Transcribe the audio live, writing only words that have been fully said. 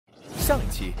上一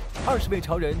期，20位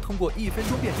潮人通过1分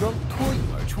钟变装脱颖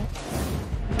而出，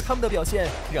他们的表现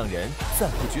让人赞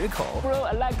不绝口 ，Bro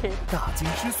I like it， 大惊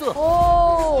失色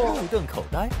哦，目瞪口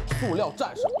呆，塑料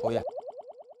战士讨厌。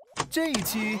这一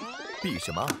期比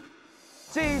什么？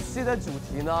这一期的主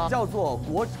题呢叫做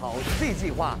国潮 Z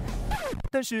计划。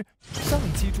但是上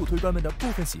一期助推官们的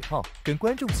部分喜好跟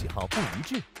观众喜好不一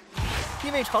致，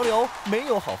因为潮流没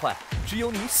有好坏，只有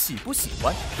你喜不喜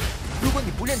欢。如果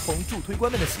你不认同助推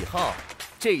官们的喜好，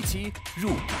这一期入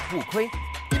股不亏，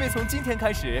因为从今天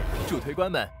开始，助推官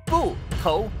们不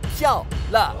投票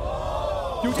了。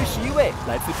由这11位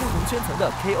来自不同圈层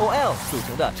的 KOL 组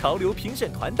成的潮流评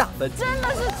审团打分，真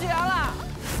的是绝了！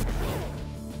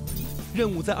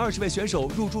任务在20位选手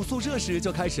入住宿舍时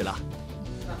就开始了。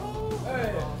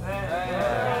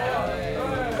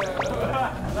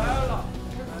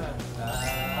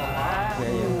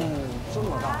这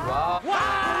么大！哇！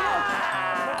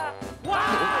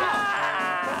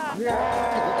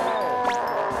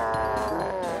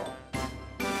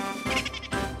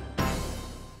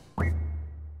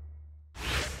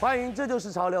欢迎，这就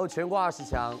是潮流全国20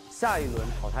强下一轮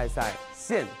淘汰赛，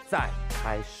现在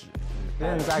开始。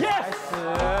现在开始，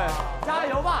加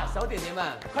油吧，小姐姐们！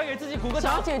快给自己鼓个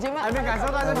掌！小姐姐们还没感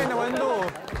受到这边的温度。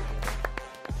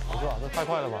这太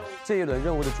快了吧！这一轮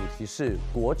任务的主题是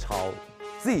国潮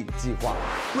Z 计划。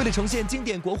为了重现经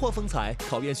典国货风采，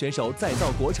考验选手再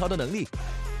造国潮的能力。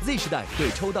Z 时代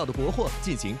对抽到的国货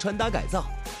进行穿搭改造，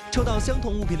抽到相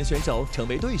同物品的选手成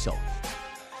为对手，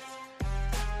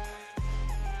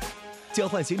交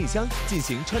换行李箱进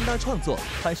行穿搭创作，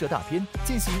拍摄大片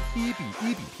进行1比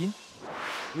1比拼。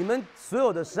你们所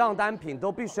有的时尚单品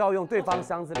都必须要用对方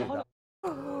箱子里的。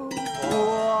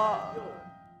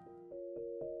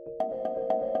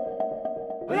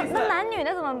那男女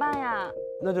的怎么办呀？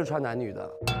那就穿男女的。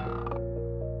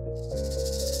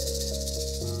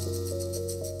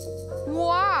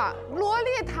哇，洛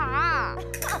丽塔！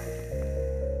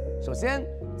首先，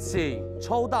请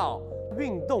抽到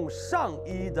运动上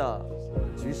衣的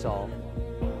举手。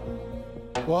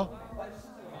我，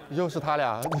又是他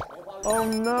俩。Oh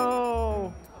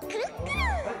no！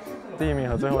 第1名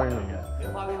和最后1名哎。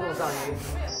棉花运动上衣。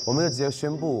我们就直接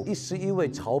宣布11位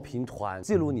潮评团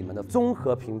记录你们的综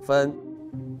合评分。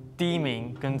第1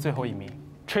名跟最后1名，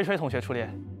吹吹同学初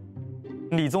恋，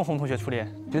李宗宏同学初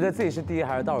恋。觉得自己是第1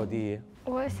还是倒数第1？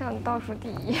我想倒数第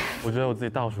1。我觉得我自己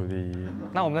倒数第1。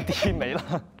那我们的第1没了。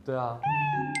对啊。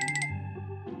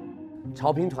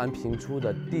潮评团评出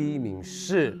的第1名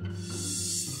是，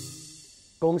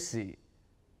恭喜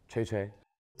吹吹。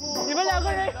你们2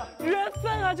个人缘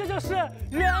分啊，这就是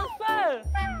缘分，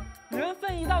缘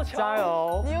分一道桥。加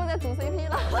油！你又在组 CP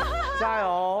了。加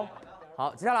油！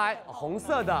好，接下来红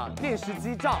色的电视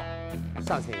机罩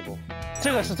上前一步。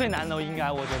这个是最难的，应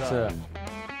该我觉得是。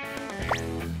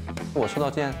我收到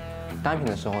这件单品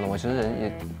的时候呢，我其实人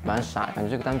也蛮傻，感觉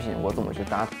这个单品我怎么去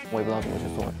搭，我也不知道怎么去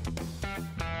做。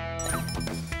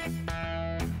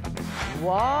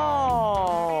哇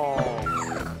哦！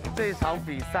这场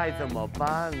比赛怎么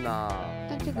办呢？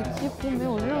但这个几乎没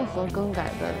有任何更改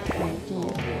的余地。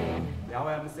2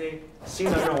位 MC，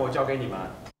 新的任务交给你们。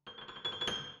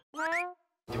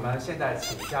你们现在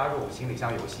请加入行李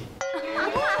箱游戏。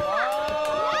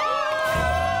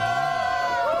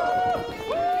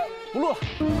不录了。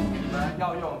你们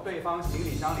要用对方行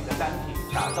李箱里的单品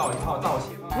打造一套造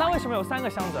型。那为什么有3个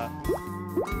箱子？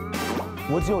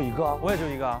我只有1个，我也就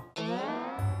1个。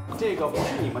这个不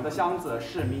是你们的箱子，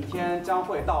是明天将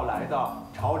会到来的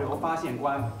潮流发现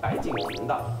官白敬亭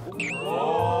的。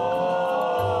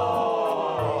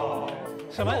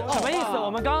什么意思？我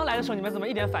们刚刚来的时候，你们怎么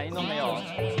一点反应都没有？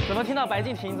怎么听到白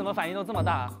敬亭，怎么反应都这么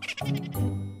大？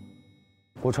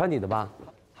我穿你的吧。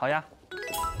好呀。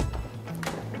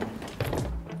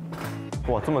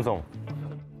哇，这么重！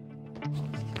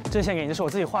这献给你，这是我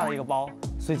自己画的一个包，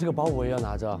所以这个包我也要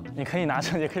拿着。你可以拿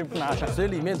着，也可以不拿着。所以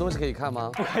里面东西可以看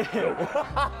吗？不可以。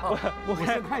我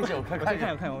先看一下，我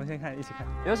看，我们先看，一起看。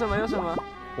有什么？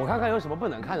我看看有什么不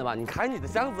能看的吧。你开你的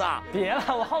箱子啊！别了，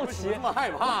我好奇。这么害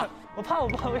怕？我怕，我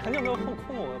很久没有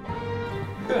控我了吧？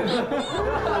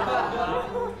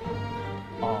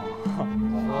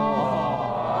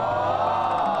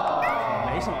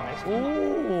没什么。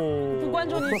不关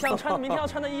注你想穿明天要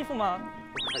穿的衣服吗？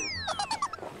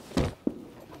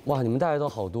哇，你们带来都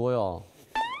好多哟。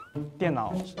电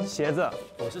脑、鞋子，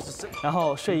然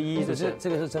后睡衣，这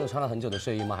个是真的穿了很久的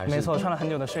睡衣吗？还是？没错，穿了很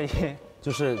久的睡衣。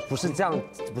就是不是这样，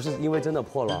不是因为真的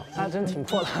破了。它真挺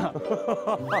破的。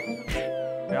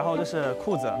然后这是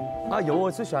裤子。啊，有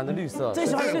我最喜欢的绿色。最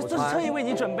喜欢这是特意为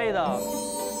你准备的。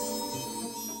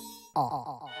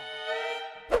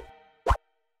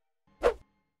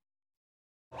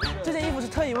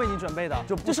特意为你准备的，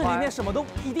就是里面什么都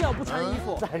一定要不穿衣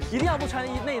服，一定要不穿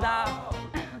内搭。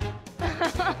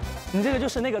你这个就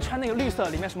是那个穿那个绿色，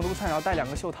里面什么都不穿，然后戴2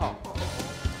个袖套。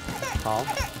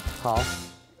好，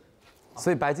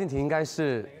所以白敬亭应该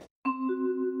是。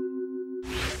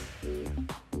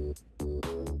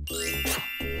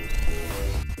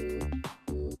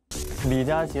李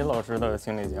佳琦老师的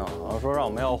行李箱，好像说让我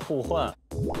们要互换，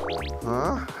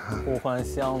啊，互换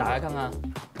箱子。打开看看，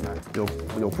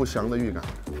有不祥的预感。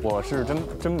我是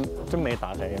真没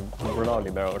打开，不知道里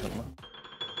边有什么。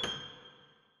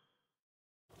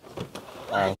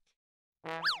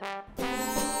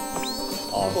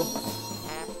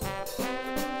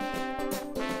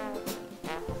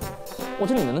我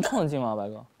这里能创进吗，白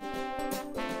哥？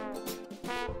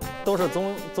都是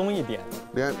综艺点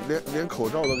的，连口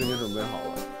罩都给你准备好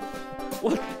了。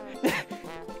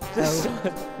这是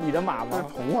你的码吗？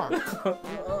童话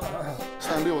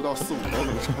，36到45都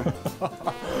能穿。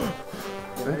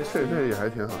哎，这也还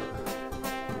挺好的。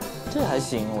这还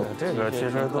行，我这个其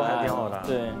实都还挺好的。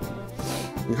对，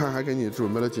你看还给你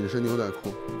准备了紧身牛仔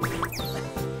裤，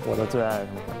我的最爱是吗？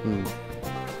嗯，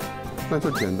那就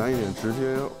简单一点，直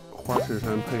接花衬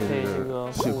衫配这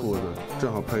个细裤子，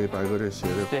正好配白哥这鞋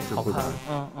这裤衩。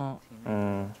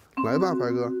来吧，白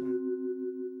哥。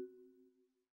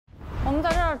我们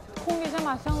在这儿空地先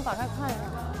把箱子打开看一下。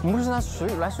我们不是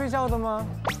来睡觉的吗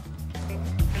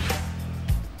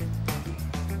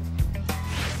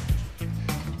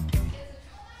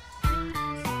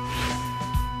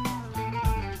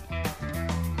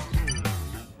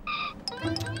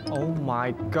？Oh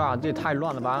my god， 这也太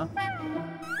乱了吧！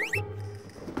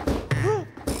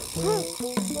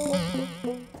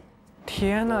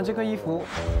天哪，这个衣服，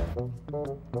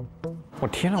我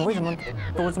天哪，为什么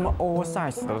都这么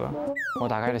oversize 的？我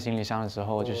打开了行李箱的时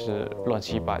候就是乱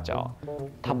七八糟，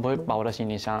他不会把我的行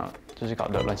李箱就是搞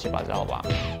得乱七八糟吧？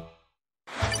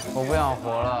我不想活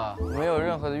了，没有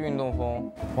任何的运动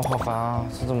风，我好烦啊，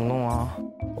这怎么弄啊？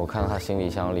我看到他行李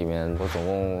箱里面，我总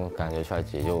共感觉出来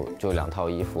也就2套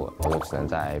衣服，我就只能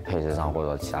在配饰上或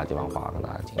者其他地方花更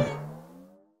大的精力。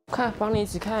看，帮你一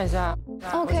起看一下。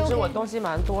OK， 其实我东西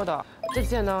蛮多的。这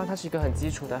件呢，它是一个很基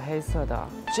础的黑色的。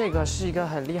这个是一个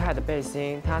很厉害的背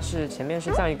心，它是前面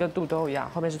是像一个肚兜一样，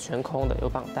后面是全空的，有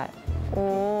绑带。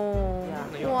哦，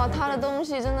哇，他的东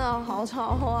西真的好潮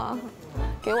啊！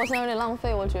给我现在有点浪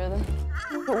费，我觉得。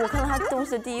我看到他东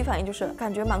西的第一反应就是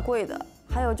感觉蛮贵的，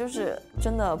还有就是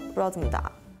真的不知道怎么搭。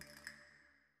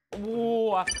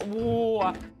哇！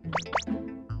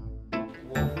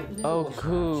哦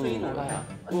酷！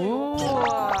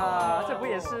哇，这不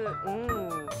也是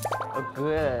？Oh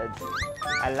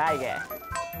good，I like it。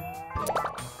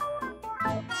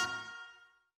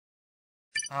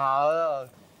好的，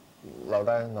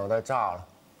脑袋炸了，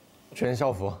全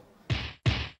校服。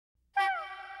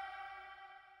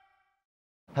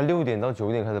他6点到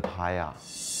9点开始拍呀？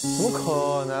怎么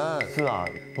可能？是啊，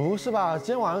不是吧？今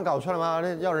天晚上搞出来吗？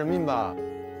那要人命吧？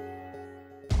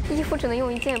衣服只能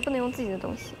用一件，不能用自己的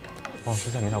东西。哦，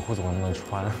这件那条裤子我能不能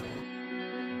穿？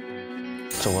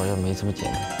这玩意儿没这么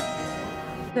简单。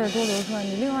得多流出来，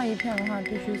你另外一片的话，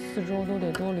必须4周都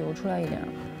得多流出来一点。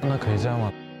那可以这样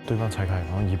吗？对半拆开，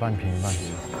然后一半平一半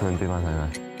平。不能对半拆开。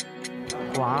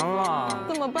完了，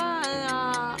怎么办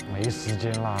呀？没时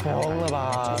间啦，疯了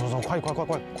吧？走，快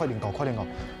点搞！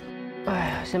哎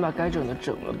呀，先把该整的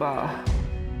整了吧。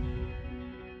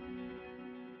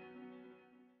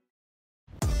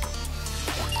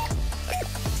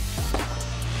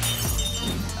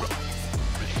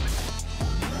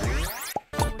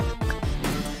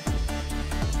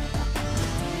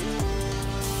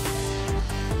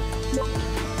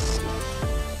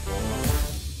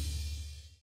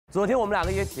昨天我们2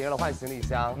个也体验了换行李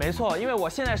箱，没错，因为我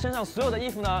现在身上所有的衣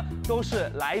服呢，都是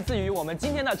来自于我们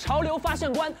今天的潮流发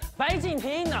现官白敬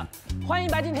亭呢，欢迎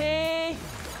白敬亭！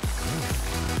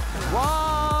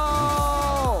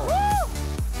哇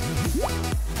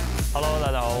！Hello，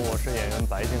 大家好，我是演员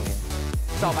白敬亭。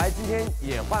小白今天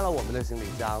也换了我们的行李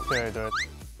箱，对。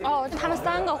哦，他们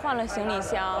3个换了行李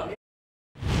箱。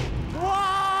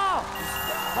哇，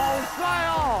好帅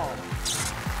哦！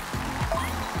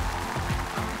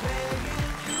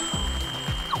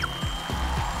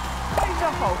这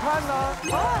个好看呢，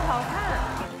好看。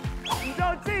你知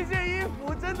道这件衣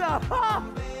服真的好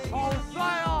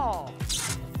帅哦，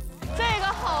这个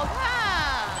好看。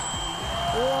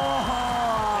哇，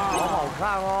好好看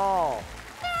哦。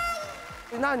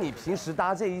那你平时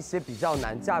搭这一些比较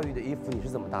难驾驭的衣服，你是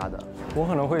怎么搭的？我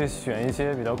可能会选一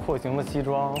些比较廓形的西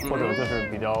装，或者就是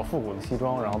比较复古的西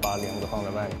装，然后把领子放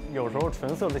在外面。有时候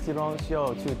纯色的西装需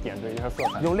要去点缀一下色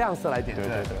彩，用亮色来点缀。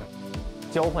对。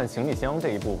交换行李箱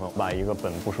这一部分，把一个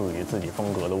本不属于自己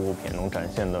风格的物品能展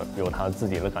现的有他自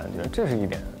己的感觉，这是一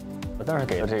点。但是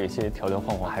给了这些条条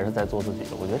框框，还是在做自己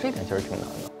的，我觉得这一点其实挺难的。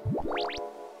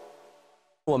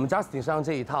我们 Justin 身上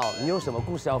这一套，你有什么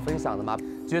故事要分享的吗？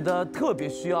觉得特别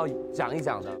需要讲一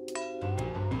讲的？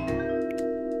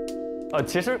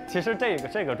其实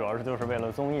这个主要是就是为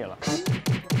了综艺了。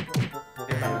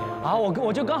啊，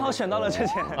我就刚好选到了这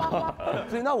件。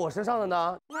所以那我身上的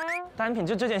呢？单品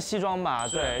就这件西装吧，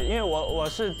对，因为我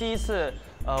是第一次。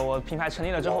我品牌成立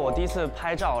了之后，我第一次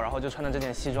拍照，然后就穿的这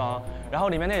件西装，然后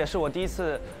里面那也是我第一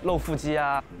次露腹肌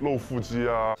啊，露腹肌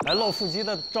啊，来露腹肌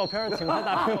的照片，请快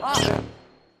打给我。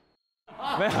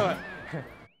没有。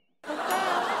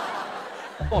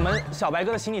我们小白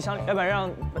哥的行李箱，要不然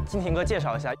让金婷哥介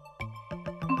绍一下。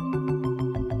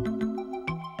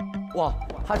哇，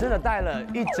他真的带了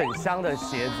一整箱的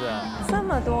鞋子，这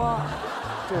么多。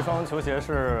这双球鞋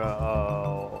是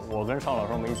我跟尚老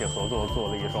师我们一起合作做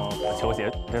的一双球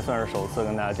鞋，这算是首次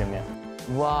跟大家见面。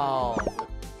哇哦！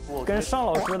我跟尚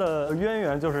老师的渊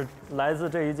源就是来自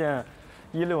这一件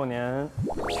16年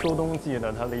秋冬季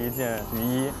的他的一件雨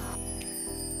衣。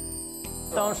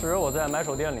当时我在买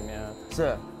手店里面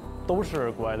都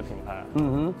是国外的品牌，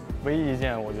唯一一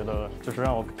件我觉得就是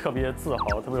让我特别自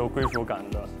豪、特别有归属感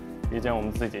的一件我们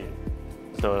自己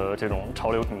的这种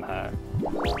潮流品牌。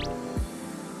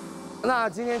那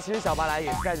今天其实小白来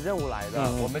也是带着任务来的，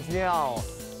我们今天要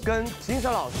跟评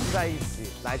审老师在一起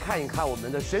来看一看我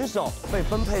们的选手被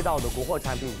分配到的国货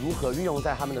产品如何运用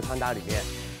在他们的穿搭里面。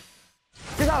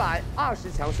接下来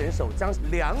20强选手将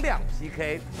两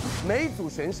PK， 每组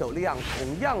选手利用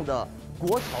同样的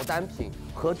国潮单品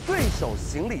和对手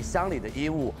行李箱里的衣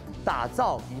物，打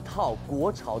造一套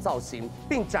国潮造型，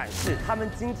并展示他们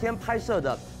今天拍摄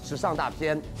的时尚大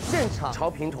片。现场潮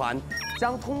评团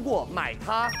将通过买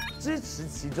它支持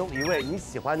其中一位你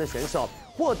喜欢的选手，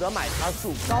获得买它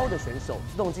数高的选手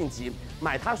自动晋级，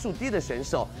买它数低的选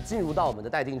手进入到我们的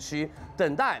待定区，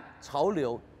等待潮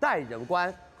流带人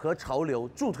官和潮流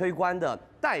助推官的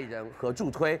带人和助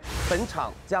推。本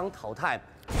场将淘汰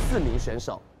4名选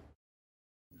手。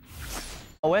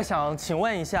我也想请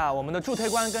问一下我们的助推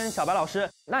官跟小白老师，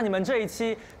那你们这一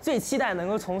期最期待能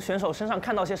够从选手身上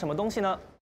看到些什么东西呢？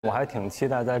我还挺期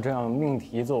待在这样命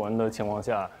题作文的情况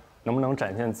下，能不能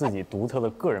展现自己独特的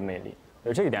个人魅力，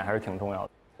这一点还是挺重要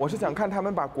的。我是想看他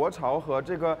们把国潮和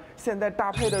这个现代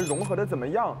搭配的融合的怎么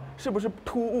样，是不是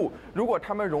突兀？如果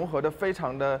他们融合的非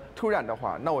常的突然的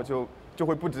话，那我就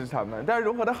会不支持他们。但是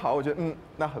融合的好，我觉得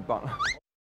那很棒。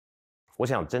我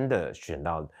想真的选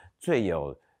到最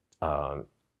有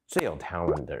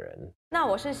talent 的人。那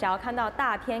我是想要看到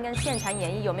大片跟现场演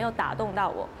绎有没有打动到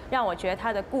我，让我觉得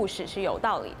他的故事是有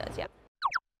道理的这样。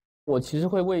我其实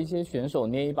会为一些选手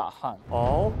捏一把汗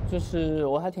哦，就是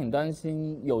我还挺担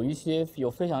心有一些有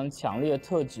非常强烈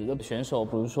特质的选手，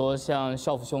比如说像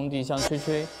校服兄弟、像吹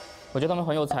吹，我觉得他们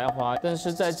很有才华，但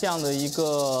是在这样的一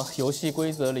个游戏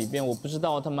规则里边，我不知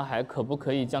道他们还可不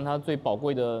可以将他最宝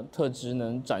贵的特质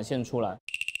能展现出来。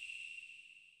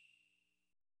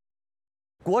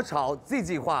国潮 Z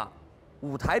计划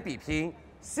舞台比拼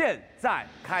现在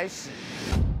开始。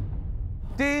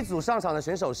第一组上场的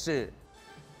选手是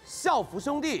校服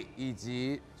兄弟以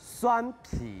及酸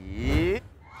皮。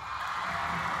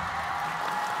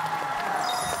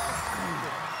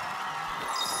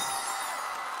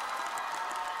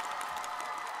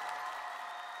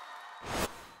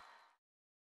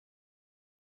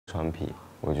酸皮，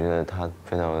我觉得他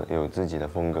非常有自己的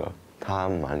风格，他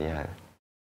蛮厉害的。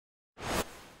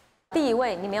第一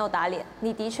位你没有打脸，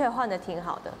你的确换得挺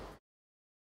好的。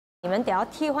你们得要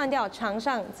替换掉场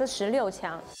上这16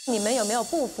强，你们有没有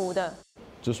不服的？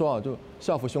直说啊，就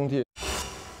校服兄弟，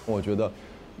我觉得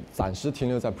暂时停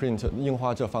留在 print 印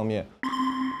花这方面。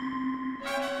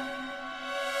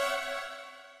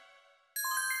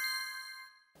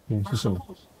你是什么？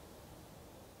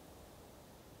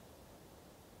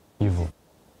衣服，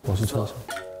我是衬衫。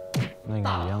那应该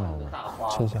一样的吧？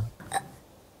衬衫。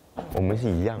我们是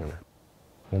一样的，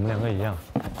我们2个一样，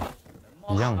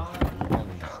一样的。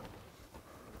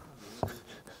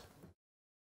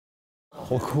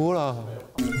我哭了。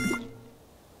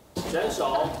选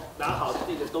手拿好自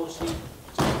己的东西，进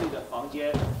自己的房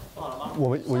间。放好了吗？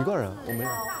我一个人，我没有。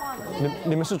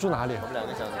你们是住哪里？我们2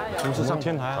个想。你们是上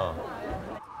天台啊。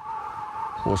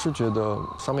我是觉得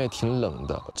上面挺冷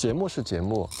的，节目是节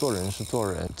目，做人是做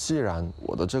人。既然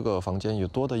我的这个房间有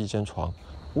多的一间床，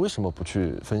为什么不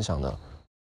去分享呢？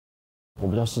我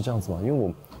不知道是这样子吗？因为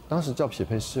我当时叫匹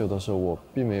配室友的时候，我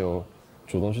并没有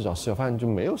主动去找室友，发现就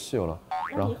没有室友了。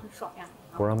然后很爽呀。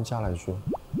我让他们加来说，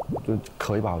就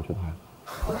可以吧？我觉得还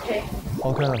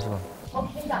OK 了是吧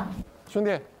 ？OK 的。兄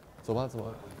弟，走吧走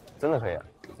吧。真的可以啊？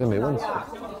这没问题。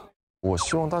我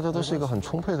希望大家都是一个很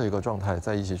充沛的一个状态，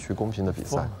在一起去公平的比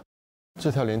赛。这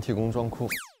条连体工装裤，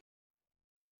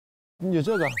有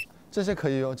这个，这些可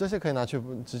以用，这些可以拿去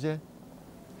直接。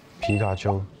皮卡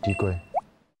丘低贵。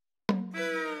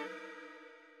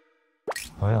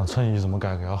我想衬衣怎么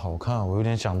改给它好看，我有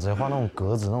点想直接画那种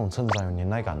格子那种衬衫，有年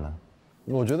代感的。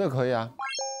我觉得可以啊。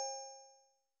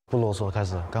不啰嗦，开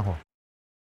始干活。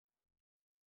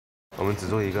我们只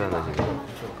做一个人的行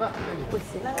吗？不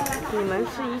行，你们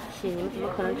是一起，你们怎么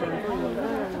可能只能做一个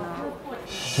人呢？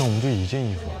那我们就一件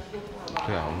衣服。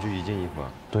对啊，我们就一件衣服啊。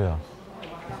对啊。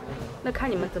那看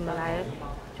你们怎么来，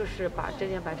就是把这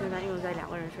件白衬衫用在2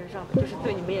个人身上的，就是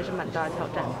对你们也是蛮大的挑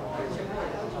战。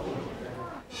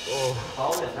哦，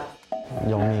好简单。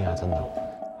要命啊，真的。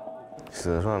死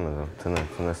了算了，真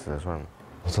的死了算了。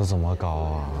这怎么搞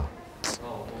啊？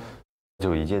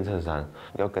就一件衬衫，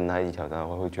要跟他一起挑战的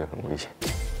话，会觉得很危险。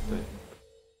对。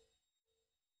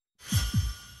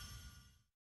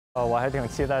我还挺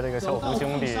期待这个小福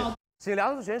兄弟。请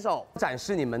2组选手展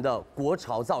示你们的国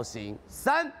潮造型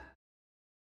，3、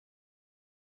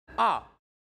2、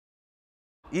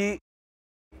1，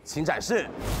请展示。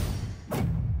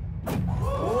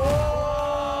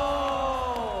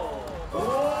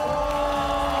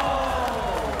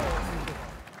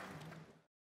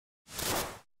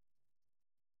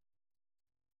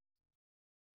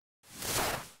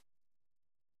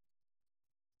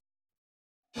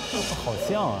好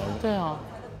像啊，对啊，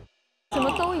怎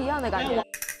么都一样的感觉？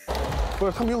不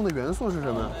是，他们用的元素是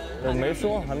什么？我没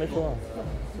说，还没说。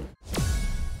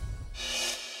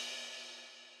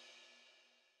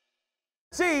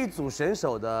这一组选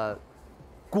手的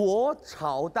国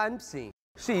潮单品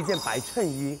是一件白衬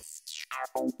衣。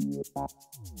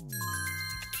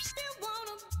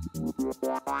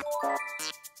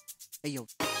哎呦！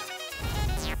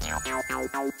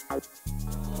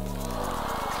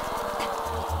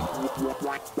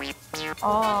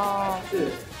哦，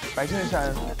是白衬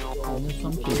衫。我们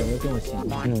双皮整个跟我形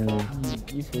象，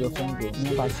衣服的风格，应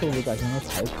该把袖子改成了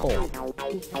裁扣。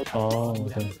哦，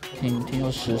对，挺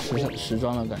有时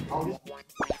装的感觉。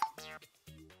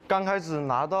刚开始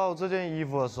拿到这件衣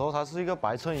服的时候，它是一个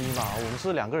白衬衣嘛，我们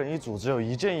是2个人一组，只有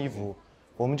一件衣服，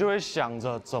我们就会想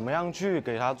着怎么样去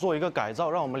给它做一个改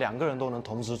造，让我们2个人都能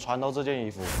同时穿到这件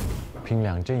衣服。拼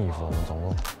2件衣服，我们总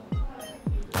共，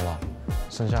好吧，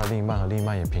剩下的另一半和另一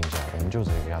半也拼起来，我们就直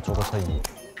接给它做个衬衣。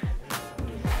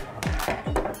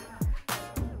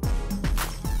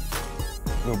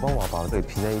你有帮我把这给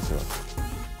拼在一起了？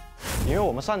因为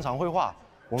我们擅长绘画，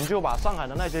我们就把上海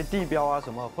的那些地标啊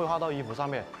什么绘画到衣服上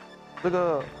面。这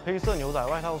个黑色牛仔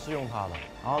外套是用它的，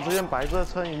然后这件白色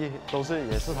衬衣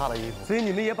也是他的衣服。所以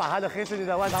你们也把他的黑色牛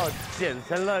仔外套剪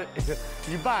成了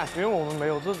一半，因为我们没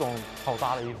有这种好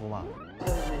搭的衣服嘛。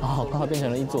哦，刚好变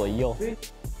成了一左一右。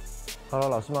Hello，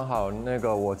 老师们好。那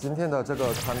个我今天的这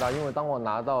个穿搭，因为当我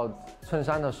拿到衬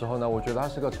衫的时候呢，我觉得它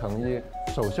是个成衣。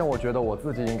首先，我觉得我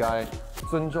自己应该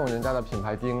尊重人家的品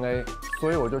牌 DNA，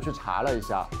 所以我就去查了一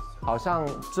下，好像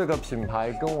这个品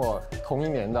牌跟我同一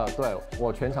年的，对，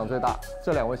我全场最大，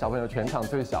这2位小朋友全场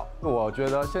最小。我觉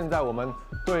得现在我们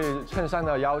对衬衫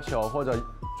的要求或者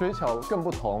追求更不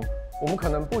同，我们可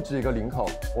能不止一个领口，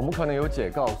我们可能有解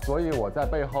构，所以我在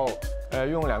背后，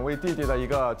用2位弟弟的一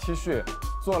个 T 恤。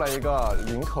做了一个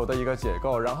领口的一个解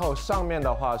构，然后上面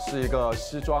的话是一个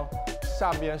西装，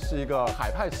下边是一个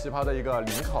海派旗袍的一个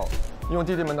领口，用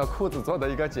弟弟们的裤子做的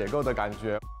一个解构的感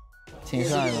觉，挺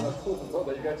帅的。裤子做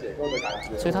的一个解构的感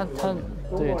觉，所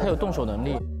以他有动手能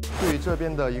力。对于这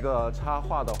边的一个插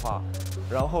画的话，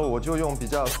然后我就用比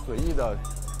较随意的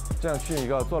这样去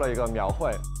做了一个描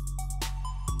绘。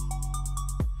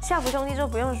夏福兄弟就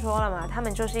不用说了嘛，他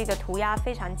们就是一个涂鸦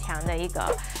非常强的一个，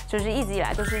就是一直以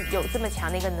来都是有这么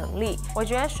强的一个能力。我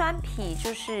觉得栓皮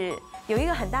就是有一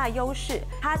个很大的优势，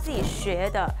他自己学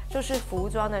的就是服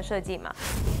装的设计嘛。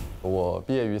我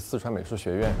毕业于四川美术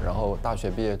学院，然后大学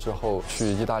毕业之后去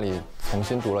意大利重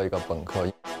新读了一个本科。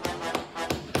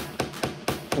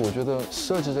我觉得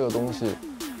设计这个东西，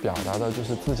表达的就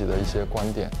是自己的一些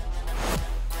观点。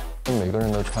每个人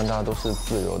的穿搭都是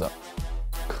自由的。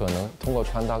可能通过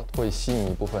穿搭会吸引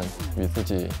一部分与自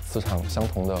己磁场相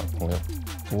同的朋友。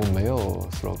我没有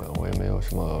slogan， 我也没有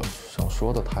什么想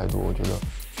说的态度，我觉得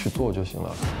去做就行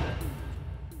了。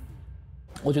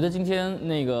我觉得今天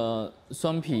那个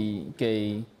酸皮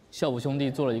给校服兄弟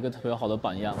做了一个特别好的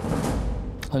榜样，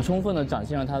很充分地展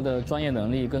现了他的专业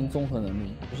能力跟综合能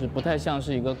力，就是不太像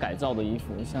是一个改造的衣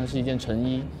服，像是一件成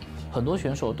衣。很多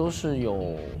选手都是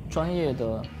有专业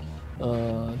的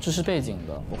知识背景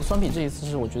的。酸皮这一次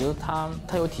是我觉得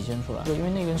它有体现出来，就因为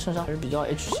那根衬衫还是比较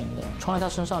H 型的，穿在它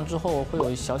身上之后会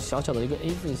有小的一个 A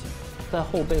字形，在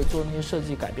后背做那些设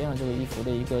计改变了这个衣服的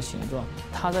一个形状。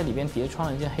它在里边叠穿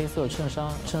了一件黑色衬衫，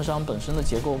衬衫本身的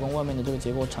结构跟外面的这个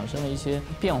结构产生了一些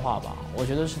变化吧，我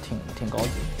觉得是挺高级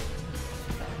的。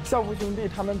校服兄弟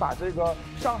他们把这个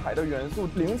上海的元素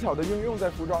灵巧的运用在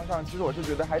服装上，其实我是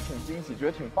觉得还挺惊喜，觉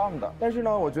得挺棒的。但是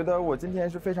呢，我觉得我今天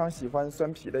是非常喜欢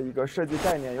酸皮的一个设计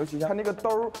概念，尤其是它那个兜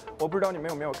儿，我不知道你们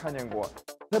有没有看见过，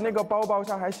它那个包包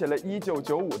上还写了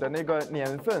1995的那个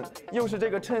年份，又是这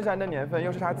个衬衫的年份，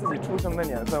又是他自己出生的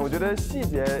年份，我觉得细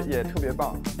节也特别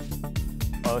棒。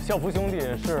校服兄弟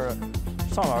是。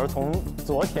尚老师从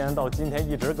昨天到今天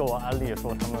一直给我安利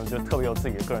说他们就特别有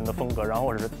自己个人的风格，然后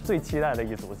我是最期待的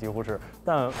一组，几乎是。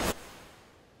但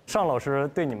尚老师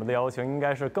对你们的要求应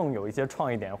该是更有一些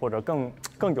创意点，或者更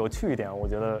有趣一点，我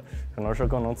觉得可能是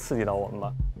更能刺激到我们吧。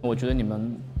我觉得你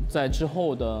们在之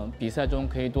后的比赛中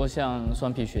可以多向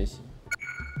酸皮学习。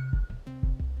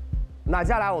那接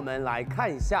下来我们来看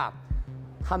一下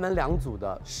他们两组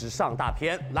的时尚大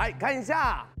片，来看一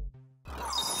下。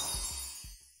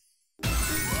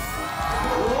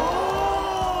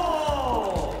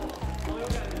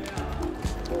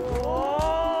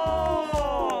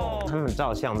他们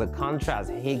照相的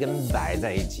contrast 黑跟白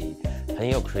在一起，很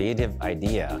有 creative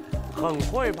idea， 很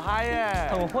会拍耶，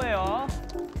很会哦。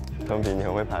东平，你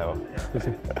很会拍哦，谢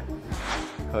谢。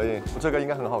可以，这个应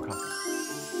该很好看。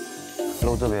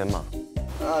露这边嘛。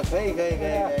啊，可以。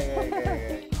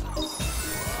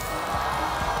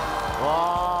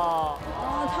哇！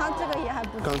哦，他这个也还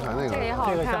不错。刚才那个，这个也好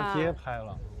看。这个像街拍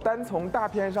了。单从大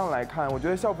片上来看，我觉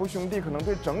得校服兄弟可能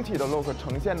对整体的 look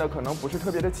呈现的可能不是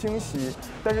特别的清晰，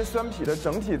但是酸皮的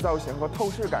整体造型和透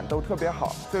视感都特别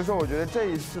好，所以说我觉得这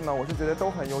一次呢，我是觉得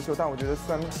都很优秀，但我觉得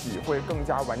酸皮会更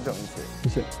加完整一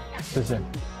些。谢谢。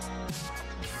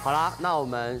好啦，那我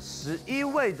们11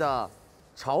位的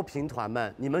潮评团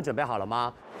们，你们准备好了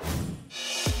吗？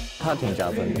他挺加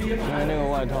分的，因为那个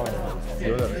外套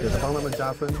有点帮他们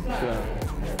加分，对啊，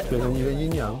变成一个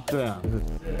阴阳，对啊。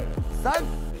3、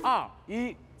2、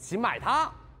1，请买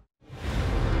它。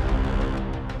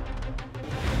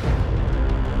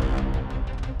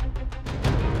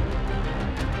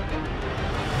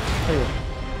哎呦！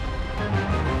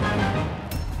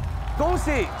恭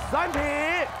喜酸皮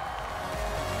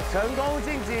成功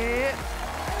晋级。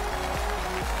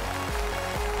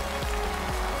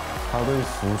他对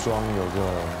服装有个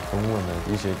很稳的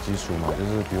一些基础嘛，就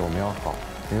是比我们要好，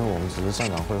因为我们只是擅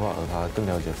长绘画，而他更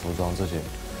了解服装这些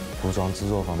服装制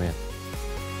作方面。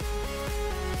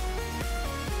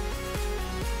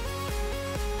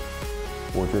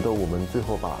我觉得我们最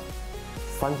后把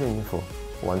3件衣服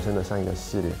完成的像一个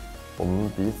系列，我们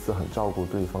彼此很照顾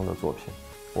对方的作品，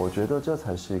我觉得这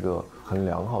才是一个很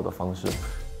良好的方式。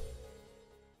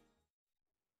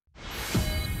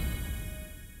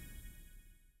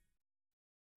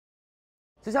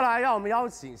接下来，让我们邀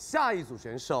请下一组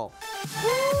选手。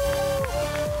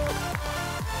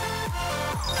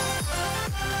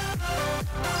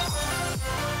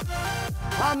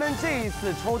他们这一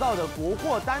次抽到的国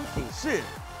货单品是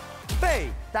被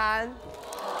单。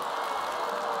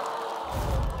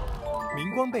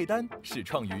明光被单始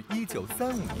创于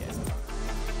1935年，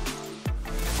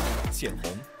浅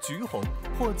红、橘红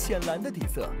或浅蓝的底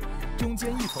色，中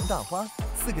间一丛大花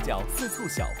，4个角4簇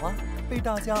小花，被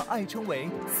大家爱称为4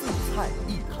菜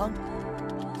1汤。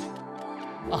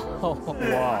哇，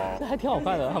这还挺好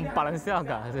看的，很巴兰西亚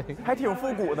感，这还挺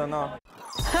复古的呢。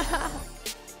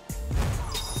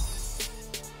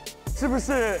是不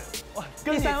是？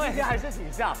跟第3位还是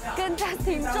挺像，跟他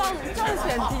挺撞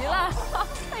选题了，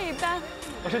被单。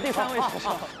我是第3位选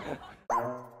手。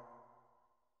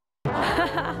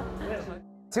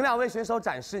请2位选手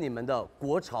展示你们的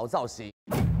国潮造型。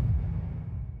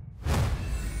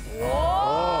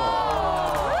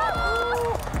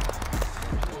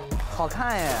好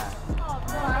看耶！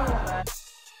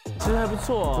其实还不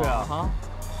错。对啊，哈。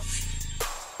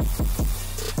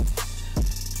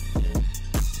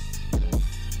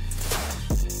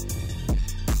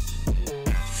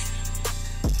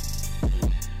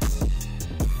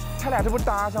他俩这不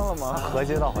搭上了吗？和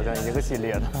谐到好像一个系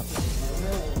列的。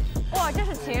哇，这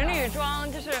是情侣装，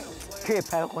就是可以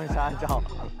拍婚纱照。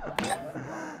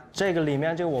这个里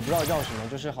面这个我不知道叫什么，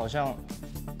就是好像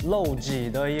露脊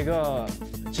的一个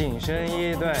紧身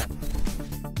衣，对。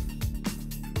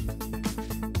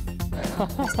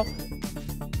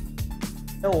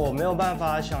我没有办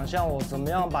法想象我怎么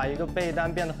样把一个被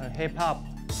单变得很 hip hop，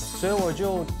 所以我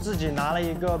就自己拿了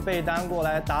一个被单过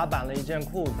来打版了一件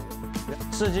裤子，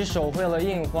自己手绘了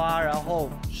印花，然后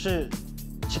是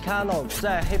Chicano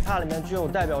在 hip hop 里面具有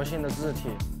代表性的字体，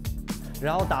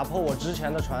然后打破我之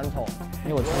前的传统。因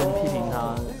为我之前批评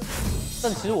他，但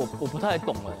其实我不太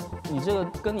懂哎，你这个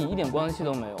跟你一点关系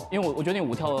都没有。因为我觉得你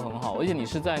舞跳得很好，而且你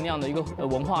是在那样的一个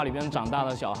文化里边长大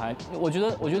的小孩，我觉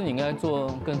得你应该做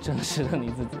更真实的你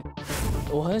自己。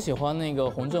我很喜欢那个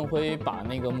洪振辉把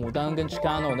那个牡丹跟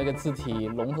Chicano 那个字体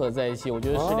融合在一起，我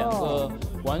觉得是两个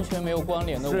完全没有关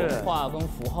联的文化跟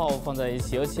符号放在一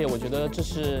起，而且我觉得这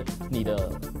是你的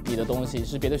东西，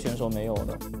是别的选手没有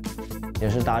的。也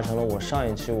是达成了我上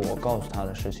一期我告诉他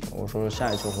的事情，我说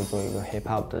下一期我会做一个 hip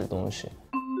hop 的东西，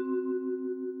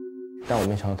但我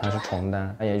没想到它是床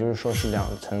单，也就是说是2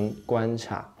层关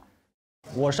卡。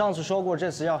我上次说过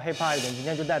这次要 hip hop 一点，今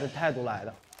天就带着态度来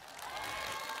的。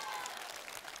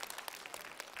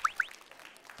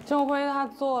郑辉他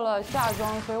做了下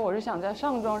装，所以我是想在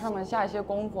上装上面下一些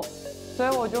功夫，所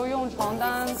以我就用床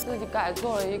单自己改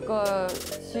做了一个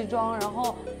西装，然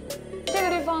后这个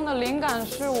地方的灵感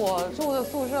是我住的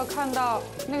宿舍看到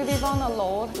那个地方的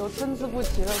楼有参差不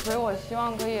齐的，所以我希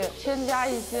望可以添加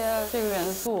一些这个元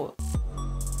素。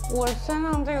我身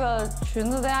上这个裙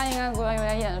子大家应该昨天有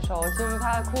点眼熟，就是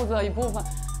它裤子的一部分。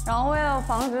然后为了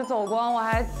防止走光，我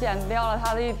还剪掉了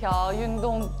它的一条运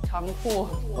动长裤。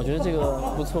我觉得这个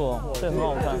不错，这很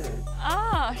好看。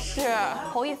啊，是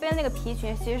侯亦菲那个皮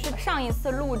裙，其实是上一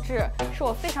次录制是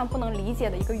我非常不能理解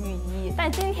的一个雨衣，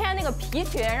但今天那个皮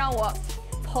裙让我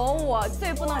从我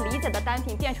最不能理解的单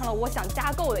品变成了我想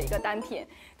加购的一个单品，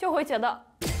就会觉得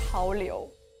潮流。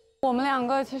我们两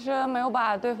个其实没有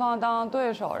把对方当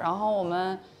对手，然后我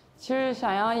们其实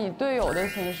想要以队友的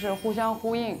形式互相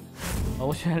呼应。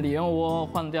我选李燕窝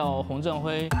换掉洪振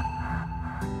辉。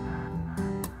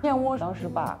燕窝当时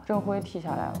把振辉踢下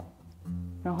来了，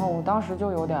然后我当时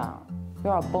就有点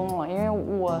崩了，因为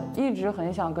我一直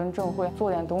很想跟振辉做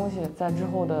点东西，在之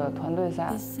后的团队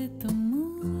赛。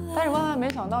但是万万没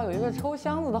想到有一个抽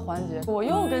箱子的环节，我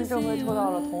又跟振辉抽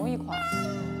到了同一款。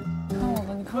看我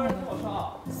的，你看我的，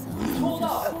抽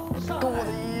到跟我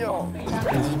的一样，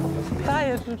他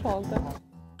也是床单。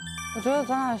我觉得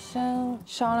咱俩先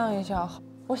商量一下。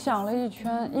我想了一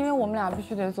圈，因为我们俩必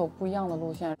须得走不一样的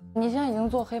路线。你现在已经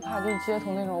做hiphop就是街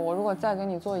头那种，我如果再跟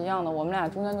你做一样的，我们俩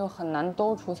中间就很难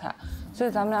都出彩。所以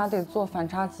咱们俩得做反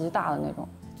差极大的那种。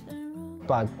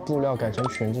把布料改成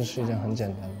裙子是一件很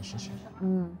简单的事情。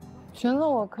裙子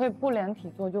我可以不连体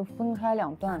做，就分开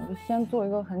2段，就先做一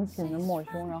个很紧的抹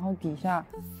胸，然后底下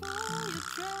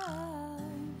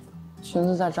裙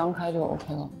子再张开就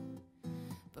OK 了。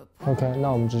OK，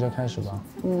 那我们直接开始吧。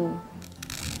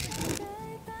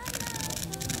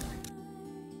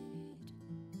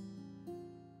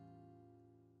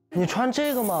你穿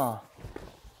这个吗？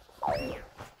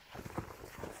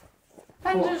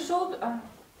但你这手表，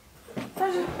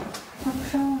但是拿不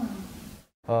上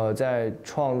啊。在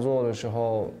创作的时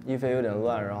候，衣服有点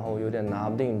乱，然后有点拿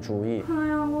不定主意。哎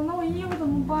呀，那我衣服怎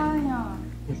么办呀？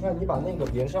你说你把那个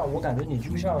别上，我感觉你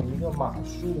就像一个马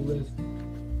术的，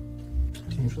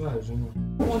挺帅的，真的。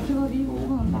我这个衣服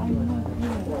不能搭运动裤。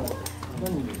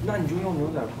那你就用牛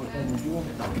仔裤，你就用。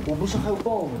我不是还有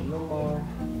豹纹的吗？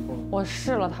我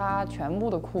试了它全部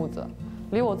的裤子，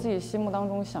离我自己心目当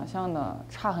中想象的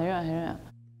差很远很远。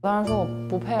我当时说我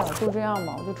不配了，就这样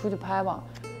吧，我就出去拍吧。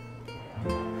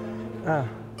哎，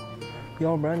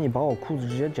要不然你把我裤子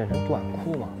直接剪成短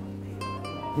裤嘛？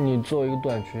你做一个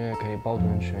短裙也可以，包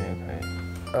臀裙也可以。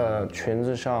裙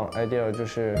子上 idea 就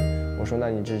是我说那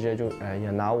你直接就也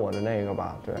拿我的那个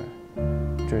吧，对，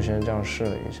就先这样试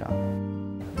了一下。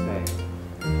对，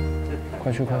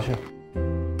快去快去。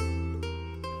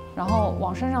然后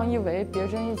往身上一围，别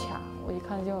针一卡，我一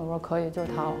看镜子说可以，就是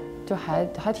它了，就还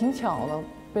挺巧的，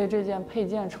被这件配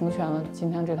件成全了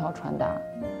今天这套穿搭。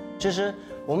其实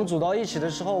我们组到一起的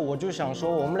时候，我就想说，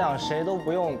我们俩谁都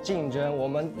不用竞争，我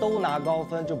们都拿高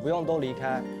分，就不用都离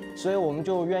开，所以我们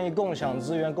就愿意共享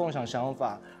资源、共享想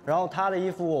法。然后他的衣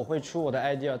服我会出我的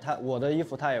idea， 我的衣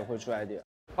服他也会出 idea。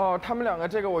哦，他们两个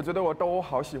这个我觉得我都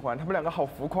好喜欢，他们两个好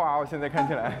浮夸，我现在看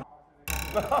起来。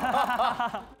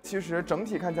其实整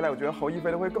体看起来，我觉得侯亦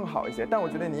菲的会更好一些，但我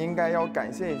觉得你应该要感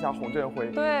谢一下洪振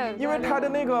辉，对，因为他的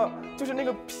那个就是那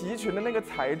个皮裙的那个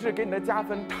材质给你的加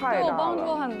分太大了，对我帮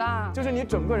助很大，就是你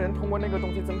整个人通过那个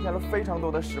东西增添了非常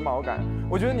多的时髦感。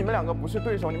我觉得你们两个不是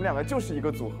对手，你们两个就是一个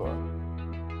组合。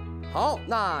好，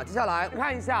那接下来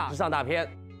看一下时尚大片。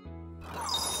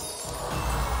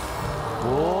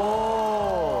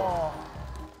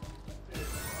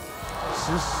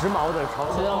时髦的潮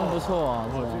流，这样不错啊，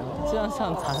这样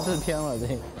像杂志片了这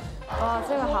个。啊，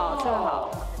这个好，这个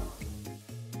好。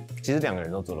其实2个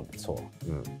人都做得不错，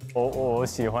我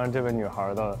喜欢这个女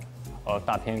孩的，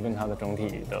大片跟她的整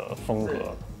体的风格，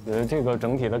我觉得这个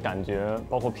整体的感觉，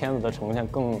包括片子的呈现，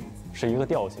更是一个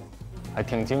调性，还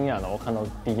挺惊艳的。我看到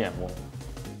第一眼我。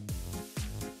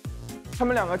他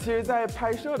们两个其实，在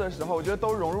拍摄的时候，我觉得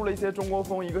都融入了一些中国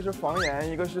风，一个是房檐，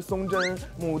一个是松针。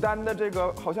牡丹的这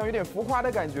个好像有点浮夸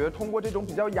的感觉，通过这种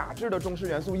比较雅致的中式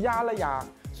元素压了压，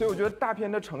所以我觉得大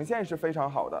片的呈现是非常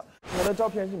好的。你们的照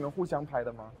片是你们互相拍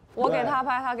的吗？我给他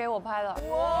拍，他给我拍的。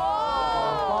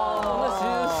哇，那其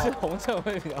实是洪正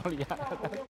会比较厉害。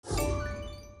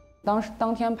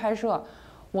当天拍摄，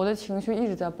我的情绪一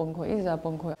直在崩溃，一直在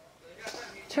崩溃。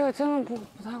这个真的不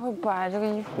太会摆这个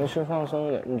衣服。没事，放松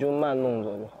点，你就慢动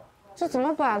作就好。这怎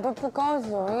么摆都不高级，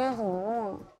我应该怎么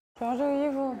弄啊？主要这个衣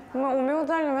服，我没有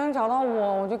在里面找到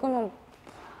我就根本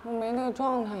我没那个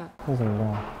状态。那怎么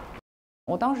办？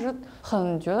我当时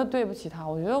很觉得对不起他，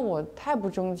我觉得我太不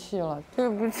争气了，对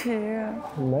不起。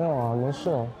没有啊，没事，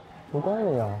没关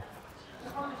系啊。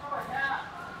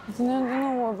今天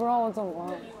真的我不知道我怎么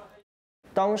了。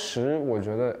当时我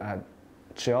觉得，哎。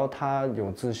只要他有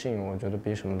自信，我觉得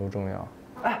比什么都重要。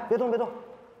哎，别动别动，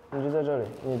你就在这里，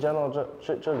你站到这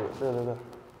里，对，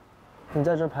你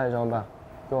在这拍一张吧，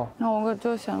给我。那我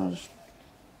就想，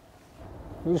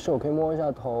你手可以摸一下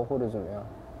头或者怎么样，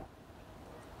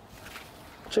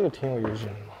这个挺有意思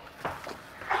的。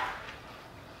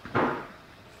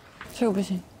这个不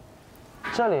行，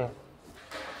这里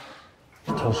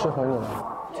挺适合你的，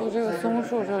就这个松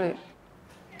树这里。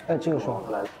哎，这个爽。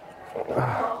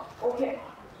OK，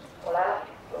 我来了。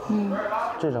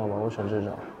这张吧，我选这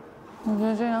张。我觉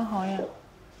得这张好演。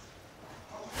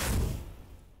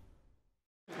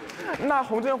那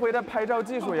洪振辉的拍照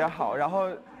技术也好，然后，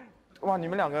哇，你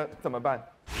们两个怎么办？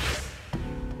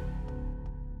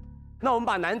那我们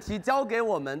把难题交给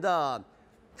我们的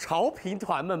潮评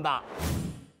团们吧。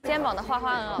肩膀的花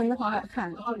花真的好好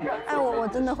看。哎，我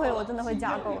真的会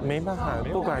加工。没办法，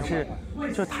不管是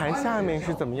就台下面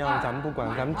是怎么样，咱们不管，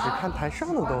咱们只看台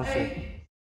上的东西。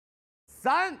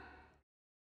3、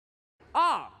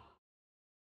2、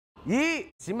1，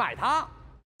请买它，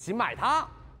请买它。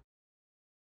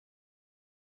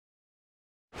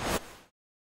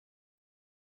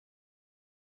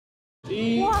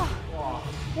哇！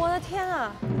我的天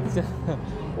啊！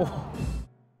哇！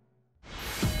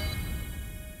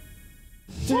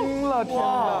惊了，天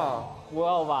哪！不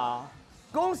要吧！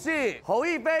恭喜侯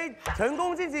亦菲成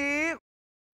功晋级！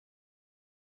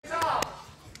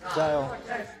加油！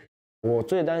我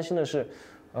最担心的是，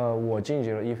我晋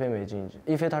级了，亦菲没晋级。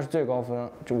亦菲她是最高分，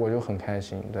我就很开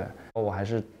心。对，我还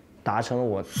是达成了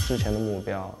我之前的目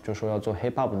标，就说要做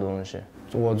hip hop 的东西，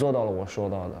我做到了我说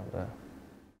到的。对。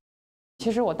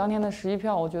其实我当天的11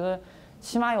票，我觉得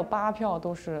起码有8票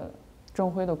都是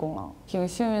郑辉的功劳。挺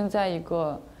幸运，在一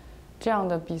个这样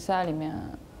的比赛里面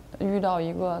遇到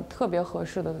一个特别合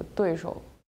适的对手。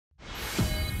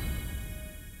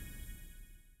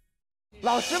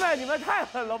老师们，你们太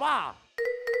狠了吧！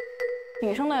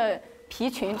女生的皮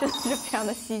裙真的是非常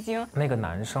的吸睛。那个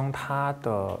男生他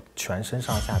的全身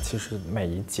上下其实每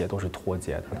一节都是脱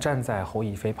节的，站在侯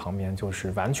亦菲旁边就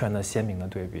是完全的鲜明的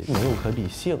对比，没有可比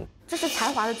性。这是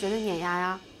才华的绝对碾压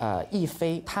呀！亦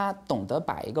菲她懂得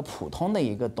把一个普通的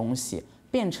一个东西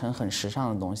变成很时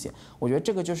尚的东西，我觉得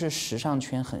这个就是时尚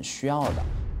圈很需要的。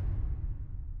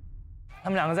他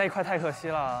们两个在一块太可惜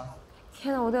了。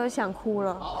天哪，我都有想哭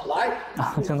了。来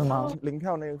啊，真的吗？0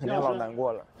票那个肯定老难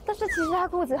过了。但是其实他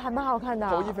裤子还蛮好看的。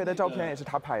侯亦菲的照片也是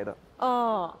他拍的。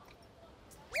嗯，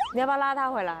你要不要拉他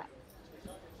回来？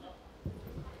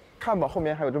看吧，后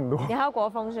面还有这么多。你还有国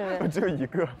风是不是？我只有一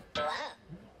个。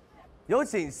有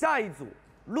请下一组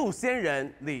陆仙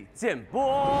人李建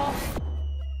波。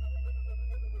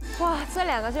哇，这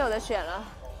2个就有的选了。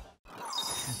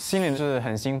心里是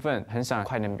很兴奋，很想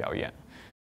快点表演。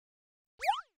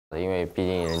因为毕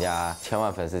竟人家1000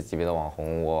万粉丝级别的网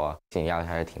红，我心理压力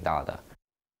还是挺大的。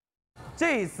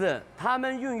这一次他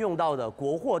们运用到的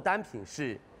国货单品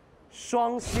是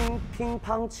双星乒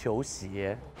乓球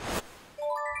鞋。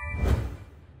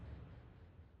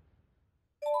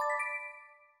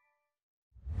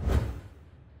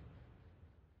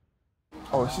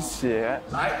哦，是鞋。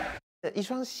来，一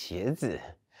双鞋子，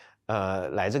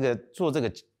来做这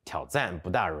个挑战不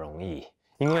大容易。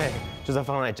因为就是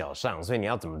放在脚上，所以你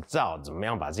要怎么照，怎么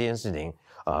样把这件事情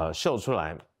秀出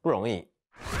来不容易。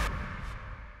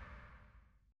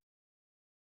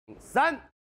3、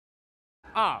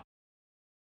2、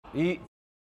1。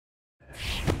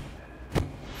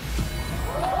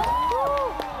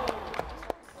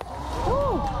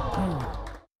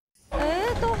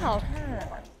哎，都好看。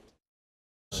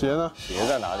鞋呢？鞋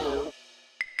在哪里？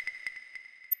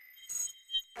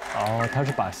哦，他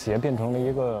是把鞋变成了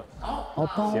一个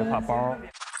斜挎包。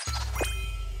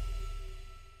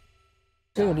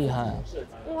这个厉害啊！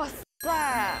哇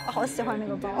塞，我好喜欢那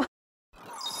个包。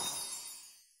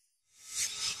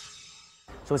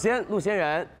首先，陆仙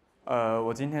人，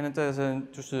我今天的这身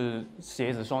就是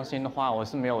鞋子双星的话，我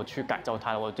是没有去改造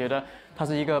它的。我觉得它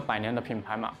是一个100年的品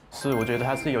牌嘛，我觉得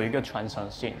它是有一个传承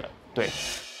性的，对。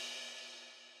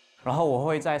然后我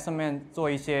会在上面做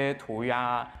一些涂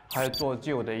鸦，还有做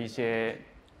旧的一些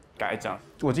改整。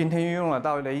我今天运用了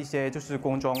到的一些就是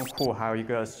工装裤，还有一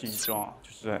个西装，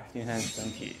就是今天整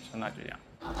体穿搭这样。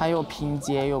它又拼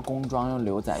接又工装又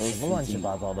牛仔又什么乱七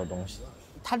八糟的东西。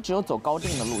它只有走高定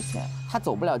的路线，它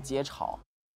走不了街潮。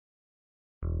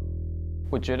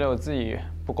我觉得我自己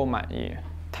不够满意，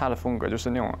他的风格就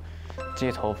是那种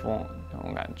街头风那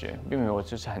种感觉，并没有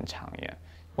就是很抢眼。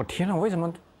我天哪，为什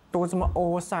么都这么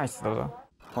oversize 的了？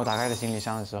我打开的行李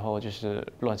箱的时候就是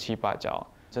乱七八糟，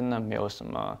真的没有什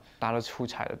么搭得出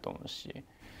彩的东西。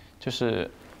就是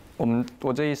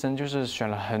我这一身就是选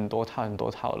了很多套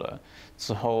了，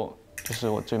之后就是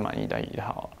我最满意的一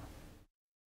套了。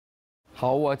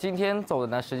好，我今天走的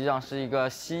呢，实际上是一个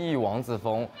西域王子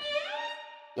风。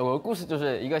有个故事，就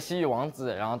是一个西域王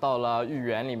子，然后到了豫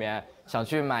园里面，想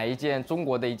去买一件中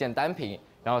国的一件单品，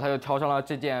然后他就挑上了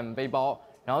这件背包。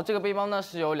然后这个背包呢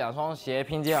是由2双鞋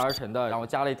拼接而成的，然后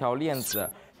加了一条链子。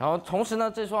然后同时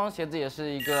呢，这双鞋子也是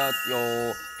一个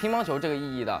有乒乓球这个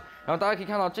意义的。然后大家可以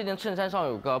看到这件衬衫上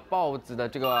有个豹子的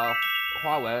这个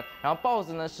花纹，然后豹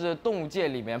子呢是动物界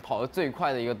里面跑得最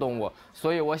快的一个动物，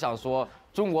所以我想说。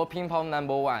中国乒乓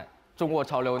No.1， 中国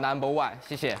潮流 No.1，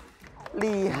 谢谢。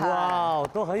厉害哇，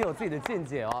都很有自己的见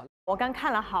解哦。我刚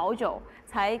看了好久，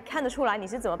才看得出来你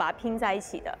是怎么把它拼在一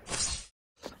起的。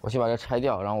我先把这拆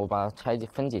掉，然后我把它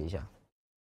分解一下。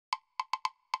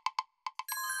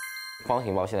方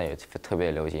形包现在也特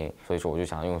别流行，所以说我就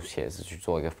想用鞋子去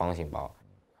做一个方形包。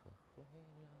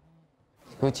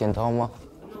有剪刀吗？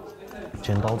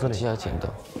剪刀这里。需要剪刀。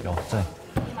有在。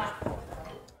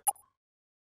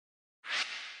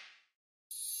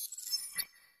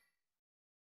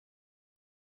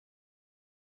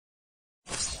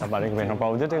把这个变成包，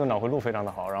我觉得这个脑回路非常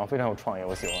的好，然后非常有创意，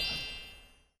我喜欢。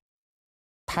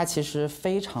它其实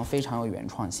非常有原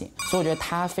创性，所以我觉得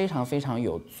它非常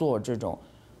有做这种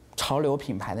潮流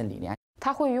品牌的理念。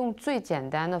他会用最简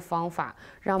单的方法，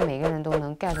让每个人都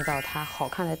能 get 到它好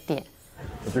看的点。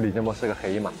我觉得李建波是个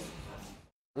黑马。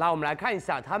来，我们来看一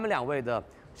下他们2位的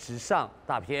时尚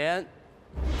大片。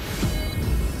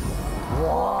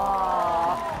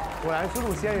哇！果然是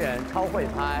陆仙人，超会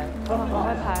拍，很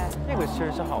会拍。这个其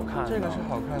实是好看，这个是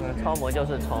好看的，超模就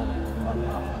是超模。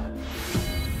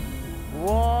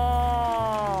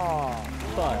哇，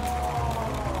帅，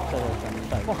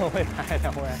帅，我很会拍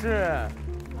2位。是，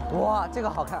哇，这个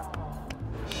好看。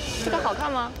这个好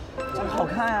看吗？这个好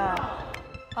看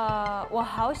啊。我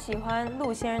好喜欢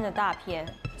陆仙人的大片，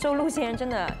就陆仙人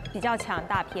真的比较强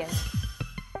大片。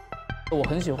我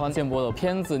很喜欢建波的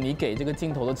片子，你给这个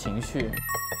镜头的情绪。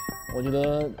我觉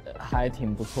得还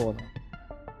挺不错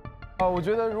的。我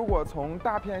觉得如果从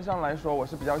大片上来说，我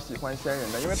是比较喜欢仙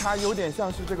人的，因为它有点像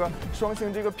是这个双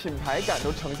星这个品牌感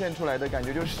都呈现出来的感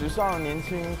觉，就时尚、年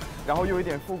轻，然后又有一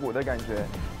点复古的感觉。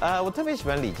我特别喜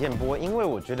欢李建波，因为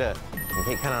我觉得你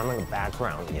可以看到那个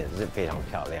background 也是非常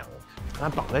漂亮。那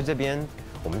绑在这边，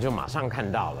我们就马上看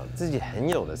到了自己很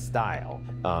有的 style，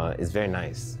 is very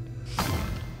nice。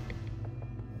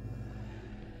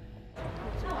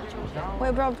我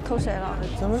也不知道投谁了。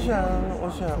怎么选？我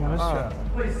选2。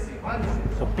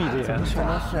我闭着眼。怎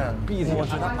么选？闭着眼。我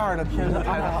觉得2的片子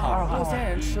拍得好。陆仙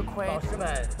人吃亏。老师们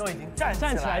都已经站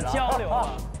起来交流了，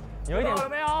有一点。有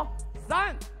没有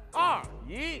？3、2、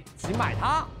1，请买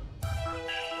它。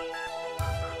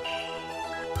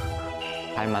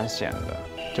还蛮险的，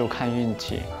就看运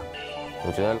气。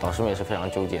我觉得老师们也是非常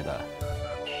纠结的。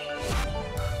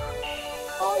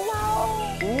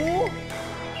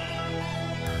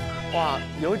哇，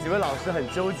有几位老师很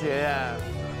纠结耶。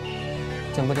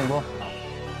建波。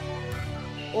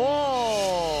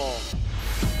哦，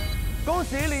恭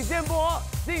喜李建波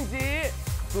晋级，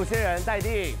陆仙人待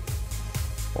定。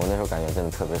我那时候感觉真的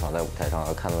特别爽，在舞台上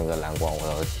看到那个蓝光，我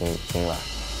要惊了。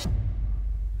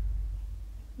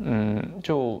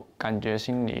就感觉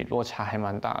心理落差还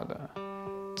蛮大的，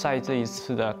在这一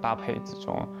次的搭配之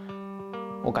中，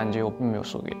我感觉我并没有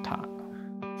输给他。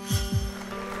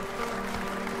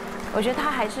我觉得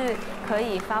他还是可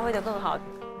以发挥得更好。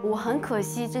我很可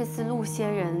惜这次陆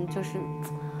仙人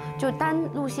就单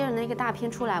陆仙人的一个大片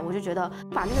出来，我就觉得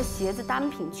把那个鞋子单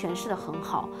品诠释得很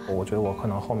好。我觉得我可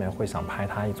能后面会想拍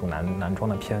他一组男装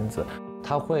的片子，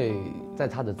他会在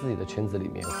他的自己的圈子里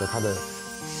面和他的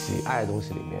喜爱的东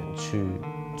西里面去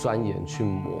钻研去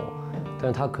磨，但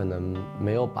是他可能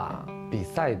没有把比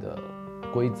赛的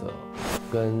规则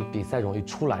跟比赛容易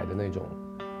出来的那种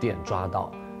点抓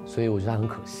到，所以我觉得他很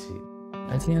可惜。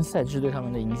哎，今天赛制对他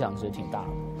们的影响其实挺大的。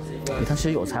你看，其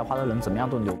实有才华的人怎么样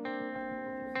都牛。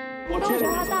我觉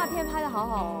得他大片拍的好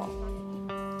好哦。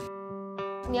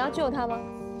你要救他吗？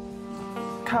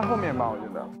看后面吧，我觉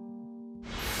得。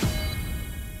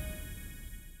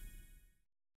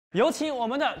有请我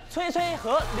们的崔崔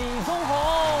和李宗宏。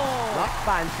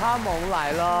反差萌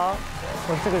来了。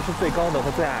这个是最高的和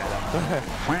最矮的。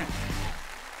对。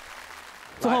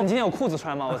最后，你今天有裤子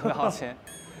穿吗？我特别好奇。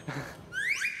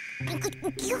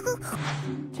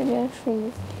这边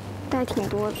是带挺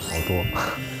多的。好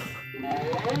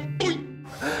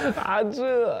多。这。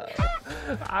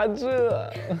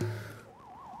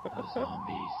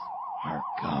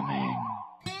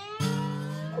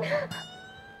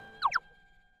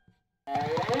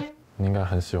你应该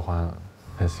很喜欢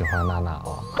娜娜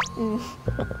哦。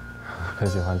很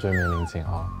喜欢追名林景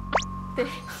哦。对。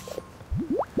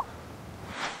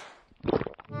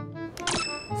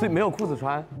所以没有裤子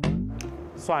穿，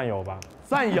算有吧？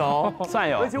算有。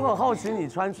而且我很好奇，你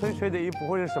穿吹吹的衣服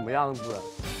会是什么样子？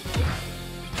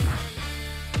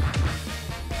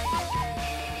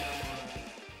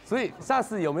所以下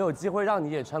次有没有机会让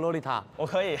你也穿洛丽塔？我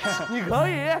可以。你可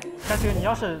以。但是你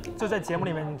要是就在节目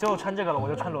里面，你就穿这个了，我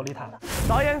就穿洛丽塔。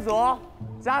导演组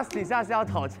，Justin下次要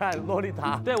挑战洛丽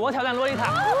塔。对，我挑战洛丽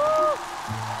塔。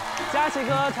佳琪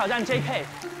哥挑战 JK，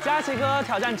 佳琪哥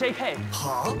挑战 JK。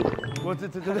好，我这。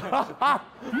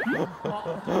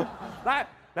来，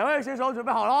两位选手准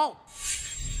备好喽，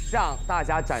向大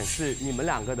家展示你们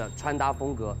两个的穿搭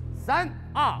风格。3、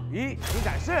2、1，请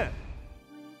展示。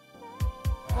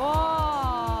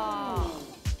哇！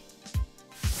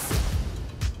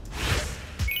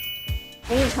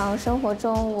日常生活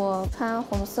中，我穿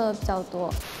红色比较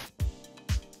多。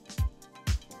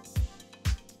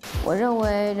我认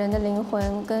为人的灵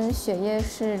魂跟血液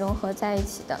是融合在一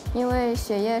起的，因为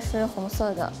血液是红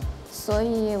色的，所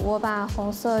以我把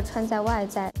红色穿在外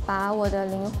在，把我的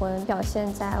灵魂表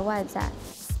现在外在。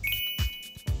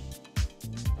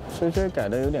吹吹改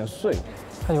的有点碎，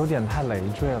它有点太累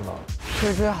赘了。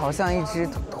吹吹好像一只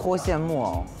脱线木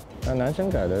偶。那男生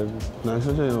改的，男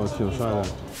生这种挺帅的。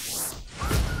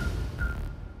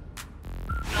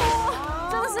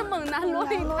真的是猛男洛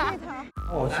丽塔。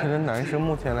我觉得男生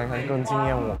目前来看更惊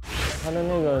艳我。他的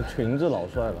那个裙子老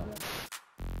帅了。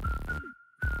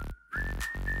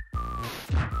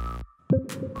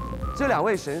这两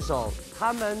位选手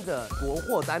他们的国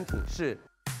货单品是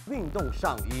运动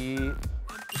上衣。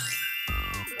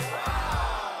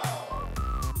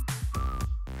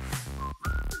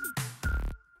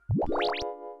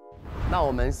那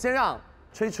我们先让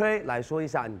吹吹来说一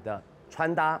下你的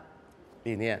穿搭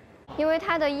理念。因为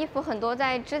他的衣服很多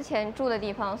在之前住的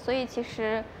地方，所以其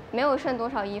实没有剩多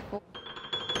少衣服。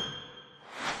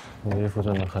我的衣服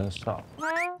真的很少，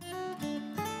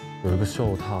有一个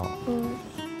袖套，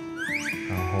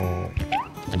然后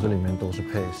我这里面都是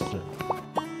配饰，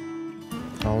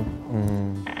然后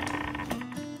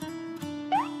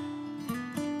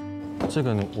这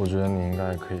个我觉得你应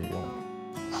该可以用。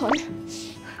好的。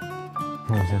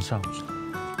那我先上去。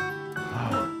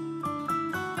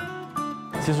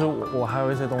其实我还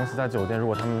有一些东西在酒店，如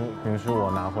果他们允许我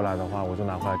拿回来的话，我就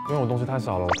拿回来，因为我东西太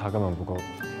少了，它根本不够。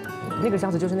那个箱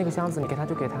子就是那个箱子，你给他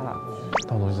就给他了。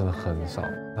但我东西真的很少，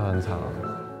它很惨。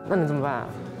那你怎么办？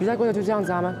比赛规则就这样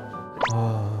子啊吗？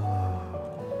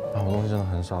我东西真的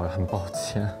很少，很抱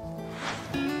歉。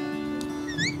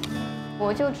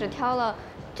我就只挑了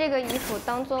这个衣服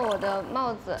当做我的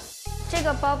帽子，这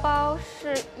个包包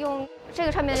是用这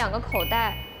个上面2个口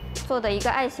袋做的一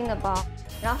个爱心的包。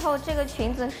然后这个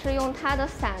裙子是用它的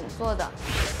伞做的，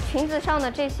裙子上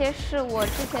的这些是我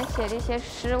之前写的一些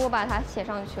诗，我把它写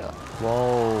上去了。哇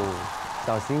哦，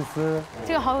小心思，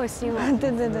这个好有心啊！对，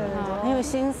很有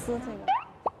心思。这个。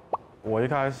我一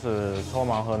开始抽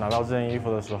盲盒拿到这件衣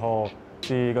服的时候，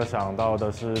第一个想到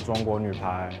的是中国女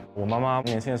排。我妈妈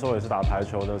年轻的时候也是打排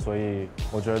球的，所以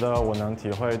我觉得我能体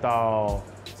会到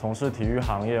从事体育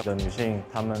行业的女性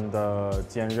她们的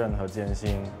坚韧和艰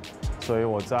辛。所以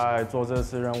我在做这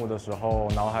次任务的时候，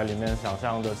脑海里面想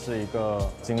象的是一个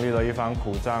经历了一番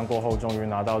苦战过后，终于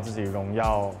拿到自己荣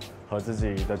耀和自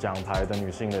己的奖牌的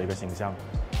女性的一个形象。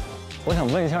我想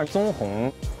问一下宗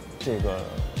宏，这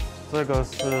个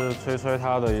是吹吹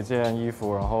她的一件衣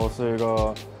服，然后是一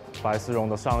个白丝绒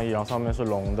的上衣，然后上面是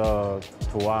龙的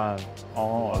图案。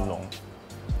哦，龙。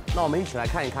那我们一起来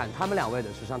看一看他们2位的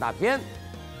时尚大片。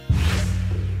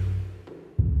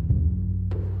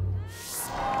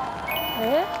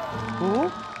哎，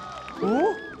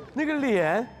那个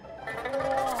脸，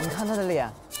你看他的脸，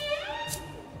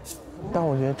但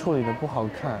我觉得处理的不好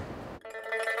看。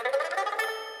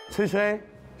吹吹，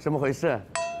什么回事？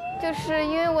就是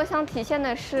因为我想体现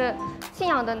的是信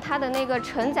仰的它的那个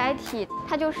承载体，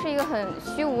它就是一个很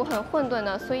虚无、很混沌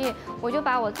的，所以我就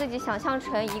把我自己想象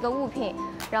成一个物品，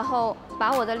然后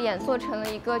把我的脸做成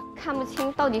了一个看不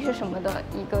清到底是什么的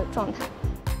一个状态。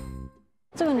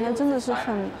这个女孩真的是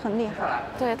很厉害，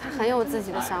对她很有自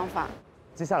己的想法。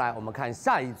接下来我们看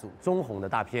下一组中红的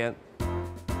大片。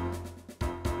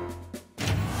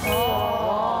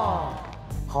哇，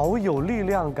好有力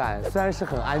量感，虽然是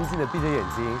很安静的闭着眼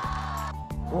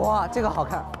睛。哇，这个好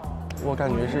看。我感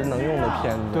觉是能用的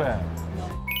片子。对。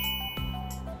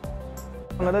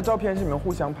两个的照片是你们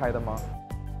互相拍的吗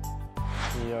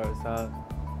？1、2、3。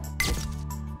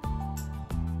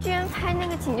居然拍那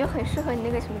个景就很适合你那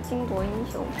个什么巾帼英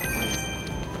雄，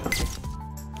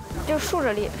就竖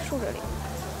着脸，竖着脸。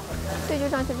对，就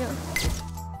这样，就这样。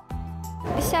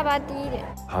下巴低一点。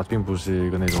他并不是一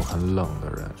个那种很冷的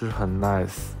人，就是很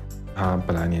nice。他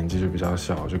本来年纪就比较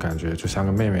小，就感觉就像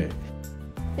个妹妹。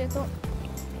别动。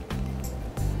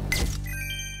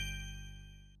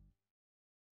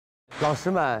老师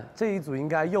们，这一组应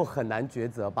该又很难抉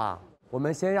择吧？我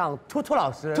们先让兔兔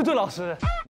老师。兔兔老师。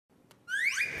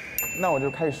那我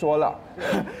就开始说了。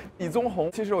李宗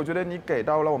宏，其实我觉得你给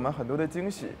到了我们很多的惊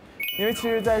喜。因为其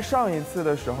实，在上一次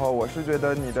的时候，我是觉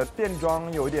得你的变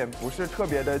装有点不是特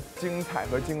别的精彩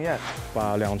和惊艳，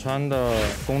把两穿的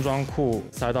工装裤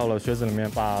塞到了靴子里面，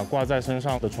把挂在身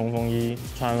上的冲锋衣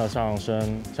穿了上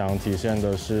身，想体现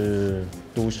的是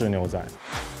都市牛仔。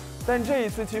但这一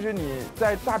次，其实你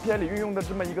在大片里运用的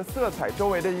这么一个色彩，周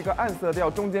围的一个暗色调，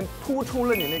中间突出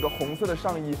了你那个红色的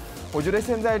上衣。我觉得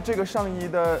现在这个上衣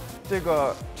的这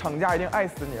个厂家一定爱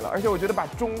死你了。而且我觉得把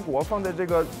中国放在这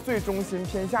个最中心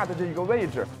偏下的这一个位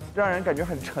置，让人感觉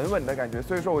很沉稳的感觉。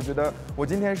所以说，我觉得我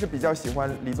今天是比较喜欢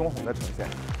李宗宏的呈现。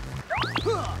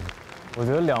我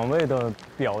觉得两位的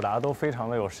表达都非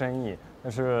常的有深意，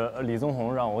但是李宗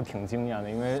宏让我挺惊艳的，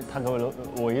因为他给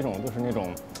我一种就是那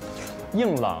种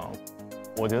硬朗，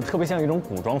我觉得特别像一种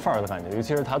古装范儿的感觉，尤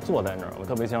其是他坐在那儿，我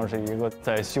特别像是一个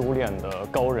在修炼的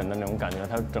高人的那种感觉，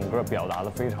他整个表达的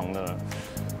非常的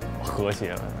和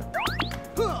谐。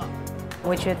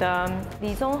我觉得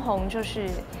李宗宏就是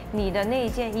你的那一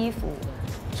件衣服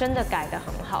真的改得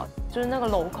很好，就是那个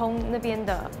镂空那边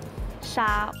的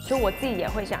纱，就我自己也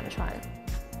会想穿。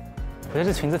我觉得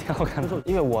这裙子挺好看的，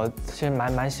因为我其实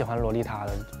蛮喜欢洛丽塔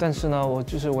的，但是呢，我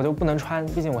就不能穿，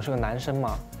毕竟我是个男生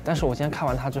嘛。但是我今天看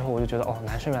完它之后，我就觉得哦，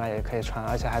男生原来也可以穿，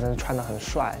而且还能穿得很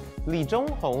帅。李宗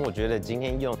宏，我觉得今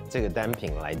天用这个单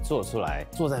品来做出来，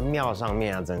坐在庙上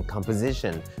面啊，整个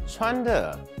composition 穿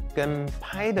的跟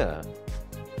拍的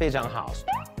非常好。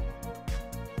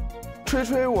吹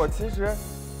吹，我其实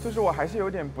就是我还是有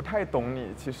点不太懂你，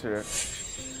其实。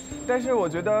但是我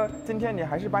觉得今天你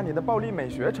还是把你的暴力美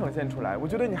学呈现出来，我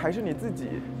觉得你还是你自己，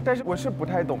但是我是不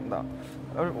太懂的，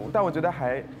但我觉得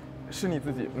还是你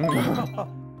自己。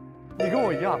你跟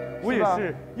我一样，我也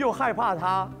是又害怕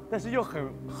他，但是又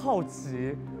很好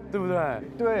奇，对不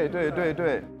对？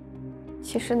对。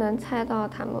其实能猜到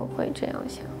他们会这样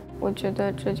想，我觉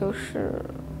得这就是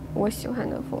我喜欢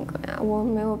的风格呀，我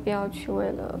没有必要去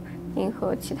为了迎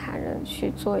合其他人去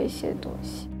做一些东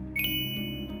西。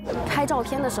拍照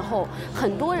片的时候，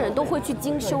很多人都会去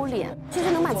精修脸，就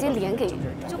是能把自己脸给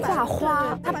画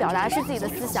花，他表达的是自己的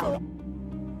思想。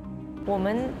我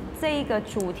们这一个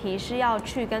主题是要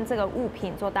去跟这个物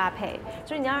品做搭配，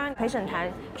就是你要让陪审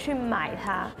团去买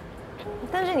它，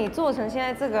但是你做成现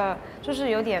在这个就是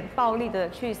有点暴力的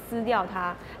去撕掉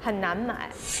它，很难买，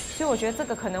所以我觉得这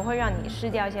个可能会让你失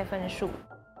掉一些分数。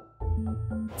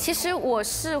其实我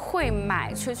是会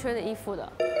买吹吹的衣服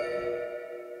的。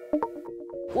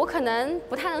我可能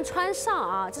不太能穿上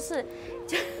啊，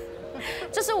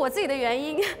这是我自己的原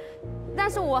因，但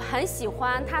是我很喜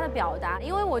欢她的表达，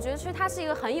因为我觉得她是一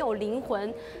个很有灵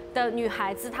魂的女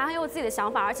孩子，她很有自己的想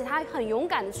法，而且她很勇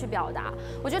敢的去表达。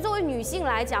我觉得作为女性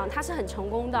来讲，她是很成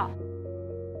功的。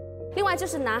另外就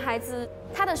是男孩子，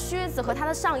他的靴子和他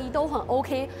的上衣都很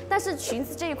OK， 但是裙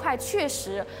子这一块确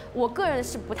实，我个人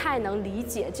是不太能理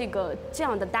解这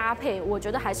样的搭配，我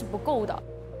觉得还是不够的。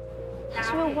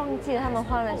是不是忘记了他们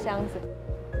换了箱子？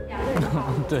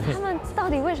对，他们到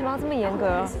底为什么要这么严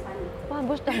格？我很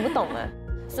不懂哎。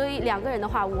所以两个人的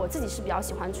话，我自己是比较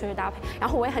喜欢吹吹搭配，然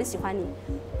后我也很喜欢你。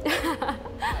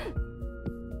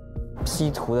P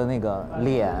图的那个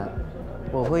脸，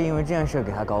我会因为这件事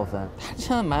给他高分。他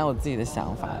真的蛮有自己的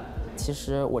想法。其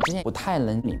实我之前不太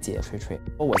能理解吹吹，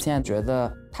我现在觉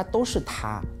得他都是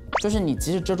他。就是你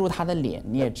即使遮住他的脸，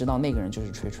你也知道那个人就是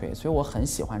吹吹，所以我很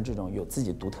喜欢这种有自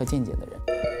己独特见解的人。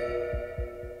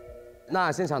那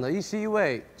现场的11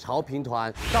位潮评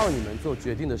团，到你们做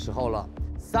决定的时候了。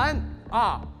3、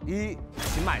2、1，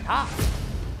请买它。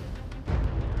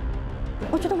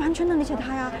我觉得完全能理解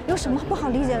他呀，有什么不好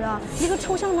理解的？一个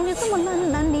抽象的东西这么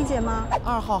难理解吗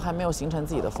？2号还没有形成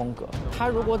自己的风格，他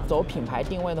如果走品牌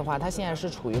定位的话，他现在是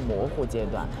处于模糊阶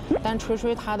段，但吹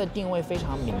吹他的定位非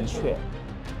常明确。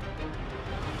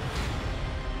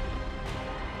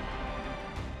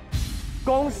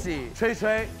恭喜吹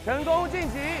吹成功晋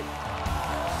级。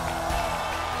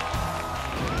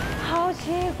好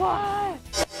奇怪，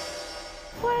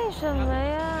为什么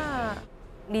呀？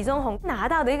李宗宏拿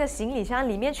到的一个行李箱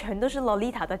里面全都是洛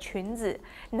丽塔的裙子，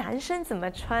男生怎么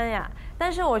穿呀？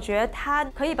但是我觉得他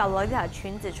可以把洛丽塔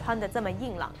裙子穿得这么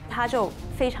硬朗，他就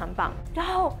非常棒。然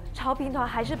后潮评团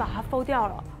还是把它否掉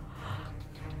了，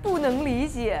不能理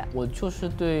解。我就是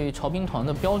对潮评团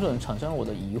的标准产生了我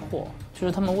的疑惑，就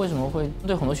是他们为什么会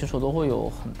对很多选手都会有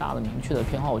很大的明确的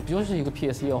偏好？不就是一个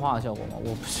PS 液化的效果吗？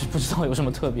我不知道有什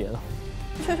么特别的。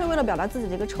吹吹为了表达自己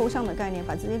的一个抽象的概念，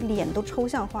把自己脸都抽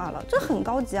象化了，这很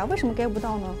高级啊，为什么 get 不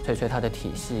到呢？吹吹它的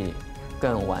体系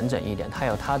更完整一点，它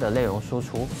有它的内容输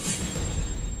出。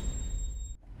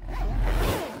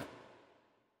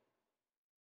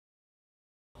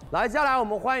来，接下来我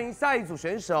们欢迎下一组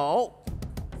选手，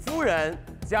夫人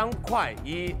姜快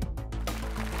一。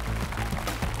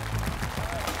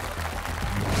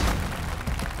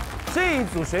这一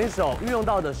组选手运用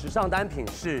到的时尚单品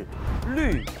是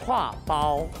绿挎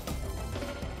包。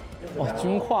哇，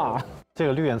军挎，这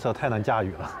个绿颜色太难驾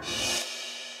驭了。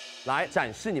来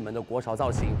展示你们的国潮造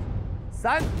型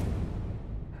，3、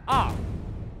2、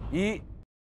1。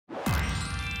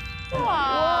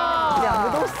哇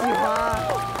，2个都喜欢。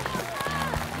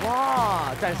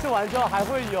哇，展示完之后还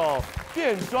会有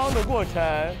变装的过程。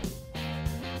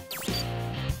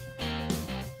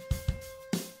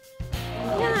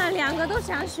天哪，2个都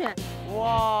想选。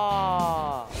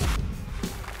哇，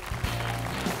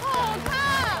好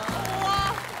看！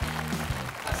哇，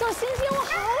小星星，我好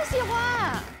喜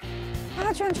欢。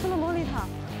他居然穿了洛丽塔。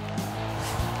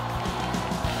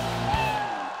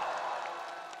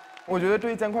我觉得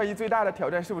对姜快一最大的挑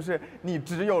战是不是你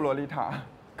只有洛丽塔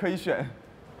可以选？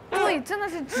对，真的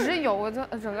是只有我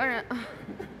整个人啊，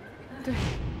对。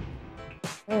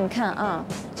你看啊，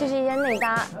这是一件内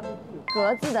搭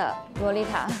格子的洛丽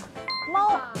塔，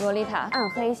猫洛丽塔，暗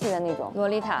黑系的那种洛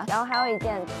丽塔，然后还有一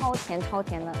件超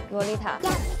甜的洛丽塔。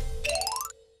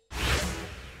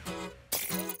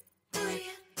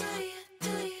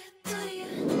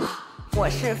我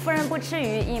是夫人不吃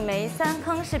鱼，一枚3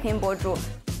坑视频博主。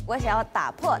我想要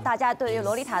打破大家对于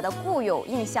洛丽塔的固有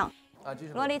印象。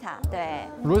洛丽塔，对。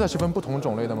洛丽塔是分不同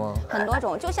种类的吗？很多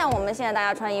种，就像我们现在大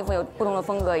家穿衣服有不同的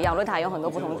风格一样，洛丽塔有很多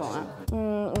不同种啊。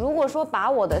如果说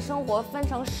把我的生活分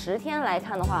成10天来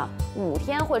看的话，5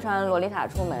天会穿洛丽塔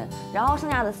出门，然后剩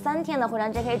下的3天呢会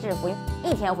穿 JK 制服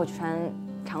，1天会去穿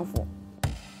常服。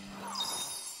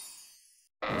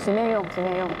随便用。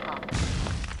好。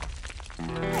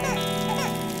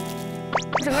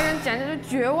整个人简直就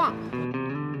绝望。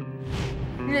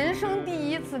人生第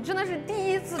一次，真的是第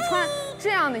一次穿这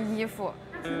样的衣服，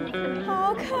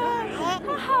好可爱，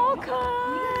它好可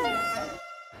爱。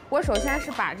我首先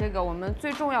是把这个我们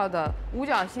最重要的五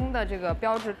角星的这个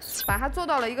标志，把它做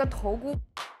到了一个头箍。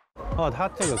哦，它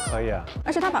这个可以啊。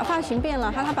而且他把发型变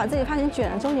了，他把自己发型卷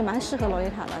了之后，也蛮适合洛丽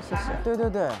塔的，其实。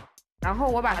对。然后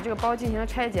我把这个包进行了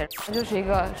拆解，它就是一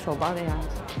个手包的样子。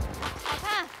好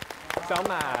看。想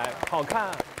买，好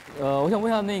看。我想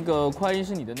问一下，那个快一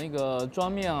是你的那个妆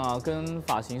面啊，跟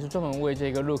发型是专门为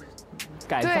这个 look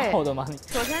改造的吗？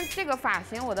首先，这个发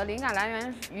型我的灵感来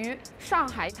源于上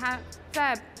海，它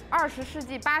在20世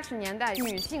纪80年代，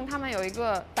女性她们有一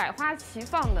个百花齐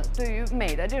放的对于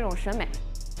美的这种审美。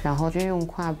然后军用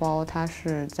挎包，它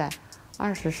是在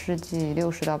20世纪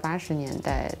60到80年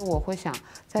代，我会想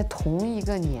在同一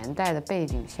个年代的背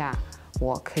景下。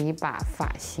我可以把发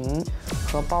型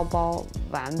和包包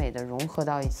完美的融合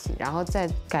到一起，然后再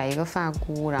改一个发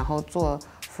箍，然后做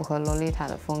符合洛丽塔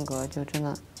的风格，就真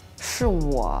的是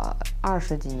我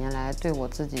20几年来对我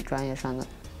自己专业上的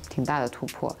挺大的突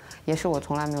破，也是我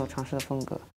从来没有尝试的风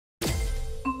格。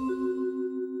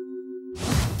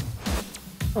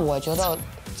我觉得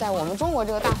在我们中国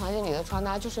这个大环境里的穿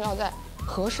搭，就是要在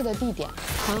合适的地点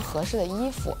穿合适的衣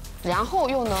服，然后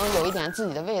又能有一点自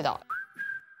己的味道。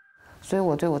所以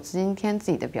我对我今天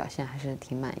自己的表现还是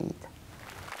挺满意的。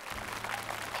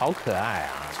好可爱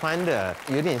啊，穿的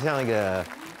有点像一个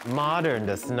modern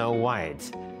的 Snow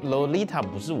White。Lolita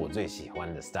不是我最喜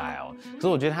欢的 style， 可是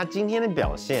我觉得她今天的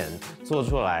表现做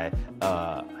出来，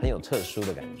很有特殊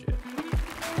的感觉，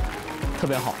特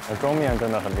别好。妆面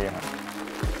真的很厉害。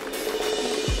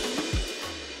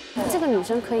个女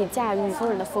生可以驾驭夫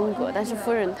人的风格，但是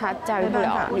夫人她驾驭不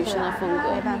了女生的风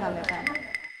格。没办法。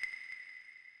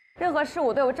任何事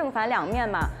物都有正反两面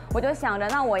嘛，我就想着，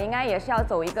那我应该也是要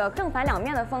走一个正反两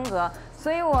面的风格，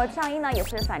所以我上衣呢也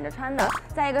是反着穿的。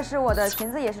再一个是我的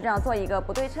裙子也是这样做一个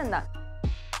不对称的。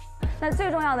那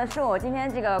最重要的是，我今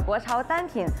天这个国潮单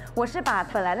品，我是把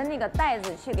本来的那个带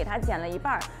子去给它剪了一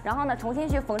半，然后呢重新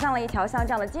去缝上了一条像这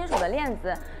样的金属的链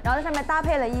子，然后在上面搭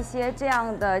配了一些这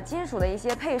样的金属的一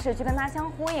些配饰，去跟它相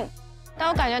呼应。但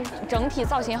我感觉整体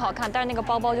造型好看，但是那个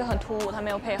包包就很突兀，它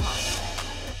没有配好。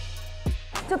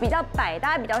就比较百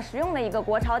搭、比较实用的一个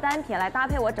国潮单品来搭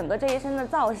配我整个这一身的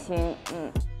造型。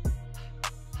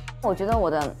我觉得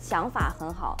我的想法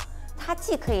很好。它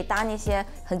既可以搭那些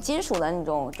很金属的那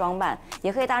种装扮，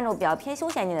也可以搭那种比较偏休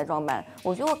闲一点的装扮。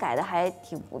我觉得我改的还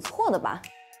挺不错的吧。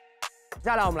接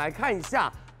下来我们来看一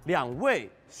下2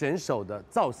位选手的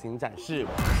造型展示。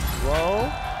哇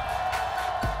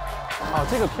哦，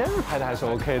这个片子拍的还是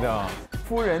OK 的。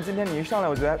夫人，今天你一上来，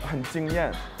我觉得很惊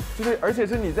艳。而且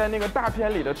是你在那个大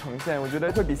片里的呈现，我觉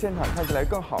得会比现场看起来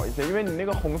更好一些，因为你那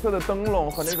个红色的灯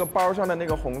笼和那个包上的那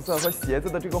个红色和鞋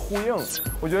子的这个呼应，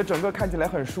我觉得整个看起来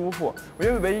很舒服。我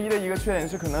觉得唯一的一个缺点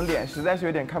是可能脸实在是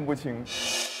有点看不清。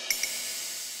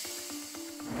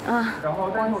然后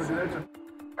但是我觉得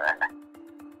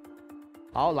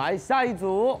好，来下一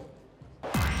组。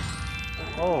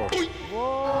哦，哇，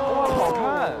好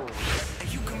看。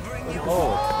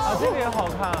哦，这个也好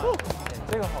看，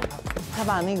这个好看。他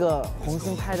把那个红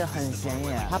星拍得很显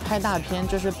眼，他拍大片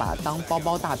就是把当包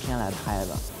包大片来拍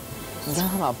的。你看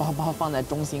他把包包放在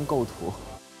中心构图。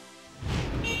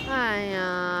哎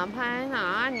呀，拍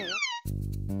啥你？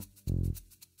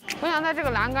我想在这个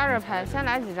栏杆这拍，先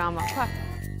来几张吧，快！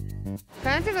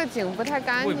感觉这个景不太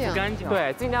干净。不干净。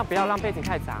对，尽量不要让背景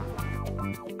太杂。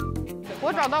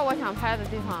我找到我想拍的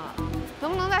地方了，能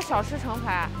不能在小吃城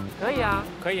拍？可以啊，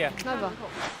可以。那走。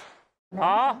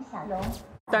好。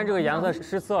但这个颜色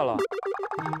失色了。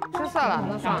失色了，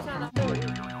那算了。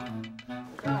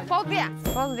包子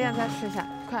店再试一下，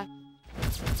快。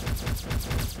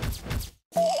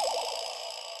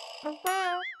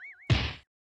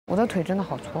我的腿真的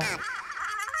好粗。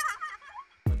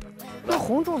那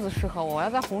红柱子适合我，我要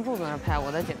在红柱子那儿拍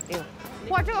我的景定。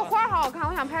哇，这个花好好看，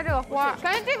我想拍这个花，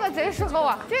感觉这个贼适合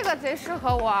我，这个贼适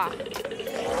合我。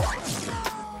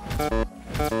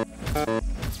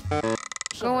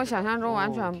跟我想象中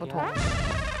完全不同。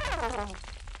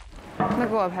那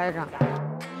给我拍一张。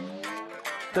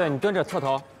对你跟着侧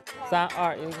头，3、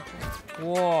2、1，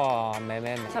哇，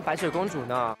美，像白雪公主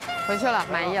呢。回去了，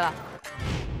满意了。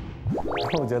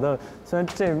我觉得虽然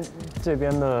这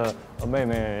边的妹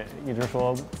妹一直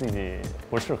说自己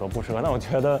不适合，但我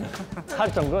觉得她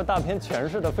整个大片诠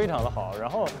释的非常的好，然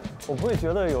后我不会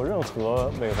觉得有任何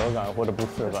违和感或者不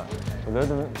适感。我觉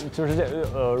得就是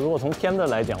如果从片子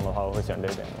来讲的话，我会选这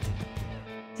边的。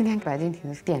今天白敬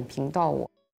亭点评到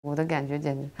我的感觉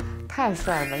简直太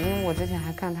帅了吧！因为我之前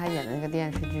还看他演的那个电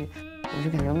视剧，我就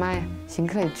感觉妈呀，邢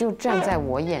克也就站在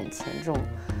我眼前这种，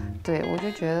对我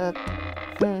就觉得。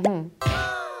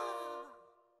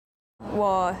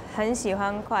我很喜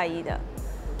欢快一的，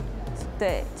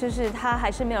对，就是他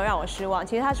还是没有让我失望。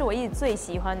其实他是我一直最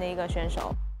喜欢的一个选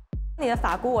手。你的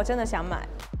发箍我真的想买。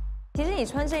其实你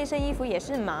穿这一身衣服也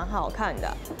是蛮好看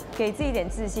的，给自己一点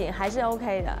自信还是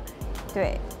OK 的。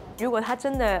对，如果他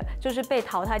真的就是被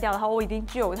淘汰掉的话，我一定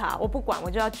救他，我不管，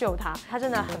我就要救他，他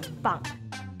真的很棒。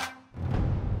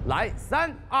来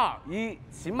，3、2、1，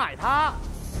请买它。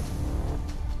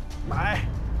买。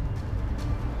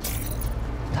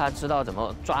他知道怎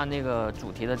么抓那个主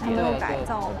题的点。他没有改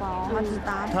造包，他只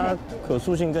搭配。它可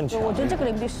塑性更强。我觉得这个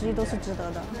0比11都是值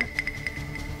得的。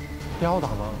吊打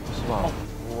吗？是吧？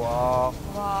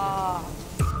哇！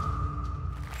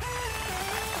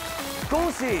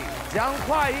恭喜江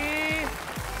快一，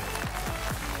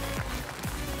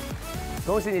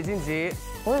恭喜你晋级。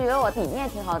我就觉得我理念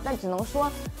挺好，但只能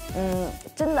说，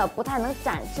真的不太能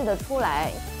展示得出来，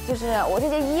就是我这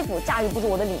件衣服驾驭不住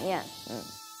我的理念，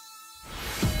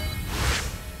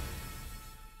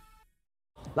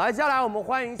来，接下来我们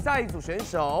欢迎下一组选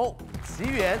手奇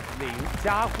缘林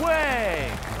佳慧。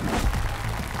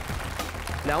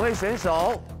2位选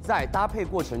手在搭配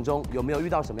过程中有没有遇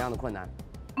到什么样的困难？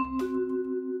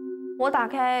我打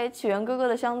开起源哥哥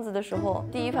的箱子的时候，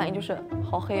第一反应就是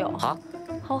好黑哦，啊，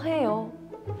好黑哦。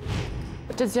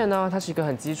这件呢，它是一个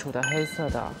很基础的黑色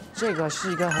的，这个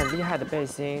是一个很厉害的背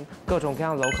心，各种各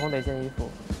样镂空的一件衣服。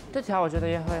这条我觉得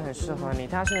也会很适合你，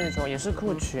它是那种也是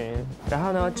裤裙，然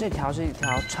后呢，这条是一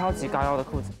条超级高腰的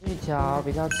裤子，一条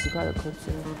比较奇怪的裤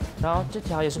子，然后这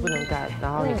条也是不能改，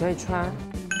然后你可以穿。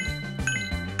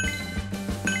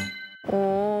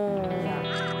哦，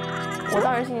我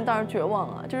当然心情当然绝望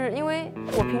了，就是因为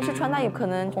我平时穿搭也可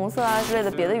能红色啊之类的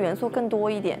别的元素更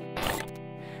多一点，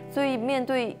所以面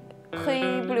对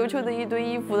黑不溜秋的一堆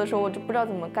衣服的时候，我就不知道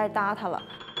怎么该搭它了。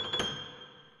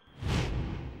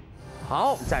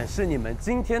好，展示你们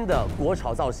今天的国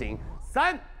潮造型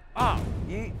，3、2、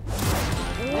1，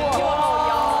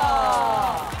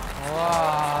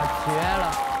哇，绝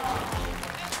了！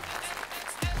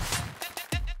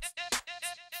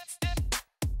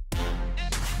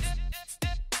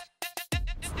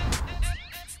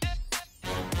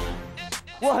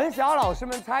我很想要老师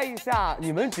们猜一下，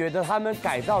你们觉得他们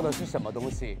改造的是什么东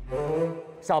西？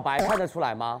小白看得出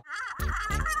来吗？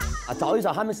啊，找一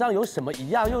找他们身上有什么一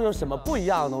样，又有什么不一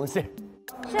样的东西？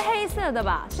是黑色的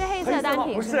吧？是黑色的单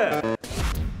品？不是。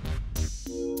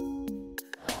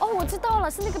哦，我知道了，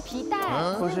是那个皮带。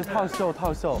不是套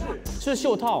袖，是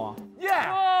袖套啊。耶，厉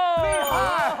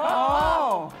害！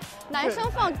哦，男生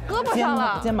放胳膊上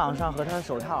了，肩膀上和他的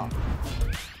手套。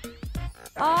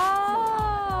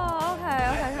哦 ，OK，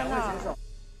 看到了。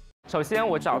首先，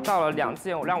我找到了2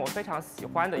件让我非常喜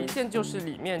欢的，一件就是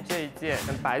里面这一件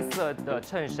白色的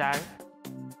衬衫，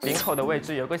领口的位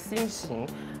置有个心形，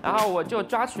然后我就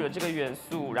抓取了这个元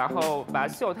素，然后把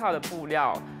袖套的布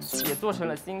料也做成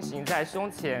了心形，在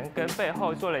胸前跟背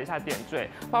后做了一下点缀，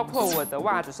包括我的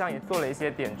袜子上也做了一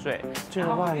些点缀。这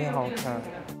个袜也好看。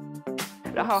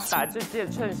然后把这件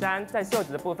衬衫在袖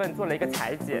子的部分做了一个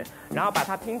裁剪，然后把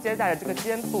它拼接在了这个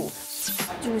肩部，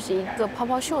就是一个泡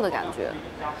泡袖的感觉。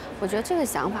我觉得这个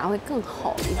想法会更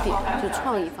好一点，就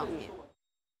创意方面。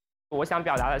我想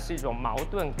表达的是一种矛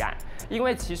盾感，因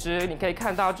为其实你可以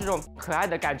看到这种可爱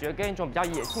的感觉跟一种比较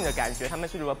野性的感觉，它们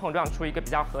是如何碰撞出一个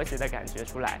比较和谐的感觉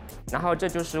出来。然后这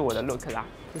就是我的 look 啦，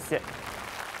谢谢。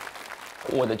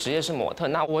我的职业是模特，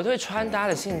那我对穿搭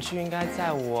的兴趣应该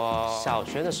在我小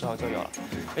学的时候就有了，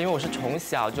因为我是从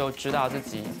小就知道自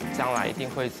己将来一定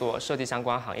会做设计相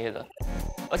关行业的，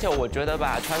而且我觉得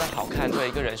吧，穿得好看对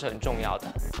一个人是很重要的，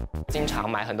经常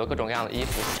买很多各种各样的衣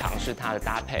服去尝试它的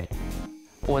搭配。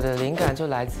我的灵感就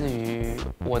来自于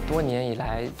我多年以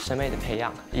来审美的培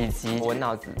养，以及我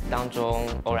脑子当中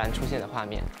偶然出现的画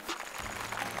面。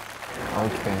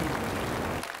OK，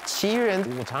 奇人，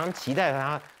我常常期待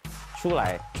他出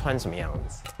来穿什么样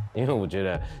子，因为我觉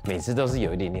得每次都是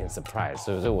有一点点 surprise，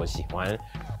 所以说我喜欢。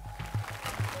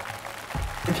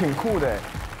挺酷的，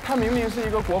她明明是一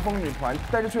个国风女团，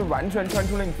但是却完全穿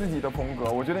出了你自己的风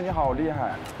格，我觉得你好厉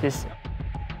害。谢谢。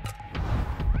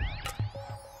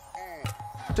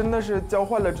真的是交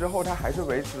换了之后，她还是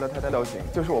维持了她的造型，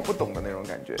就是我不懂的那种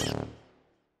感觉。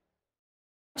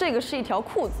这个是一条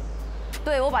裤子。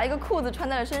对，我把一个裤子穿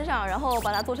在了身上，然后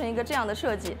把它做成一个这样的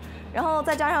设计，然后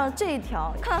再加上这一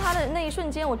条，看到它的那一瞬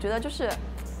间，我觉得就是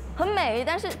很美，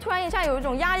但是突然一下有一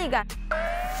种压抑感，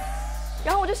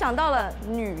然后我就想到了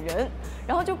女人，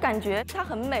然后就感觉她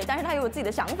很美，但是她又有自己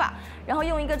的想法，然后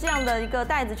用一个这样的一个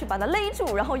带子去把它勒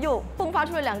住，然后又迸发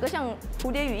出了2个像蝴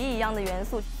蝶羽翼一样的元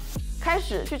素，开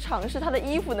始去尝试她的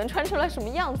衣服能穿出来什么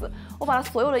样子。我把她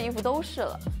所有的衣服都试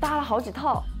了，搭了好几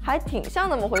套，还挺像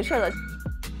那么回事的。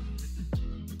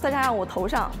再加上我头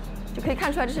上，就可以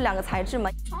看出来这是2个材质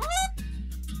嘛，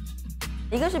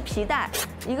一个是皮带，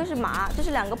一个是麻，这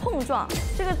是2个碰撞，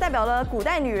这个代表了古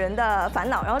代女人的烦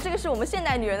恼，然后这个是我们现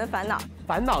代女人的烦恼，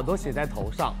烦恼都写在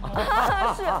头上。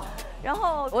是，然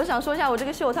后我想说一下我这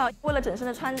个袖套，为了整身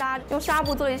的穿搭，用纱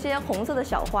布做了一些红色的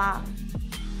小花。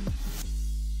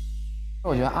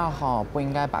我觉得2号不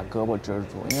应该把胳膊遮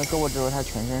住，因为胳膊遮住，它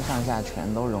全身上下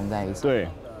全都融在一起。对。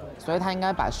所以他应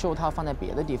该把袖套放在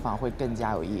别的地方，会更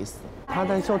加有意思。他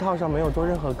在袖套上没有做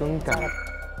任何更改。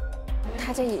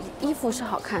他这衣服是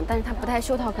好看，但是他不戴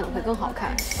袖套可能会更好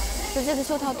看。就这个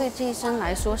袖套对这一身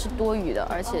来说是多余的，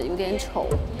而且有点丑。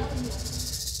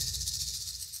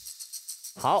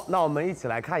好，那我们一起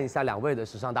来看一下2位的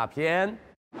时尚大片。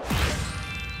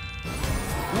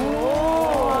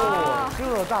哇，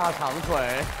这大长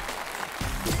腿。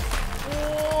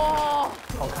哇，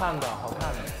好看的，好看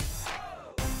的。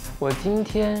我今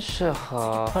天是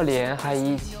和赫连还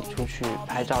一起出去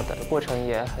拍照的，过程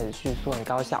也很迅速、很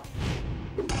高效。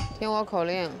听我口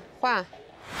令，画，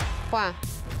画，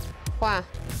画，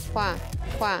画，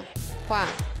画，画，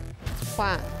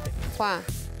画，画，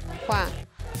画，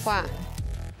画，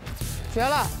绝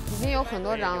了！已经有很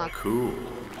多张了。Cool。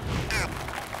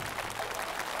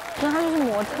那他就是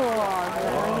模特，真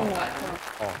的是模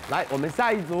特。哦，来，我们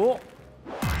下一组。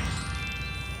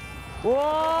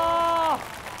哇！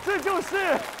这就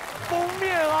是封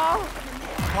面啊，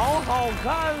好好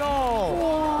看哦！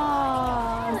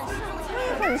哇，它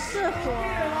很适合。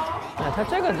哎，它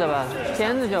这个对吧？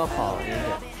片子就好一点，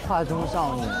画中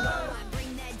少女。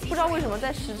不知道为什么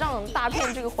在时尚大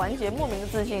片这个环节莫名的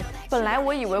自信。本来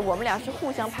我以为我们俩是互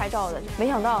相拍照的，没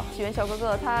想到起源小哥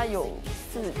哥他有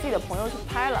自己的朋友去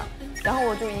拍了，然后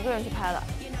我就一个人去拍了。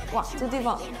哇，这地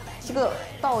方这个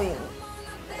倒影、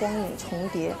光影重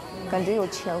叠，感觉有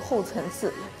前后层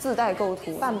次，自带构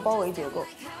图，半包围结构。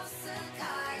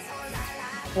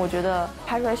我觉得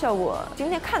拍出来效果，今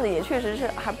天看的也确实是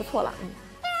还不错啦。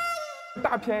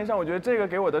大片上，我觉得这个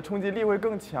给我的冲击力会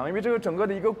更强，因为这个整个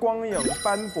的一个光影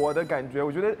斑驳的感觉，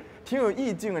我觉得挺有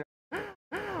意境，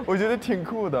我觉得挺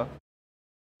酷的。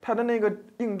它的那个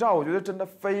映照，我觉得真的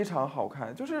非常好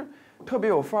看，就是特别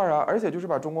有范儿啊，而且就是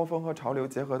把中国风和潮流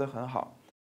结合得很好。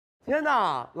天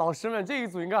哪，老师们，这一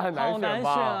组应该很难选吧？好难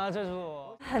选啊，这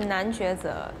组很难抉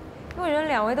择，因为我觉得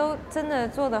2位都真的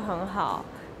做得很好。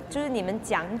就是你们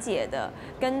讲解的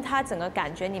跟他整个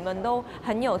感觉，你们都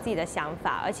很有自己的想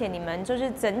法，而且你们就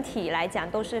是整体来讲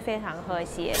都是非常和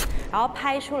谐，然后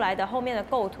拍出来的后面的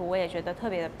构图我也觉得特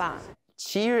别的棒。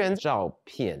奇人照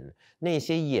片那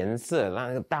些颜色，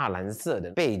那个大蓝色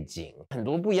的背景，很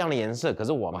多不一样的颜色，可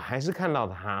是我们还是看到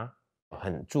他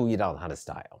很注意到他的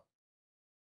style。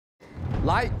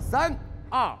来，3、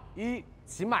2、1，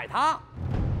请买它。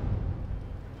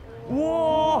哇，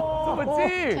这么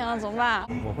近！天啊，怎么办？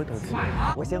我会得罪，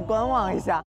我先观望一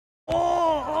下。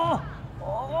哇，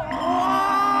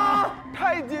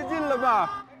太接近了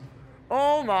吧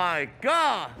 ！Oh my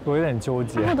god！ 我有点纠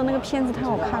结。我的那个片子太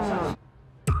好看了。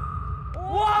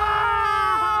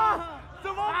哇！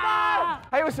怎么办？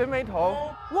还有谁没投？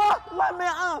我还没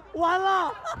按，完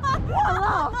了，完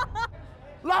了！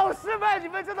老师们，你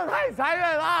们真的太残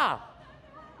忍了！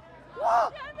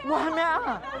我还没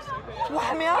按，我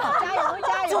还没按，加油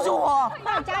加油！就是我！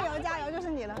快加油加油，就是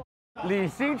你了！李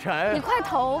星辰，你快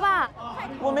投吧！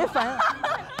我没反应。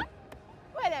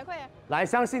快点快点！来，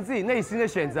相信自己内心的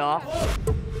选择。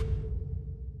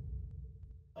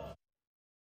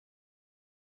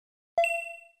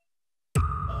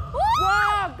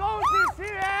哇！恭喜奇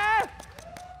缘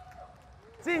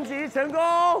晋级成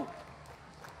功！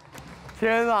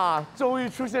天啊，终于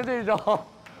出现这种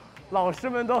老师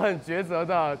们都很抉择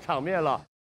的场面了。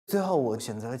最后我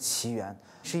选择了奇缘，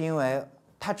是因为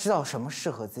他知道什么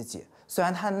适合自己。虽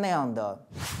然他那样的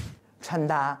穿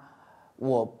搭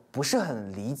我不是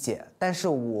很理解，但是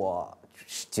我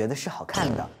觉得是好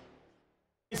看的。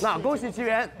那恭喜奇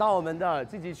缘到我们的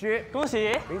晋级区，恭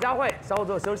喜林佳慧，稍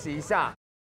作休息一下。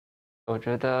我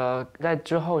觉得在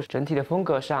之后整体的风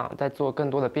格上再做更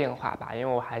多的变化吧，因为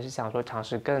我还是想说尝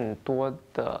试更多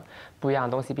的不一样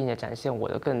的东西，并且展现我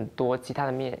的更多其他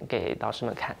的面给导师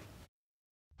们看。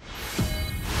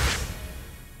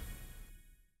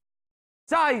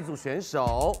下一组选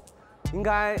手，应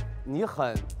该你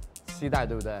很期待，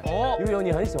对不对？哦，因为有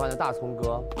你很喜欢的大葱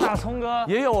哥，大葱哥，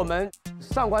也有我们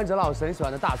上官哲老师很喜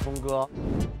欢的大葱哥。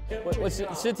我其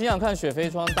实挺想看雪飞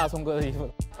穿大葱哥的衣服。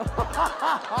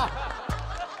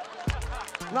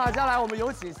那接下来我们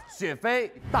有请雪飞、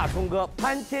大葱哥、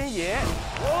潘天爷。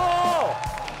哦，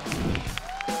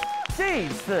这一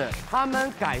次他们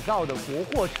改造的国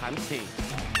货产品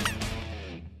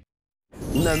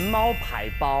——能猫牌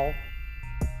包。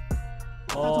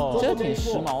哦，这挺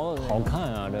时髦的，好看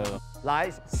啊！这个，来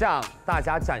向大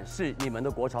家展示你们的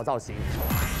国潮造型。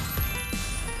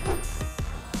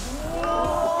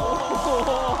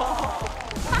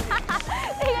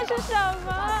这个是什么？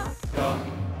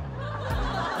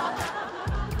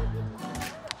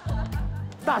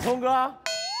大葱哥，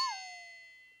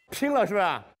拼了是不是？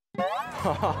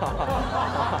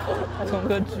大葱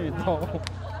哥剧透。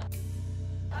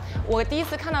我第一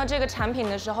次看到这个产品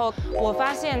的时候，我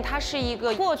发现它是一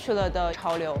个过去了的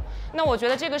潮流。那我觉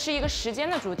得这个是一个时间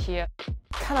的主题。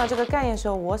看到这个概念的时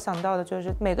候，我想到的就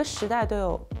是每个时代都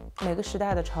有每个时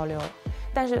代的潮流，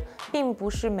但是并不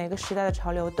是每个时代的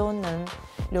潮流都能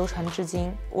流传至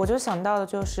今。我就想到的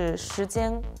就是时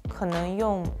间可能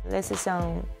用类似像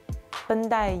绷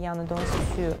带一样的东西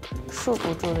去束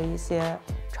缚住了一些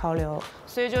潮流，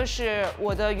所以就是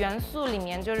我的元素里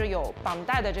面就是有绑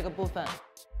带的这个部分。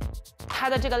它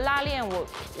的这个拉链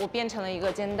我变成了一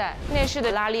个肩带，内饰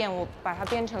的拉链我把它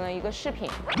变成了一个饰品，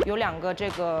有2个这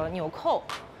个纽扣，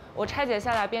我拆解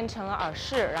下来变成了耳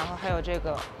饰，然后还有这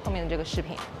个后面的这个饰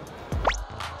品。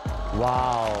哇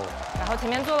哦！然后前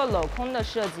面做了镂空的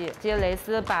设计，接蕾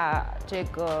丝把这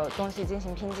个东西进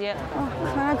行拼接。哦，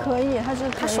还可以，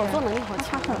他手作能力好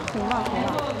强，很棒很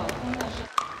棒。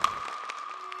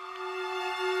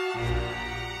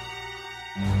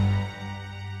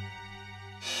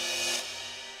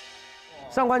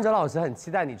上官哲老师很期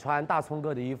待你穿大葱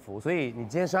哥的衣服，所以你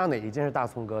今天身上哪一件是大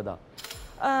葱哥的？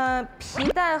皮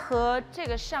带和这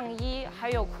个上衣还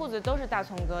有裤子都是大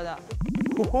葱哥的。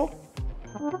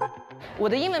我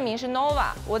的英文名是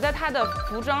Nova， 我在它的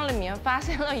服装里面发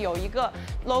现了有一个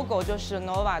logo， 就是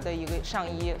Nova 的一个上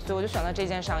衣，所以我就选了这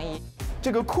件上衣。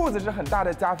这个裤子是很大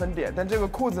的加分点，但这个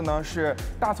裤子呢是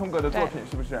大葱哥的作品，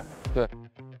是不是？对。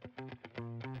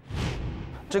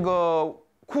这个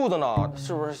裤子呢，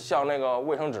是不是像那个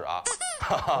卫生纸啊？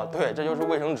哈哈，对，这就是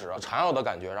卫生纸缠绕的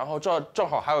感觉。然后这正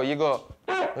好还有一个，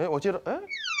哎，我记得，哎，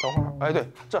等会儿，哎，对，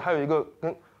这还有一个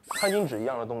跟餐巾纸一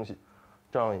样的东西，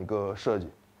这样一个设计，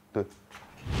对。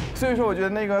所以说，我觉得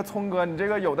那个葱哥，你这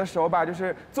个有的时候吧，就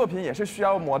是作品也是需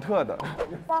要模特的。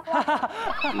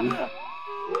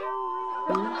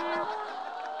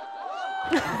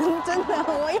真的，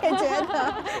我也觉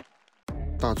得。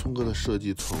大葱哥的设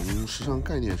计从时尚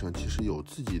概念上其实有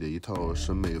自己的一套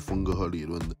审美风格和理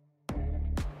论的。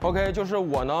OK， 就是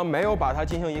我呢没有把它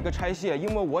进行一个拆卸，因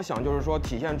为我想就是说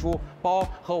体现出包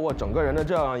和我整个人的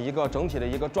这样一个整体的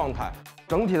一个状态，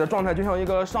整体的状态就像一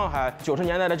个上海90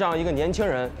年代的这样一个年轻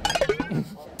人。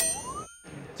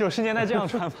90年代这样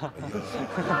穿吗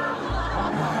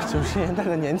？90年代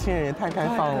的年轻人也太开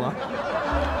放了。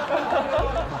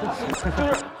就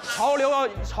是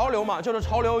潮流嘛，就是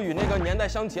潮流与那个年代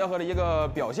相结合的一个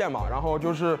表现嘛。然后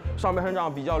就是上半身这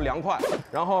样比较凉快，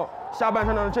然后下半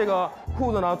身的这个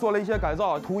裤子呢做了一些改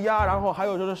造，涂鸦，然后还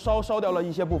有就是烧掉了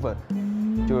一些部分，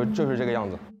就是这个样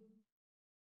子。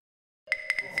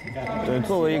对，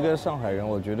作为一个上海人，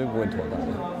我绝对不会脱单的。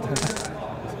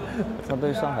他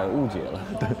对上海误解了，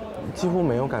对，几乎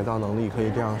没有改造能力，可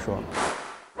以这样说。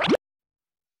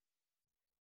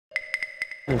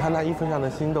你看他衣服上的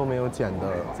心都没有剪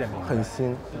得很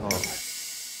新，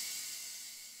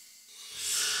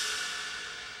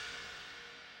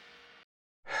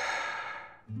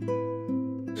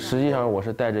实际上我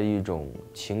是带着一种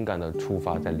情感的出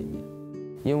发在里面，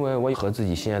因为我和自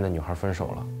己心爱的女孩分手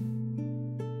了，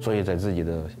所以在自己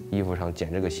的衣服上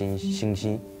剪这个星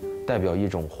星，代表一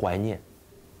种怀念。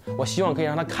我希望可以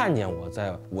让她看见我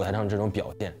在舞台上这种表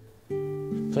现，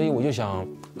所以我就想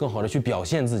更好的去表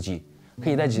现自己。可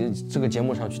以在这个节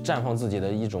目上去绽放自己的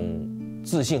一种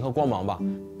自信和光芒吧，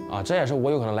啊，这也是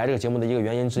我有可能来这个节目的一个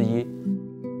原因之一。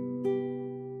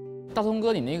大葱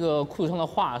哥，你那个裤子上的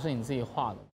画是你自己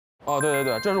画的？哦，对，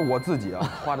这是我自己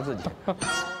啊，画的自己。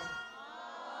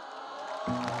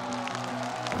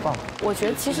棒！我觉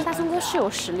得其实大葱哥是有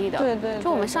实力的，对，就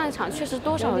我们上一场确实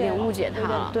多少有点误解他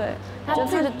了，对，他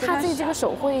自己这个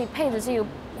手绘配的这个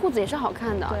裤子也是好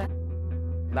看的。对。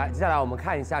来，接下来我们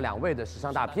看一下2位的时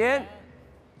尚大片。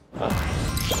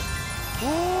哦，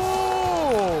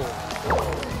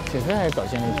雪飞还是表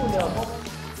现力挺强的。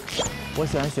我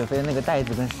喜欢雪飞的那个带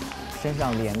子跟身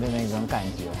上连的那种感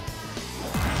觉。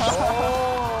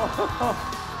哦，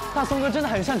大葱哥真的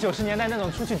很像90年代那种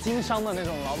出去经商的那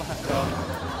种老板。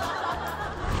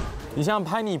你像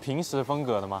拍你平时风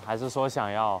格的吗？还是说想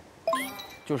要？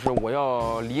就是我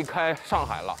要离开上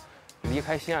海了，离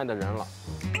开心爱的人了。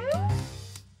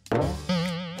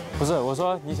不是，我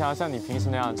说你想要像你平时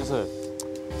那样，就是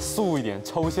素一点、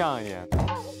抽象一点。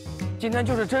今天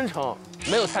就是真诚，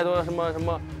没有太多的什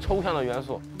么抽象的元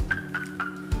素。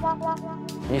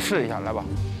你试一下，来吧。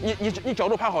你角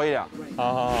度拍好一点。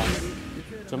好，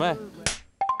准备。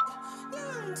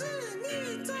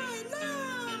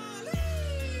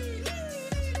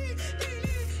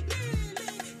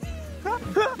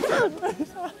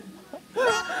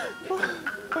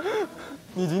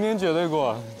你今天绝对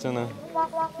过，真的。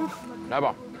来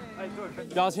吧，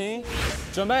表情，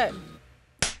准备。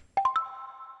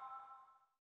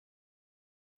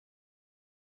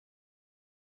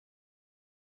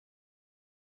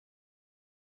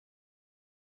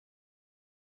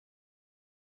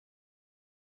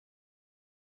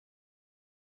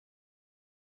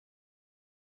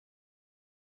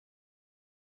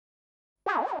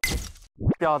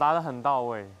表达得很到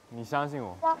位，你相信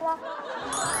我。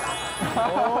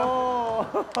哦，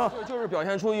就是表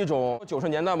现出一种90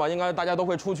年代嘛，应该大家都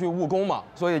会出去务工嘛，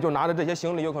所以就拿着这些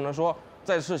行李，有可能说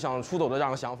再次想出走的这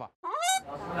样的想法。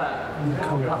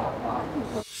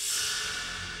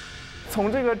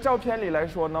从这个照片里来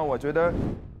说呢，我觉得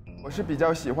我是比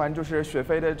较喜欢就是雪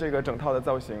飞的这个整套的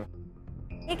造型。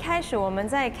一开始我们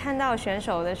在看到选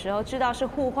手的时候，知道是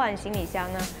互换行李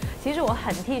箱呢，其实我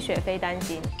很替雪飞担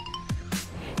心。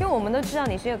因为我们都知道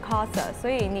你是一个 coser， 所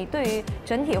以你对于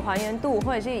整体还原度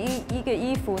或者是一个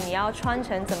衣服你要穿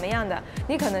成怎么样的，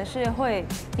你可能是会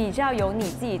比较有你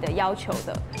自己的要求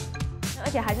的，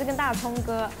而且还是跟大葱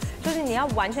哥，就是你要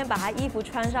完全把他衣服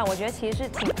穿上，我觉得其实是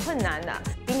挺困难的，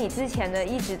比你之前的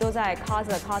一直都在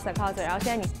coser， 然后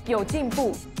现在你有进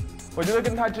步。我觉得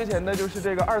跟他之前的就是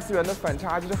这个2次元的反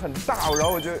差就是很大，然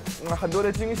后我觉得很多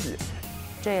的惊喜。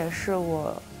这也是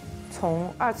我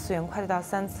从2次元跨界到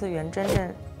3次元，真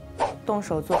正动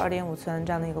手做2.5次元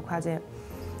这样的一个跨界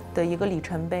的一个里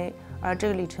程碑。而这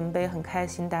个里程碑很开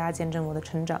心，大家见证我的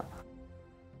成长。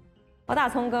大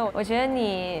葱哥，我觉得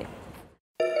你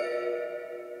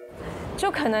就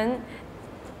可能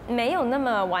没有那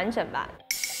么完整吧。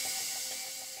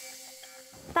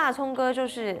大葱哥就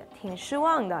是挺失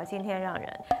望的，今天让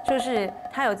人就是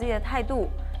他有自己的态度，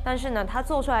但是呢，他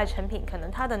做出来的成品可能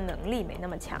他的能力没那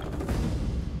么强。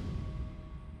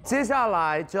接下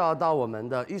来就要到我们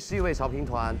的11位小品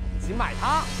团，请买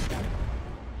它。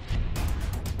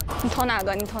你投哪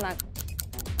个？你投哪个？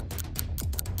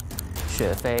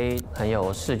雪飞很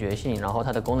有视觉性，然后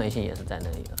它的功能性也是在那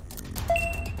里的。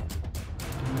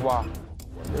哇，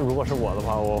如果是我的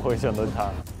话，我会选择它。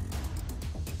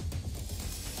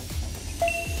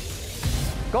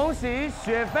恭喜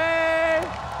雪飞，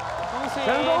恭喜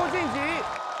成功晋级。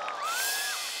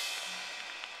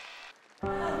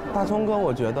大葱哥，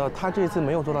我觉得他这次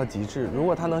没有做到极致。如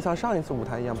果他能像上一次舞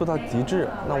台一样做到极致，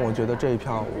那我觉得这一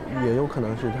票也有可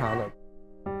能是他的。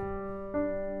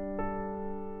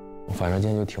反正今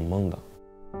天就挺懵的。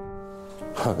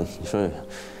你说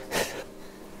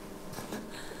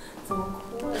怎么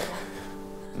哭了？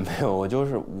没有，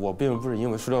我并不是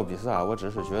因为输掉比赛，我只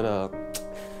是觉得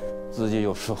自己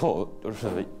有时候就是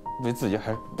对自己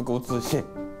还是不够自信，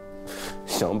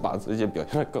想把自己表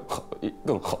现得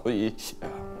更好一些。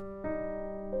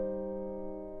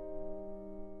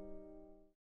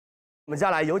我们接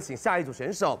下来有请下一组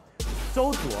选手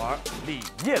周祖儿、李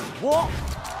燕窝，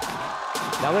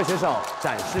两位选手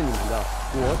展示你们的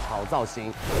国潮造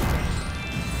型。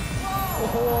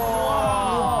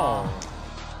哇！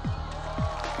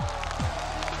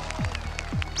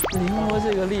李燕窝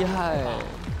这个厉害。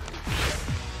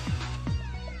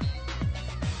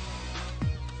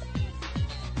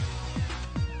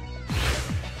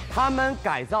他们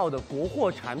改造的国货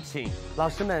产品，老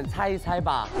师们猜一猜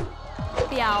吧。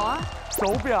表啊，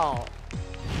手表。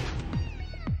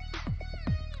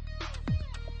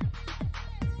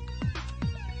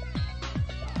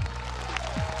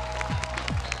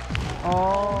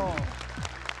哦。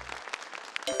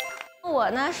我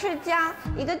呢是将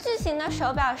一个巨型的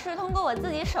手表是通过我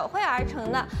自己手绘而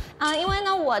成的，因为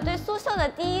呢我对苏绣的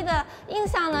第一的印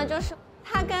象呢就是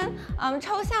它跟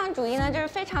抽象主义呢就是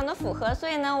非常的符合，所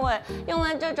以呢我用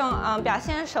了这种表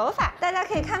现手法。大家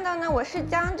可以看到呢，我是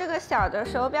将这个小的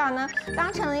手表呢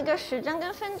当成了一个时针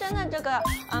跟分针的这个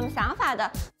想法的。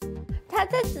它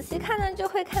再仔细看呢，就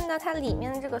会看到它里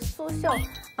面的这个苏绣，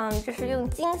就是用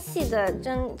精细的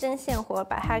针线活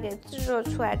把它给制作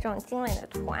出来这种精美的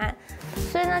图案。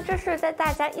所以呢，就是在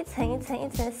大家一层一层一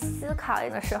层思考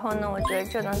的时候呢，我觉得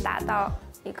就能达到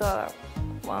一个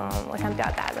我想表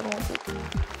达的目的。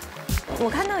我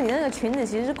看到你那个裙子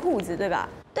其实是裤子，对吧？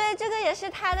对，这个也是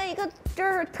它的一个就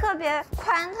是特别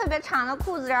宽、特别长的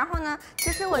裤子。然后呢，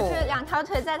其实我是2条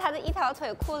腿在它的1条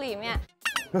腿裤里面。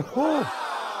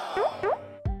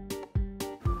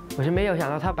我是没有想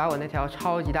到他把我那条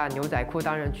超级大牛仔裤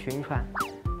当成裙穿，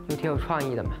就挺有创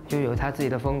意的嘛，就有他自己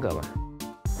的风格嘛。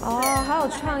哦，好有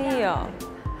创意哦，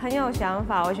很有想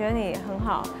法，我觉得你很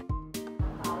好。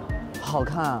好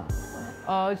看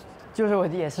啊。就是我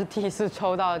也是第一次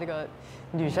抽到这个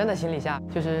女生的行李箱，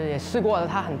就是也试过了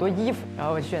她很多衣服，然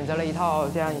后选择了一套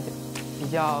这样比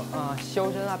较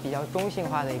修身啊、比较中性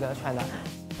化的一个穿搭。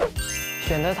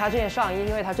选择它这件上衣，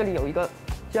因为它这里有一个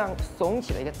这样耸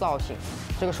起的一个造型，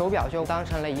这个手表就当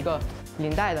成了一个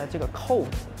领带的这个扣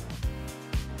子。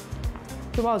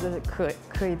这帽子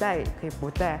可以戴，可以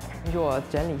不戴。就我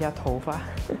整理一下头发。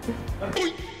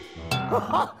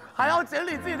还要整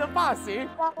理自己的发型，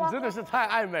你真的是太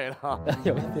爱美了。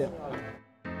有一点。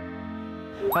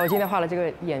然后我今天画了这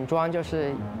个眼妆，就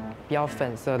是比较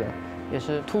粉色的，也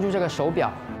是突出这个手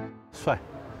表。帅。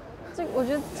我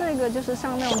觉得这个就是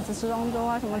像那种时装周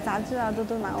啊、什么杂志啊，都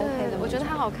蛮 OK 的。我觉得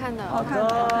它好看的，好看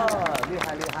的，厉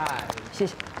害厉害，谢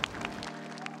谢。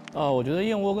我觉得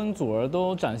燕窝跟祖儿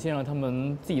都展现了他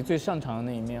们自己最擅长的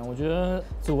那一面。我觉得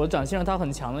祖儿展现了他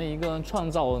很强的一个创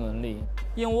造的能力，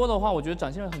燕窝的话，我觉得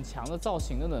展现了很强的造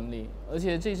型的能力，而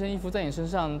且这身衣服在你身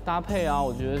上搭配啊，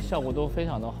我觉得效果都非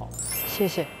常的好。谢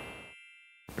谢。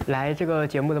来这个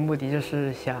节目的目的就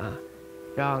是想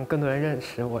让更多人认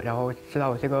识我，然后知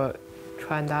道我这个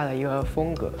穿搭的一个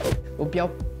风格。我比较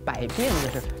百变，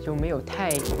就没有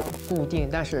太固定，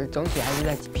但是总体还是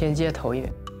在偏街头一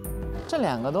点。这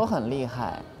2个都很厉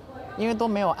害，因为都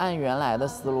没有按原来的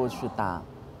思路去搭。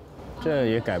这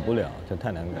也改不了，这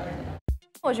太难改了。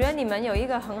我觉得你们有一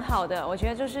个很好的，我觉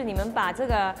得就是你们把这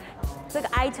个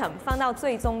item 放到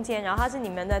最中间，然后它是你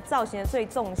们的造型的最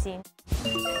重心，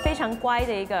非常乖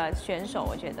的一个选手，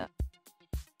我觉得。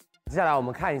接下来我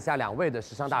们看一下2位的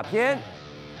时尚大片。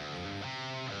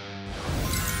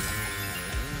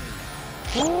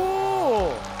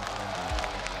哦，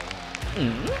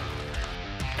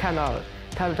看到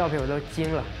他的照片我都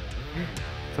惊了，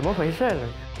怎么回事呢？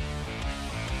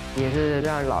也是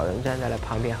让老人站在了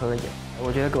旁边喝酒，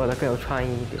我觉得我的更有创意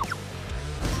一点。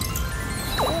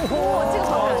哇，这个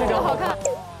好看，这个好看，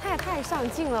他也太上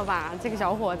镜了吧，这个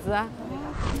小伙子。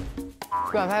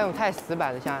不想拍那种太死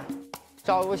板的，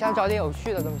我想找点有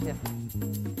趣的东西。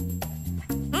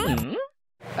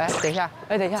哎，等一下，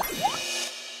哎，等一下，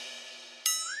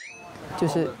就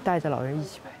是带着老人一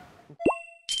起拍。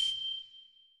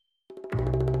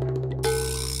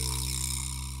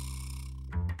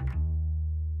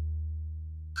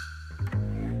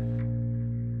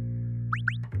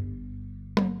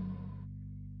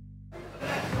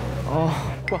哦，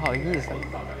不好意思，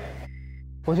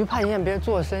我就怕影响别人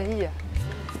做生意。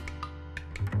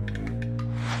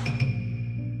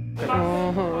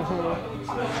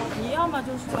你要么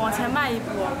就是往前迈一步，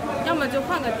要么就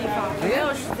换个地方，没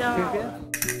有时间了。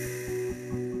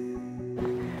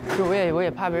就我也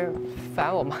怕别人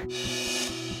烦我嘛。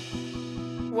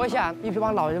我想一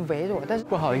帮老人围着我，但是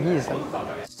不好意思。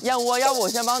燕窝，要不我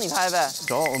先帮你拍呗？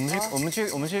走，我们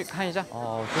去看一下。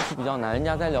哦，就是比较难，人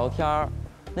家在聊天儿，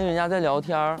那个人家在聊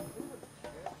天儿，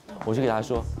我就给他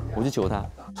说，我就求他，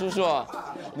叔叔，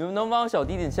你们能帮小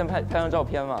弟弟先拍张照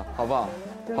片吗？好不好？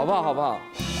好不好？好不好？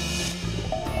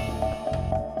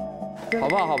好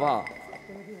不好？好不好？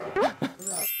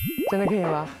真的可以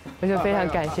吗？我就非常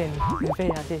感谢你，非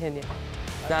常谢谢你。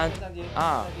3、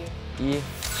2、1。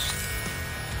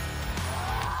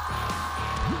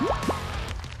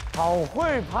好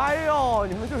会拍哦！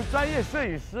你们就是专业摄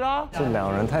影师啊！这2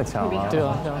个人太强了。对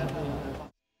啊，对啊。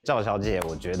赵小姐，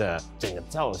我觉得整个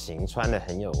造型穿的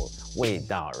很有味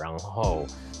道，然后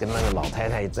跟那个老太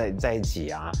太在一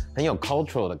起啊，很有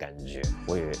cultural 的感觉。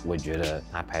我觉得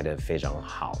她拍的非常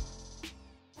好。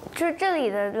就是这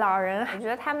里的老人，我觉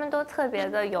得他们都特别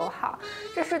的友好。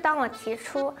就是当我提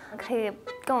出可以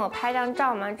跟我拍张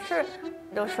照吗？就是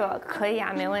都说可以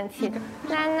啊，没问题。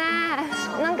奶奶，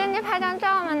能跟你拍张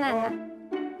照吗？奶奶，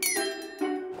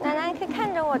奶奶，你可以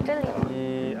看着我这里吗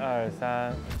？1、2、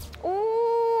3。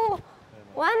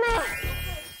完美！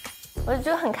我就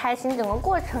觉得很开心，整个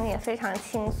过程也非常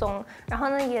轻松，然后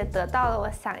呢，也得到了我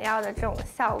想要的这种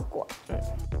效果。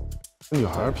女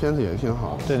孩片子也挺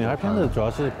好。对，女孩片子主要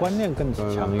是观念更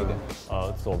强一点。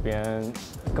左边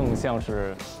更像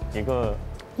是一个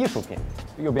艺术品，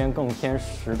右边更偏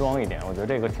时装一点。我觉得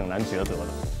这个挺难抉择的。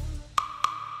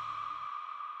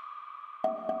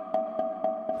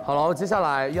好了，接下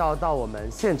来要到我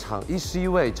们现场11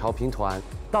位潮评团，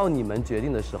到你们决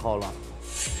定的时候了。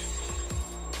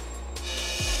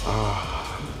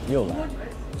又来，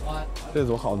这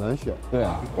组好难选。对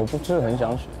啊，我不是很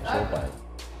想选，说白了。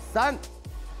3、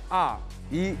2、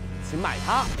1，请买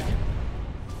它。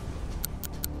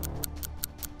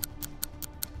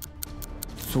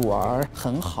祖儿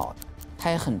很好，他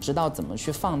也很知道怎么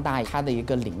去放大他的一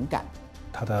个灵感。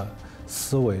他的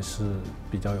思维是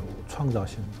比较有创造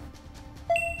性的。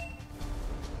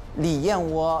李燕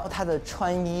窝，她的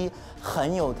穿衣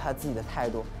很有她自己的态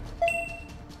度。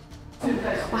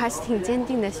我还是挺坚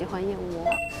定的喜欢燕窝，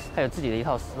他有自己的一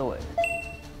套思维。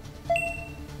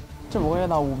这不会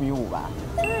到5比5吧？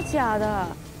真的假的？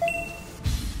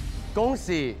恭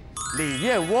喜李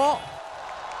燕窝！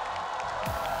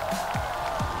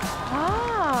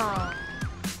啊！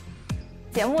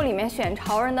节目里面选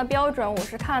潮人的标准，我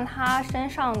是看他身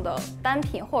上的单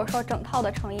品或者说整套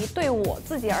的成衣，对我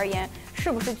自己而言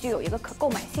是不是具有一个可购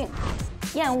买性。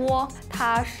燕窝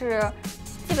它是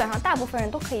基本上大部分人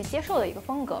都可以接受的一个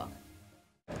风格。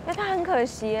那他很可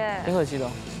惜耶，挺可惜的。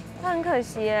他很可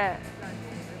惜耶。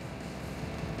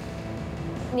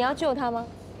你要救他吗？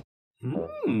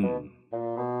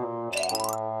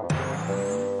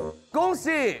恭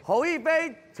喜侯一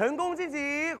菲成功晋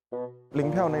级。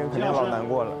零票那个肯定老难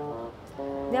过了。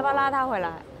你要不要拉他回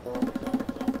来？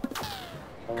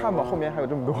看吧，后面还有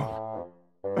这么多，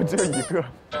只有一个。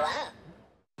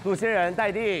陆仙人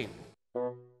待定。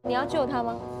你要救他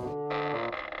吗？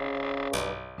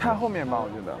看后面吧，我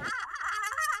觉得。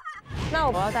那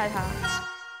我要带他。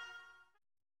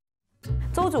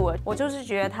周祖儿，我就是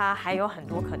觉得他还有很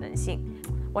多可能性，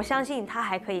我相信他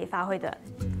还可以发挥的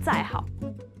再好。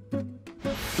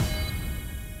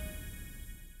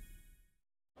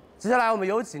接下来我们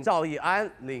有请赵逸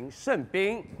安、林胜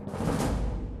斌，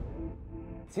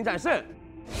请展示。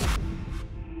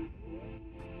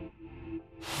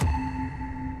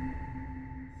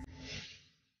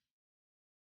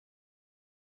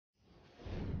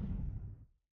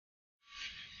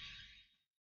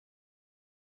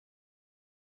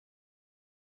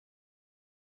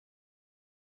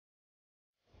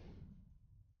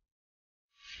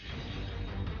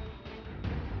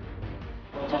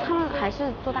还是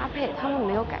做搭配，他们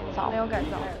没有改造。没有改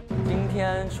造。今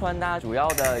天穿搭主要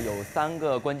的有3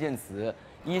个关键词。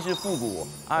1是复古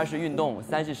，2是运动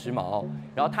，3是时髦。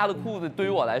然后它的裤子对于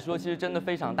我来说其实真的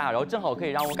非常大，然后正好可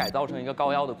以让我改造成一个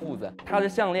高腰的裤子。它的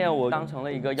项链我当成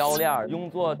了一个腰链，用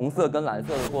作红色跟蓝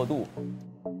色的过渡。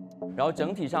然后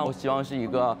整体上我希望是一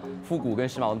个复古跟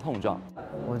时髦的碰撞。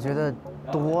我觉得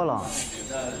多了，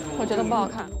我觉得不好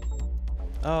看。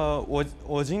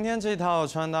我今天这套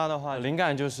穿搭的话，灵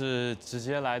感就是直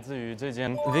接来自于这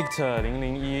件 Victor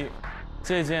 001。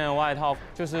这件外套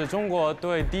就是中国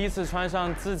队第一次穿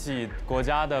上自己国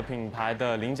家的品牌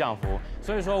的领奖服，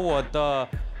所以说我的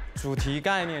主题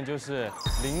概念就是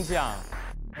领奖。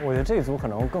我觉得这一组可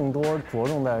能更多着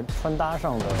重在穿搭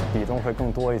上的比重会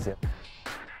更多一些。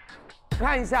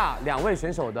看一下2位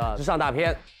选手的时尚大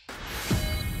片。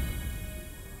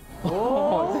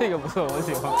哦，这个不错，我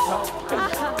喜欢。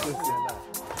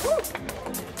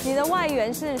你的外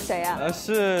援是谁啊？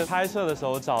是拍摄的时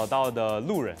候找到的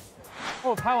路人。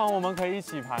拍完我们可以一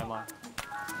起拍吗？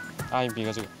阿姨比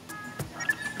个这个，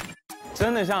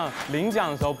真的像领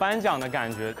奖的时候颁奖的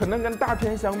感觉。可能跟大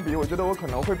片相比，我觉得我可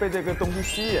能会被这个东西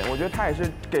吸引。我觉得它也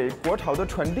是给国潮的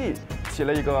传递起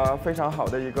了一个非常好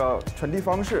的一个传递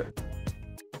方式。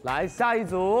来下一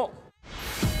组。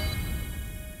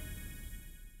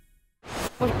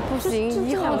不行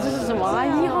，1号这是什么啊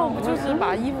？1号不就是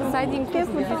把衣服塞进裤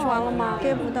子里去穿了吗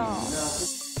 ？get 不到。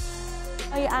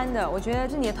一安的，我觉得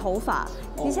是你的头发，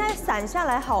你现在散下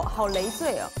来好累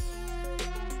赘哦。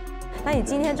那你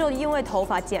今天就因为头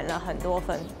发减了很多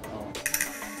分。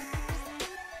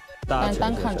但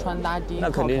单看穿搭，第一那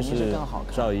肯定是更好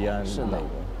看。赵一安是的，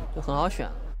就很好选。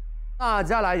大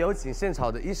家来有请现场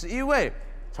的11位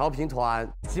潮评团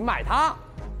一起买它。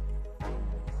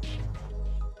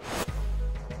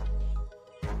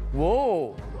哇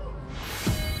哦！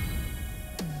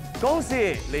恭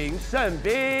喜林胜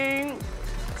斌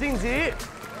晋级。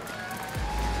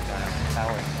待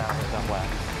会再回来。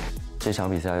这场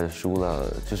比赛输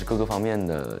了，就是各个方面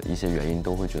的一些原因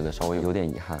都会觉得稍微有点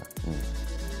遗憾，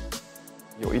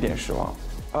有一点失望。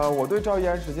我对赵一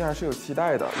安实际上是有期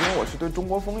待的，因为我是对中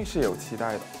国风是有期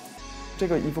待的。这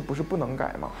个衣服不是不能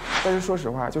改吗？但是说实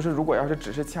话，就是如果要是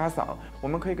只是掐嗓，我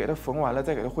们可以给它缝完了，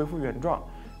再给它恢复原状。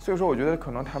所以说，我觉得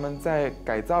可能他们在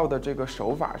改造的这个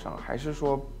手法上，还是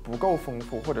说不够丰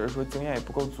富，或者是说经验也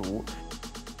不够足。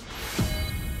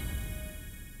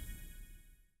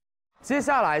接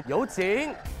下来有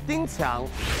请丁强、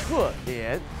贺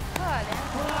连。贺连，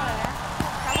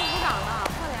咱们鼓掌了，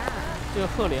贺连。这个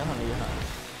贺连很厉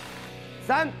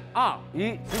害。 3、2、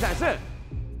1，请展示。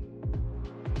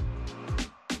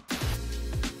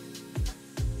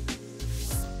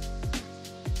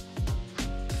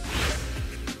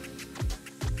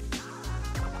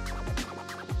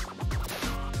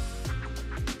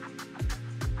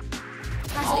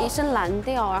它是一身蓝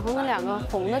调，然后那2个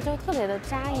红的就特别的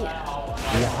扎眼。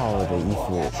1号的衣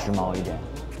服时髦一点，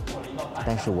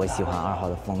但是我喜欢2号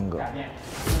的风格。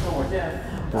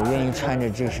我愿意穿着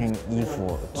这身衣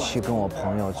服去跟我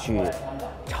朋友去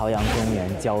朝阳公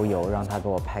园郊游，让他给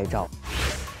我拍照。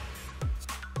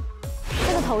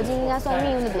这个头巾应该算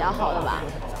运用的比较好的吧？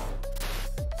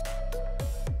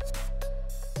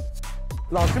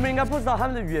老师们应该不知道他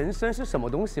们的原声是什么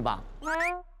东西吧？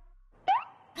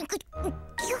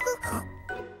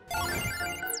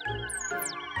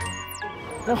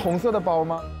那红色的包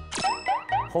吗？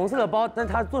红色的包，但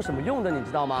它做什么用的，你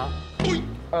知道吗？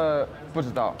不知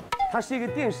道。它是一个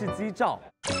电视机罩。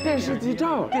电视机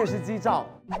罩。电视机罩。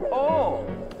哦。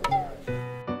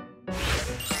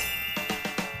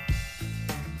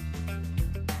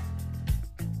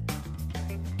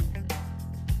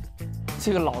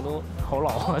这个老都好老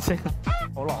啊，这个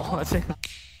好老啊，这个。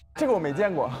这个我没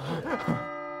见过。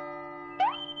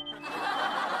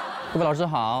各位老师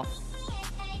好，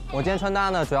我今天穿搭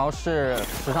呢主要是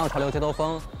时尚潮流街头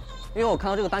风，因为我看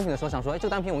到这个单品的时候想说，哎，这个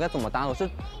单品我该怎么搭？我是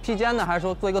披肩呢，还是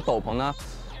说做一个斗篷呢？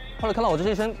后来看到我这是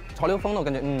一身潮流风的，我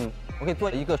感觉我可以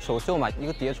做一个首秀嘛，一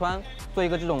个叠穿，做一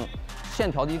个这种线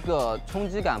条的一个冲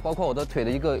击感，包括我的腿的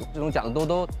一个这种假的兜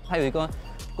兜，它有一个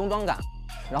工装感。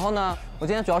然后呢，我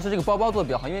今天主要是这个包包做的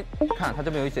比较好，因为看它这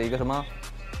边有写一个什么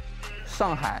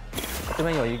上海，这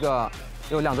边有2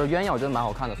对鸳鸯，我觉得蛮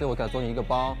好看的，所以我给它做成一个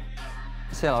包。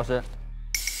谢谢老师。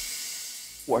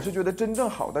我是觉得真正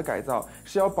好的改造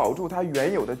是要保住它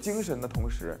原有的精神的同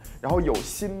时，然后有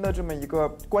新的这么一个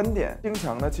观点。丁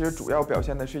强呢，其实主要表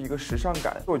现的是一个时尚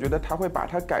感，我觉得他会把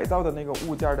它改造的那个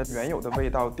物件的原有的味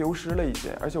道丢失了一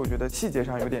些，而且我觉得细节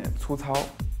上有点粗糙。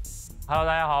Hello，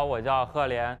 大家好，我叫贺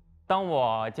连。当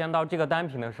我见到这个单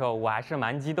品的时候，我还是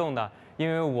蛮激动的，因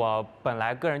为我本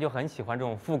来个人就很喜欢这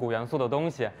种复古元素的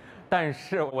东西。但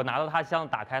是我拿到他箱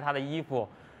子，打开他的衣服，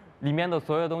里面的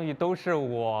所有东西都是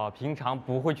我平常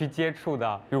不会去接触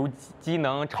的，比如机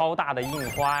能超大的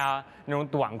印花呀，那种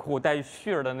短裤带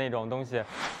絮儿的那种东西，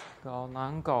好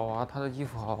难搞啊！他的衣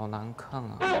服好难看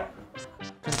啊，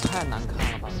真太难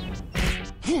看了吧！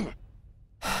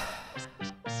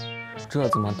这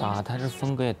怎么搭？他这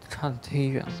风格也差得忒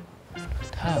远了，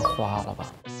太花了吧！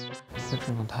这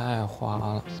真的太花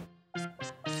了，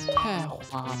太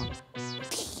花了！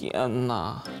天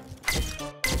哪！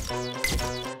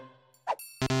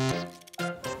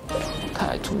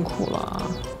太痛苦了。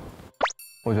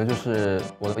我觉得就是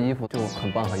我的衣服就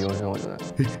很棒很优秀，我觉得。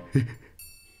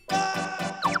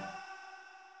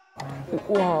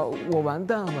我完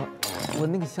蛋了，我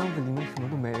那个箱子里面什么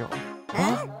都没有。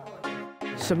啊？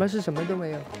什么是什么都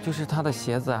没有？就是他的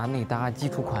鞋子啊、内搭、基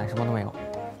础款什么都没有。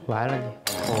完了你，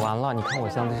我完了！你看我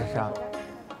箱子是啥？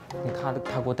你他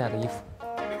给我带的衣服，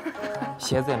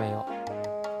鞋子也没有。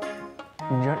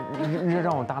你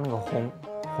让我搭那个红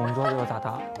装给我咋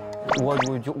搭？我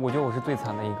觉得我是最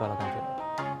惨的一个了，感觉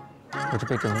我是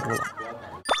被整蛊了。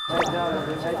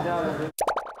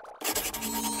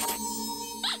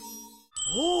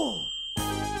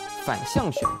反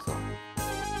向选择。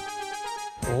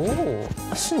哦，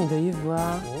是你的衣服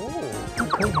啊。哦，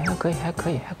还可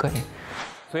以。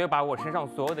所以把我身上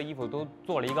所有的衣服都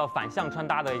做了一个反向穿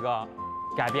搭的一个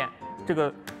改变。这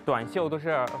个短袖都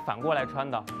是反过来穿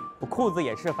的，我裤子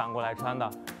也是反过来穿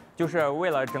的。就是为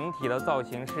了整体的造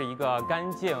型是一个干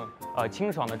净、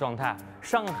清爽的状态。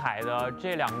上海的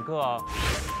这2个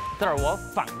字儿我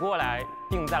反过来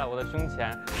钉在了我的胸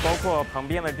前，包括旁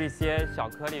边的这些小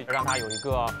颗粒，让它有一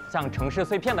个像城市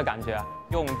碎片的感觉。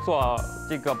用做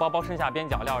这个包包剩下边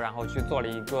角料，然后去做了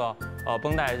一个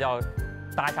绷带，要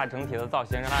搭一下整体的造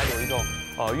型，让它有一种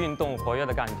运动活跃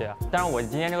的感觉。但是我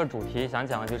今天这个主题想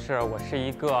讲的就是我是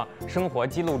一个生活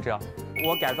记录者，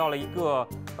我改造了一个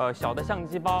小的相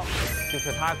机包，就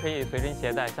是它可以随身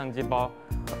携带相机包，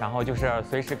然后就是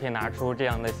随时可以拿出这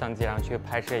样的相机，然后去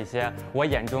拍摄一些我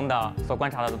眼中的所观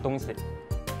察到的东西。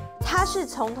它是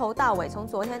从头到尾，从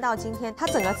昨天到今天，它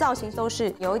整个造型都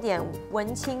是有一点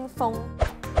文青风。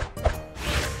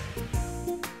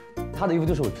他的衣服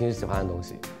就是我平时喜欢的东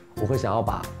西，我会想要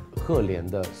把赫连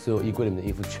的所有衣柜里面的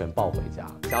衣服全抱回家，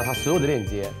想要他所有的链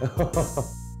接。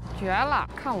绝了！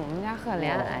看我们家赫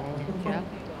连，哎，绝了！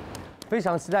非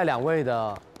常期待2位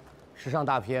的时尚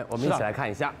大片，我们一起来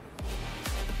看一下。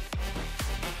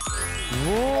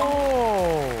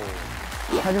哦，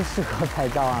他就适合拍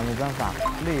照啊，没办法。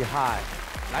厉害！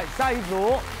来下一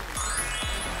组。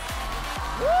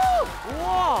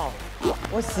哇，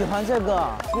我喜欢这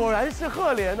个，果然是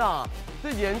赫连啊，这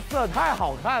颜色太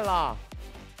好看了。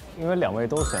因为2位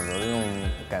都选择了用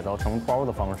改造成包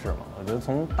的方式嘛，我觉得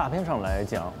从大片上来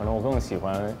讲，可能我更喜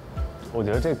欢，我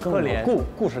觉得这更有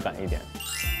故事感一点，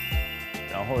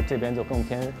然后这边就更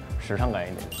偏时尚感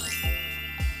一点，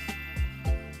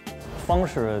方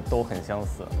式都很相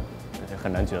似，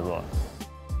很难抉择。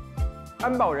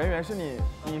安保人员是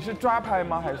你是抓拍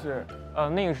吗？还是？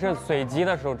那个是随机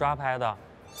的时候抓拍的。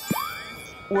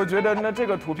我觉得呢，这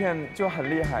个图片就很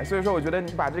厉害，所以说我觉得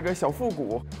你把这个小复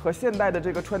古和现代的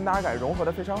这个穿搭感融合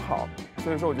得非常好，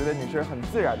所以说我觉得你是很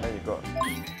自然的一个。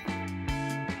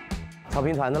草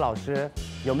坪团的老师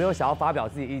有没有想要发表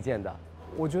自己意见的？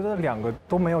我觉得2个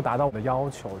都没有达到我的要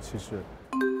求，其实。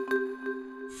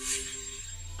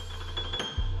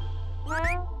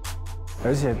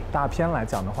而且大片来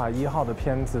讲的话，1号的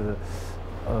片子，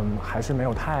还是没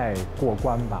有太过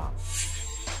关吧。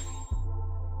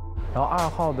然后2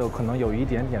号的可能有一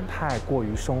点点太过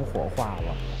于生活化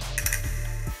了，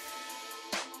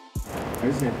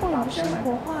而且过于生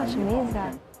活化什么意思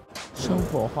啊？生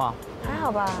活化还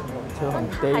好吧，就很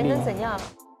daily。还能怎样？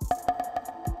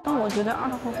但我觉得2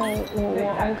号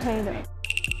我 OK 的。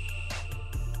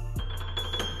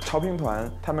潮评团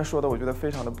他们说的，我觉得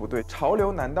非常的不对。潮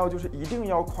流难道就是一定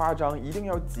要夸张，一定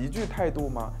要极具态度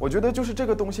吗？我觉得就是这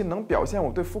个东西能表现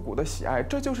我对复古的喜爱，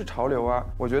这就是潮流啊！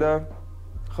我觉得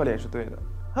赫连是对的。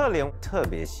赫连特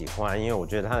别喜欢，因为我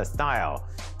觉得他的 style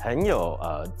很有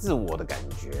自我的感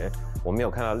觉。我没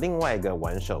有看到另外一个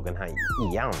玩手跟他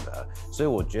一样的，所以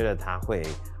我觉得他会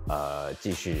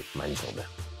继续蛮久的。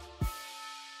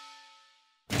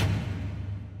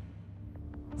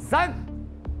3、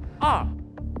2、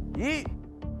1，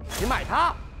请买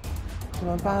它。怎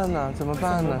么办呢？怎么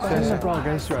办呢？真是不知道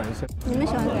该选谁。你们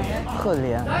喜欢谁？赫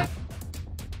连。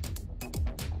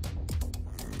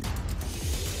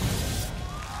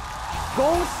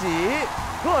恭喜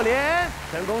赫连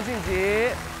成功晋级，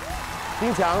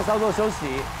丁强稍作休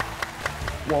息。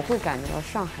我会感觉到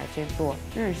上海这座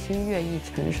日新月异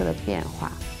城市的变化，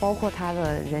包括他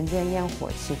的人间烟火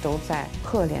气都在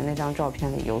赫连那张照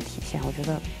片里有体现。我觉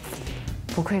得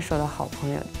不愧是我的好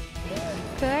朋友。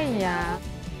可以呀。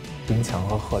丁强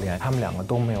和赫连他们两个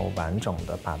都没有完整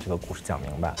的把这个故事讲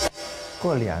明白。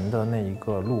赫连的那一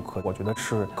个 look， 我觉得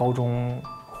是高中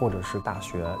或者是大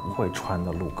学会穿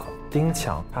的 look。丁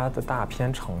强他的大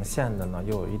片呈现的呢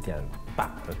又有一点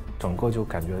大的，整个就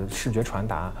感觉视觉传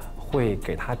达会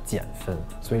给他减分，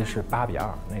所以是8:2，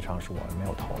那场是我没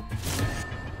有投。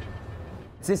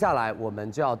接下来我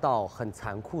们就要到很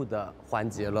残酷的环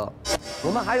节了，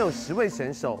我们还有10位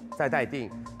选手在待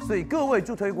定，所以各位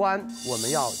助推官，我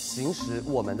们要行使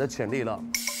我们的权利了。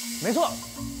没错，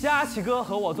佳琪哥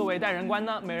和我作为带人官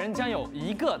呢，每人将有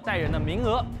1个带人的名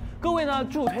额。各位呢，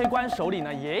助推官手里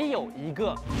呢也有1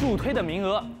个助推的名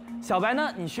额。小白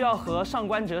呢，你需要和上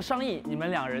官哲商议，你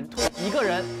们2人推1个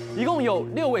人，一共有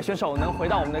6位选手能回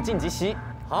到我们的晋级席。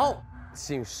好，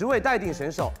请10位待定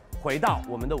选手回到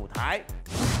我们的舞台。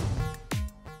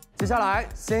接下来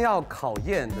先要考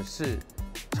验的是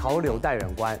潮流带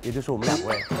人官，也就是我们2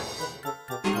位。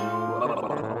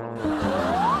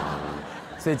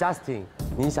所以 Justin，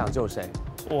 你想救谁？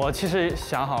我其实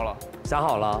想好了。想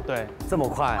好了？对，这么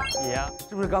快？也啊。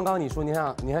是不是刚刚你说你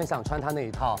很想穿他那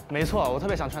一套？没错，我特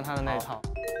别想穿他的那一套。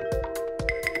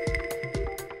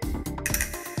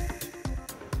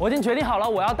我已经决定好了，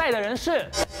我要带的人是。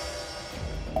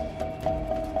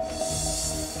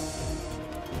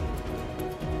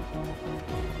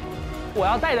我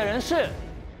要带的人是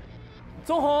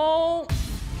宗弘。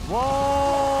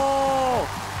哇！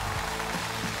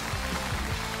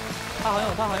他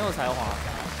很有才华。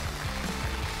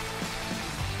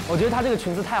我觉得她这个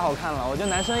裙子太好看了，我觉得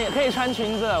男生也可以穿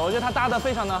裙子，我觉得她搭得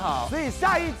非常的好。所以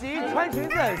下一集穿裙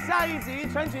子，下一集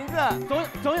穿裙子，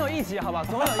总有一集，好吧？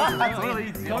总有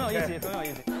一集。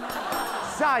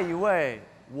下一位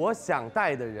我想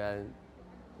带的人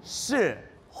是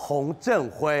洪振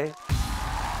辉。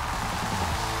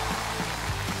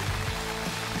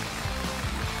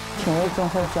挺为振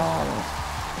辉骄傲的。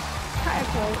太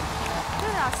可以，对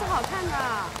的，是好看的。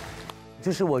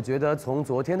就是我觉得从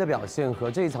昨天的表现和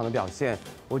这一场的表现，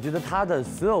我觉得他的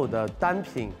所有的单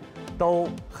品都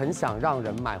很想让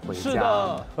人买回家。是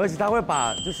的，而且他会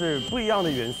把就是不一样的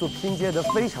元素拼接得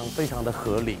非常的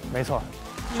合理。没错，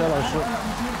薛老师，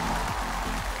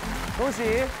恭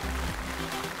喜。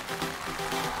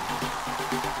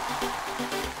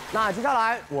那接下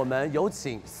来我们有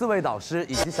请4位导师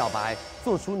以及小白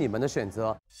做出你们的选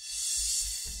择。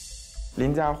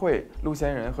林佳慧、陆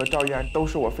仙人和赵一安都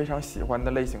是我非常喜欢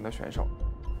的类型的选手。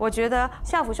我觉得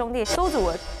校服兄弟周子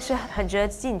文是很值得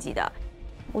晋级的。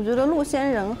我觉得陆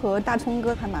仙人和大葱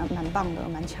哥还蛮棒的，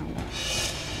蛮强的。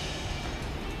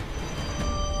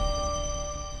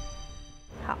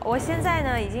好，我现在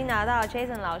呢已经拿到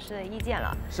Jason 老师的意见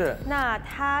了。是。那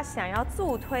他想要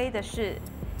助推的是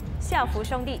校服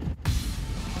兄弟。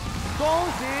恭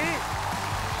喜！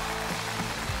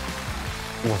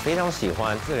我非常喜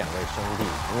欢这2位兄弟，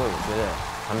因为我觉得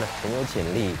他们很有潜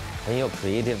力，很有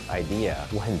creative idea。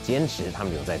我很坚持他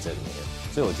们留在这里面，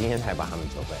所以我今天才把他们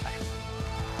救回来。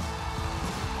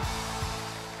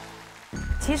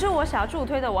其实我想要助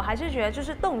推的，我还是觉得就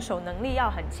是动手能力要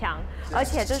很强，而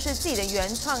且就是自己的原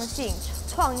创性、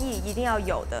创意一定要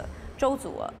有的周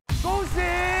祖儿。恭喜！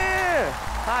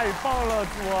太棒了，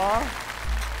祖儿！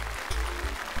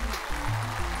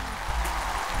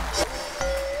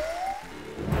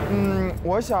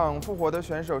我想复活的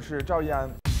选手是赵一安。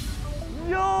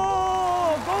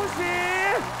哟，恭喜！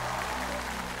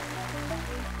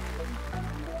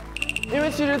因为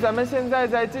其实咱们现在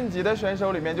在晋级的选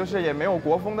手里面，就是也没有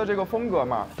国风的这个风格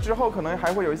嘛。之后可能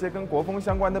还会有一些跟国风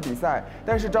相关的比赛，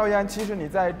但是赵一安，其实你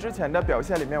在之前的表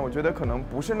现里面，我觉得可能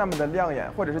不是那么的亮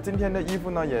眼，或者是今天的衣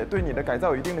服呢，也对你的改造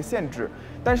有一定的限制。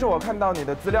但是我看到你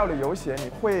的资料里有写你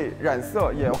会染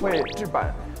色，也会制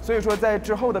版，所以说在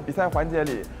之后的比赛环节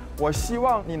里，我希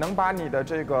望你能把你的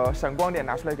这个闪光点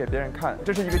拿出来给别人看，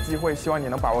这是一个机会，希望你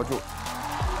能把握住。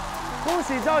恭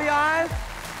喜赵一安！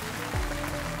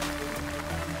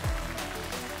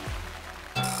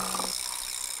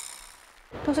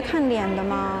都是看脸的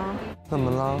吗？怎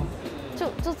么了？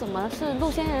这怎么是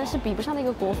陆仙人是比不上那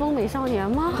个国风美少年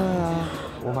吗？对啊，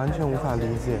我完全无法理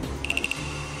解。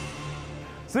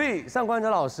所以上官哲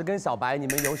老师跟小白，你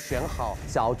们有选好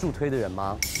想要助推的人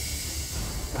吗？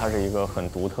他是一个很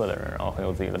独特的人，然后很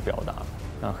有自己的表达，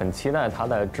那很期待他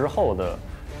在之后的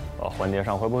环节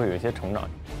上会不会有一些成长。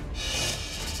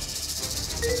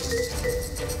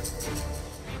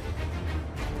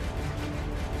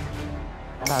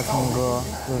大葱哥、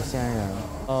陆仙人，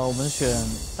我们选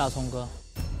大葱哥。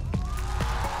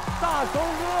大葱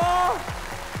哥，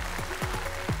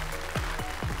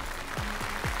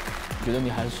觉得你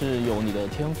还是有你的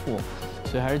天赋，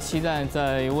所以还是期待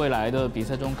在未来的比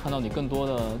赛中看到你更多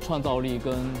的创造力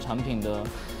跟产品的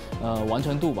完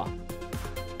成度吧。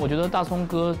我觉得大葱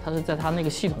哥他是在他那个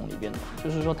系统里边的，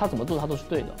就是说他怎么做他都是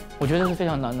对的，我觉得是非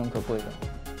常难能可贵的。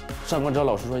上官哲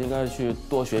老师说应该去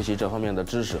多学习这方面的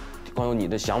知识，光有你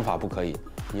的想法不可以，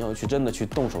你要真的去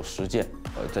动手实践。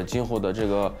在今后的这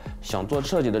个想做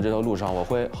设计的这条路上，我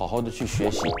会好好的去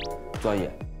学习、钻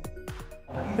研。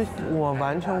我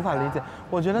完全无法理解，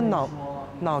我觉得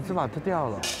脑子把它掉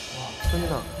了，真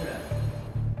的。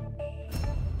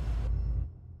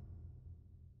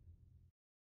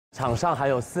场上还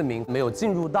有4名没有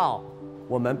进入到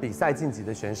我们比赛晋级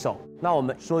的选手，那我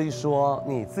们说一说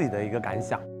你自己的一个感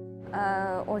想。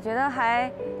我觉得还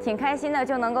挺开心的，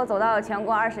就能够走到全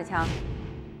国20强。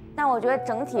但我觉得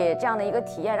整体这样的一个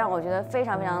体验让我觉得非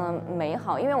常非常的美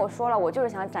好，因为我说了，我就是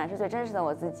想展示最真实的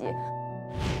我自己。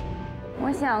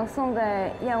我想送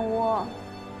给燕窝，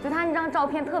就他那张照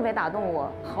片特别打动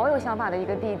我，好有想法的一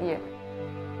个弟弟。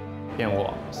燕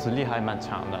窝实力还蛮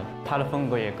强的，他的风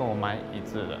格也跟我蛮一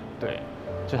致的，对，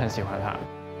就很喜欢他。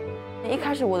一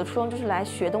开始我的初衷就是来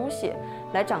学东西，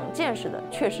来长见识的，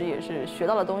确实也是学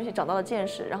到了东西，长到了见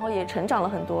识，然后也成长了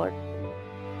很多。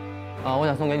我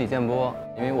想送给李建波，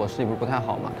因为我视力不太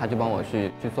好嘛，他就帮我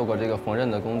去做过这个缝纫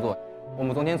的工作。我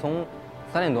们昨天从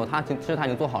3点多，其实他已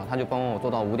经做好了，他就帮我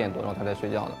做到5点多，然后他在睡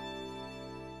觉的。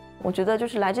我觉得就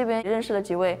是来这边认识了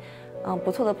几位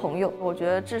不错的朋友，我觉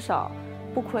得至少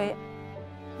不亏。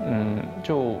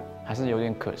就还是有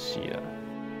点可惜的。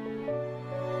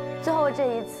最后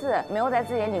这一次没有在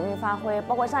自己的领域发挥，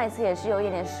包括上一次也是有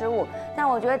一点失误，但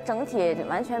我觉得整体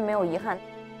完全没有遗憾。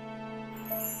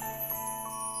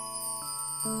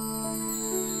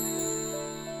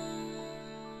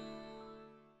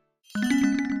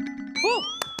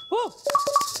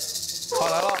好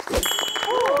来了！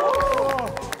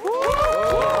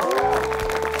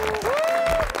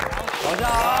老夏，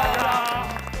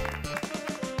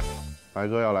白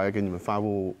哥要来给你们发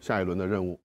布下一轮的任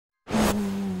务。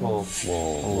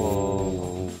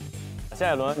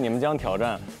下一轮你们将挑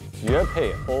战绝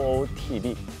配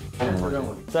OOTD。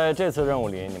在这次任务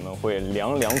里，你们会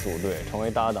两组队，成为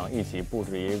搭档，一起布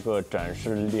置一个展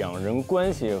示2人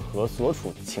关系和所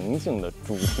处情境的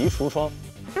主题橱窗。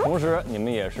同时，你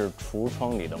们也是橱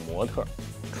窗里的模特。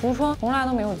橱窗从来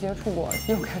都没有接触过，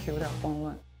又开始有点慌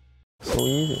乱。So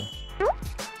easy。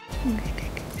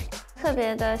特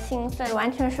别的兴奋，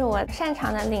完全是我擅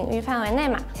长的领域范围内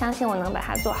嘛，相信我能把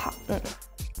它做好。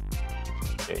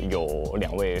有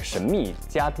2位神秘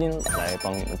嘉宾来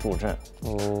帮你们助阵。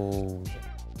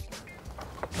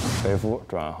北服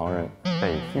转行人，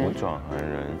北服转行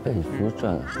人。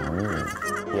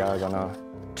第二个呢，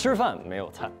吃饭没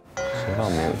有菜。吃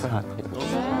饭没有菜。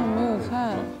没有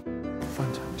菜。饭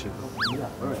讲究，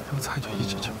有菜就一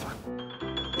直吃饭。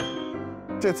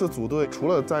这次组队除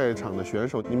了在场的选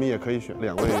手，你们也可以选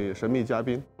2位神秘嘉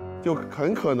宾，就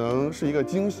很可能是一个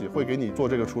惊喜，会给你做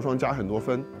这个橱窗加很多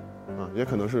分，也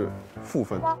可能是负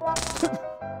分。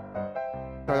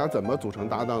大家怎么组成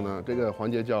搭档呢？这个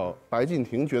环节叫白敬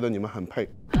亭觉得你们很配。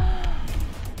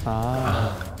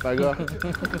白哥。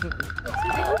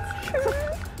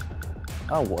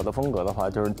按我的风格的话，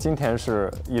就是今天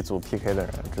是一组 PK 的人，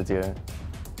直接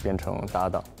变成搭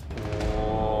档。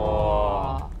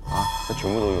那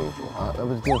全部都有一组啊？那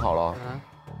不是定好了？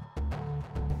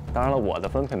当然了，我的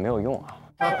分配没有用啊。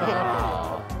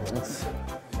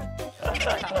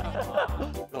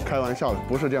开玩笑的，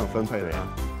不是这样分配的。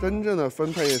真正的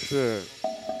分配是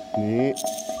你，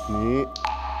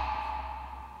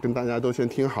跟大家都先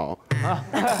听好。哎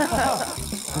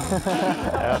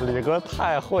呀，李哥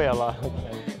太会了。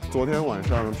昨天晚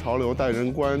上潮流带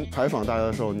人官采访大家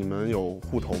的时候，你们有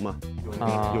互投吗？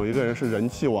有一个人是人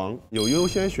气王，有优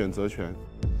先选择权。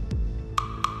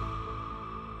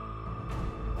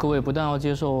各位不但要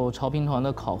接受潮评团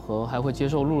的考核，还会接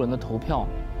受路人的投票。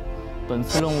本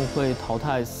次任务会淘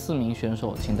汰4名选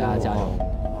手，请大家加油！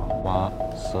哇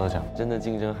，12强，真的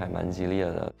竞争还蛮激烈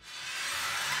的。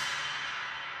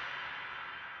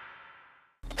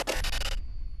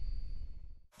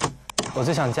我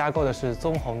最想加购的是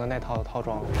棕红的那套套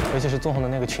装，尤其是棕红的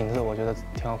那个裙子，我觉得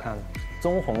挺好看的。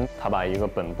棕红，他把一个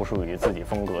本不属于自己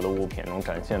风格的物品，能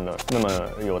展现的那么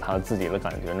有他自己的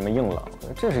感觉，那么硬朗，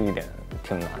这是一点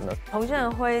挺难的。彭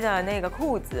振辉的那个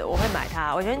裤子我会买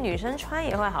它，我觉得女生穿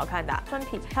也会好看的。春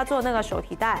皮他做那个手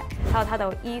提袋，还有他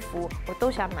的衣服，我都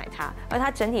想买它。而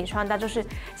他整体穿搭就是，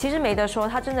其实没得说，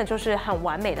他真的就是很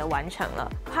完美的完成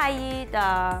了。快衣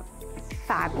的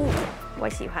发布我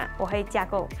喜欢，我会加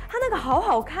购。它那个好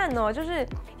好看哦，就是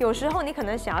有时候你可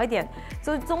能想要一点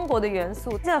就是中国的元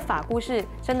素，这个发箍是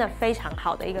真的非常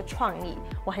好的一个创意，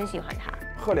我很喜欢它。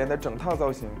赫连的整套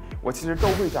造型，我其实都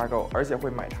会加购，而且会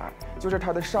买它。就是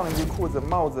它的上衣、裤子、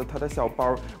帽子，它的小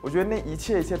包，我觉得那一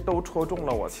切都戳中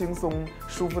了我轻松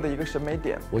舒服的一个审美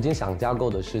点。我今天想加购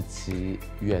的是其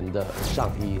原的上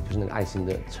衣，就是那个爱心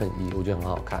的衬衣，我觉得很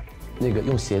好看。那个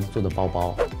用鞋子做的包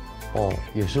包，哦，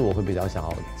也是我会比较想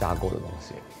要加购的东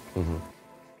西。嗯哼。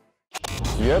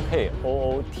绝配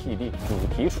OOTD 主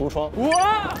题橱窗。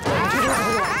哇！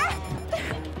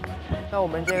那我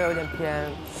们这个有点偏。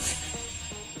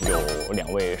有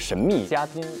2位神秘嘉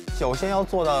宾，首先要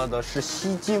做到的是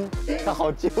吸睛，他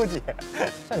好纠结。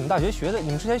像你们大学学的，你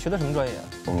们之前学的什么专业？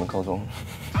我们高中。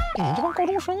你们这帮高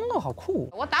中生啊，好酷！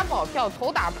我打保票，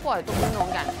头打破就不是那种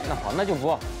感觉。那好，那就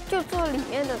不。就做里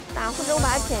面的搭，或者我把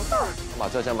它剪下来。把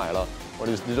这件买了，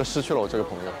你就失去了我这个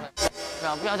朋友。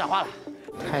不要讲话了，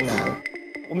太难了。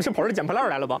我们是跑着捡破烂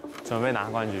来了吧？准备拿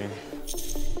冠军。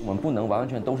我们不能完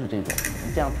全都是这种，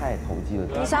这样太投机了。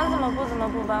你想怎么不怎么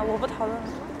不吧，我不讨论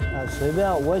了。随便，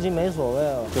我已经没所谓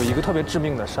了。有一个特别致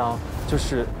命的伤，就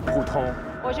是普通。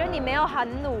我觉得你没有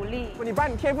很努力。你把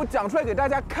你天赋讲出来给大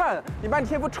家看，你把你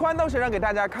天赋穿到身上给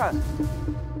大家看。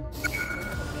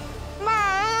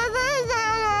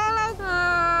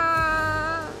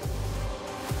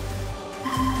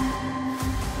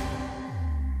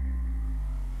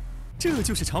这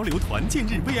就是潮流团建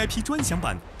日 VIP 专享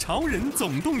版《潮人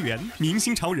总动员》，明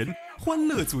星潮人欢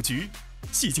乐组局，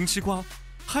戏精吃瓜，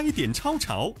嗨点超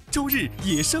潮，周日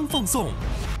野生放送。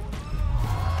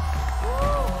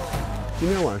今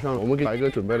天晚上我们给白哥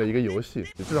准备了一个游戏，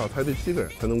你至少猜对7个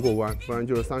人才能过关，不然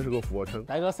就是30个俯卧撑。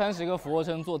白哥30个俯卧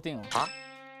撑做定了啊！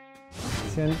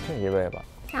先这一位吧。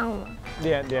像吗？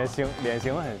脸型很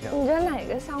像。你觉得哪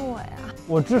个像我呀？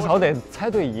我至少得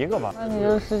猜对1个吧。那你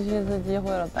就失去一次机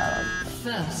会了，白老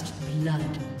师。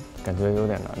感觉有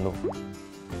点难度。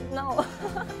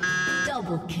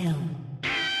 No。Double kill。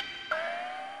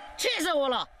气死我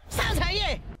了！上产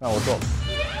业。那我做。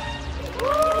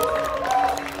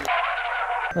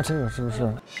那这个是不是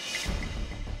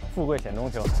富贵险中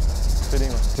求？确定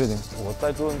吗？确定。我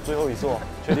再做最后一做，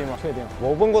确定吗？确定。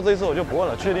我问过这一次，我就不问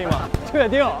了，确定吗？确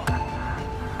定。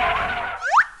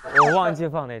我忘记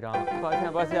放那张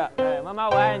了，抱歉。哎，妈妈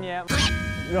我爱你。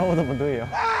让我怎么对呀？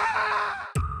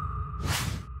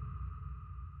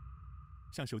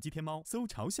上手机天猫搜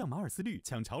潮象马尔斯绿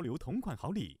抢潮流同款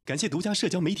好礼。感谢独家社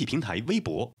交媒体平台微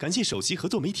博，感谢首席合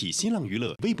作媒体新浪娱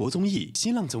乐、微博综艺、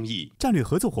新浪综艺战略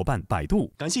合作伙伴百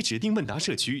度，感谢指定问答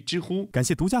社区知乎，感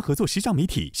谢独家合作时尚媒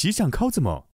体时尚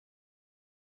Cosmo。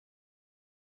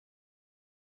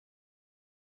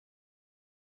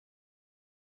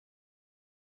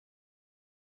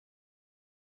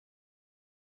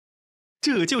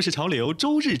这就是潮流，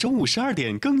周日中午12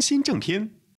点更新正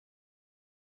片。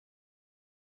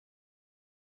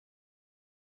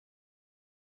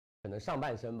 可能上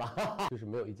半身吧，就是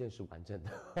没有一件是完整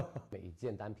的，每一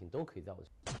件单品都可以在我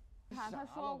这。他说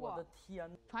过，我的天，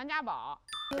传家宝，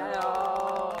加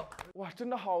油！哇，真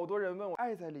的好多人问我，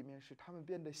爱在里面使他们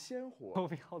变得鲜活。欧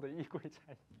豪的衣柜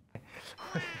产业，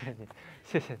谢谢你，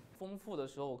谢谢。丰富的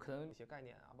时候，可能一些概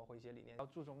念啊，包括一些理念，要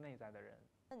注重内在的人。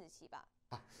邓紫棋吧。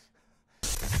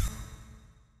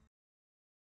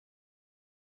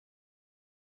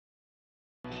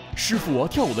师傅我要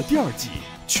跳舞的第2季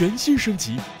全新升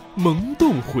级，萌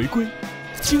动回归，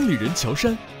经理人乔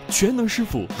杉，全能师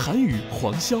傅韩宇、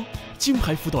黄潇，金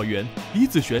牌辅导员李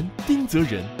子璇、丁泽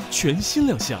仁全新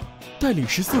亮相，带领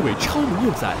14位超萌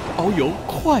幼崽遨游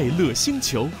快乐星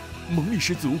球，萌力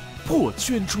十足，破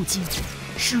圈出击。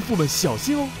师傅们小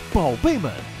心哦，宝贝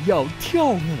们要跳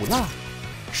舞啦！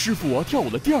师傅我要跳舞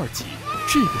的第2季，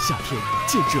这个夏天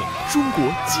见证中国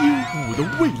街舞的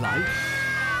未来。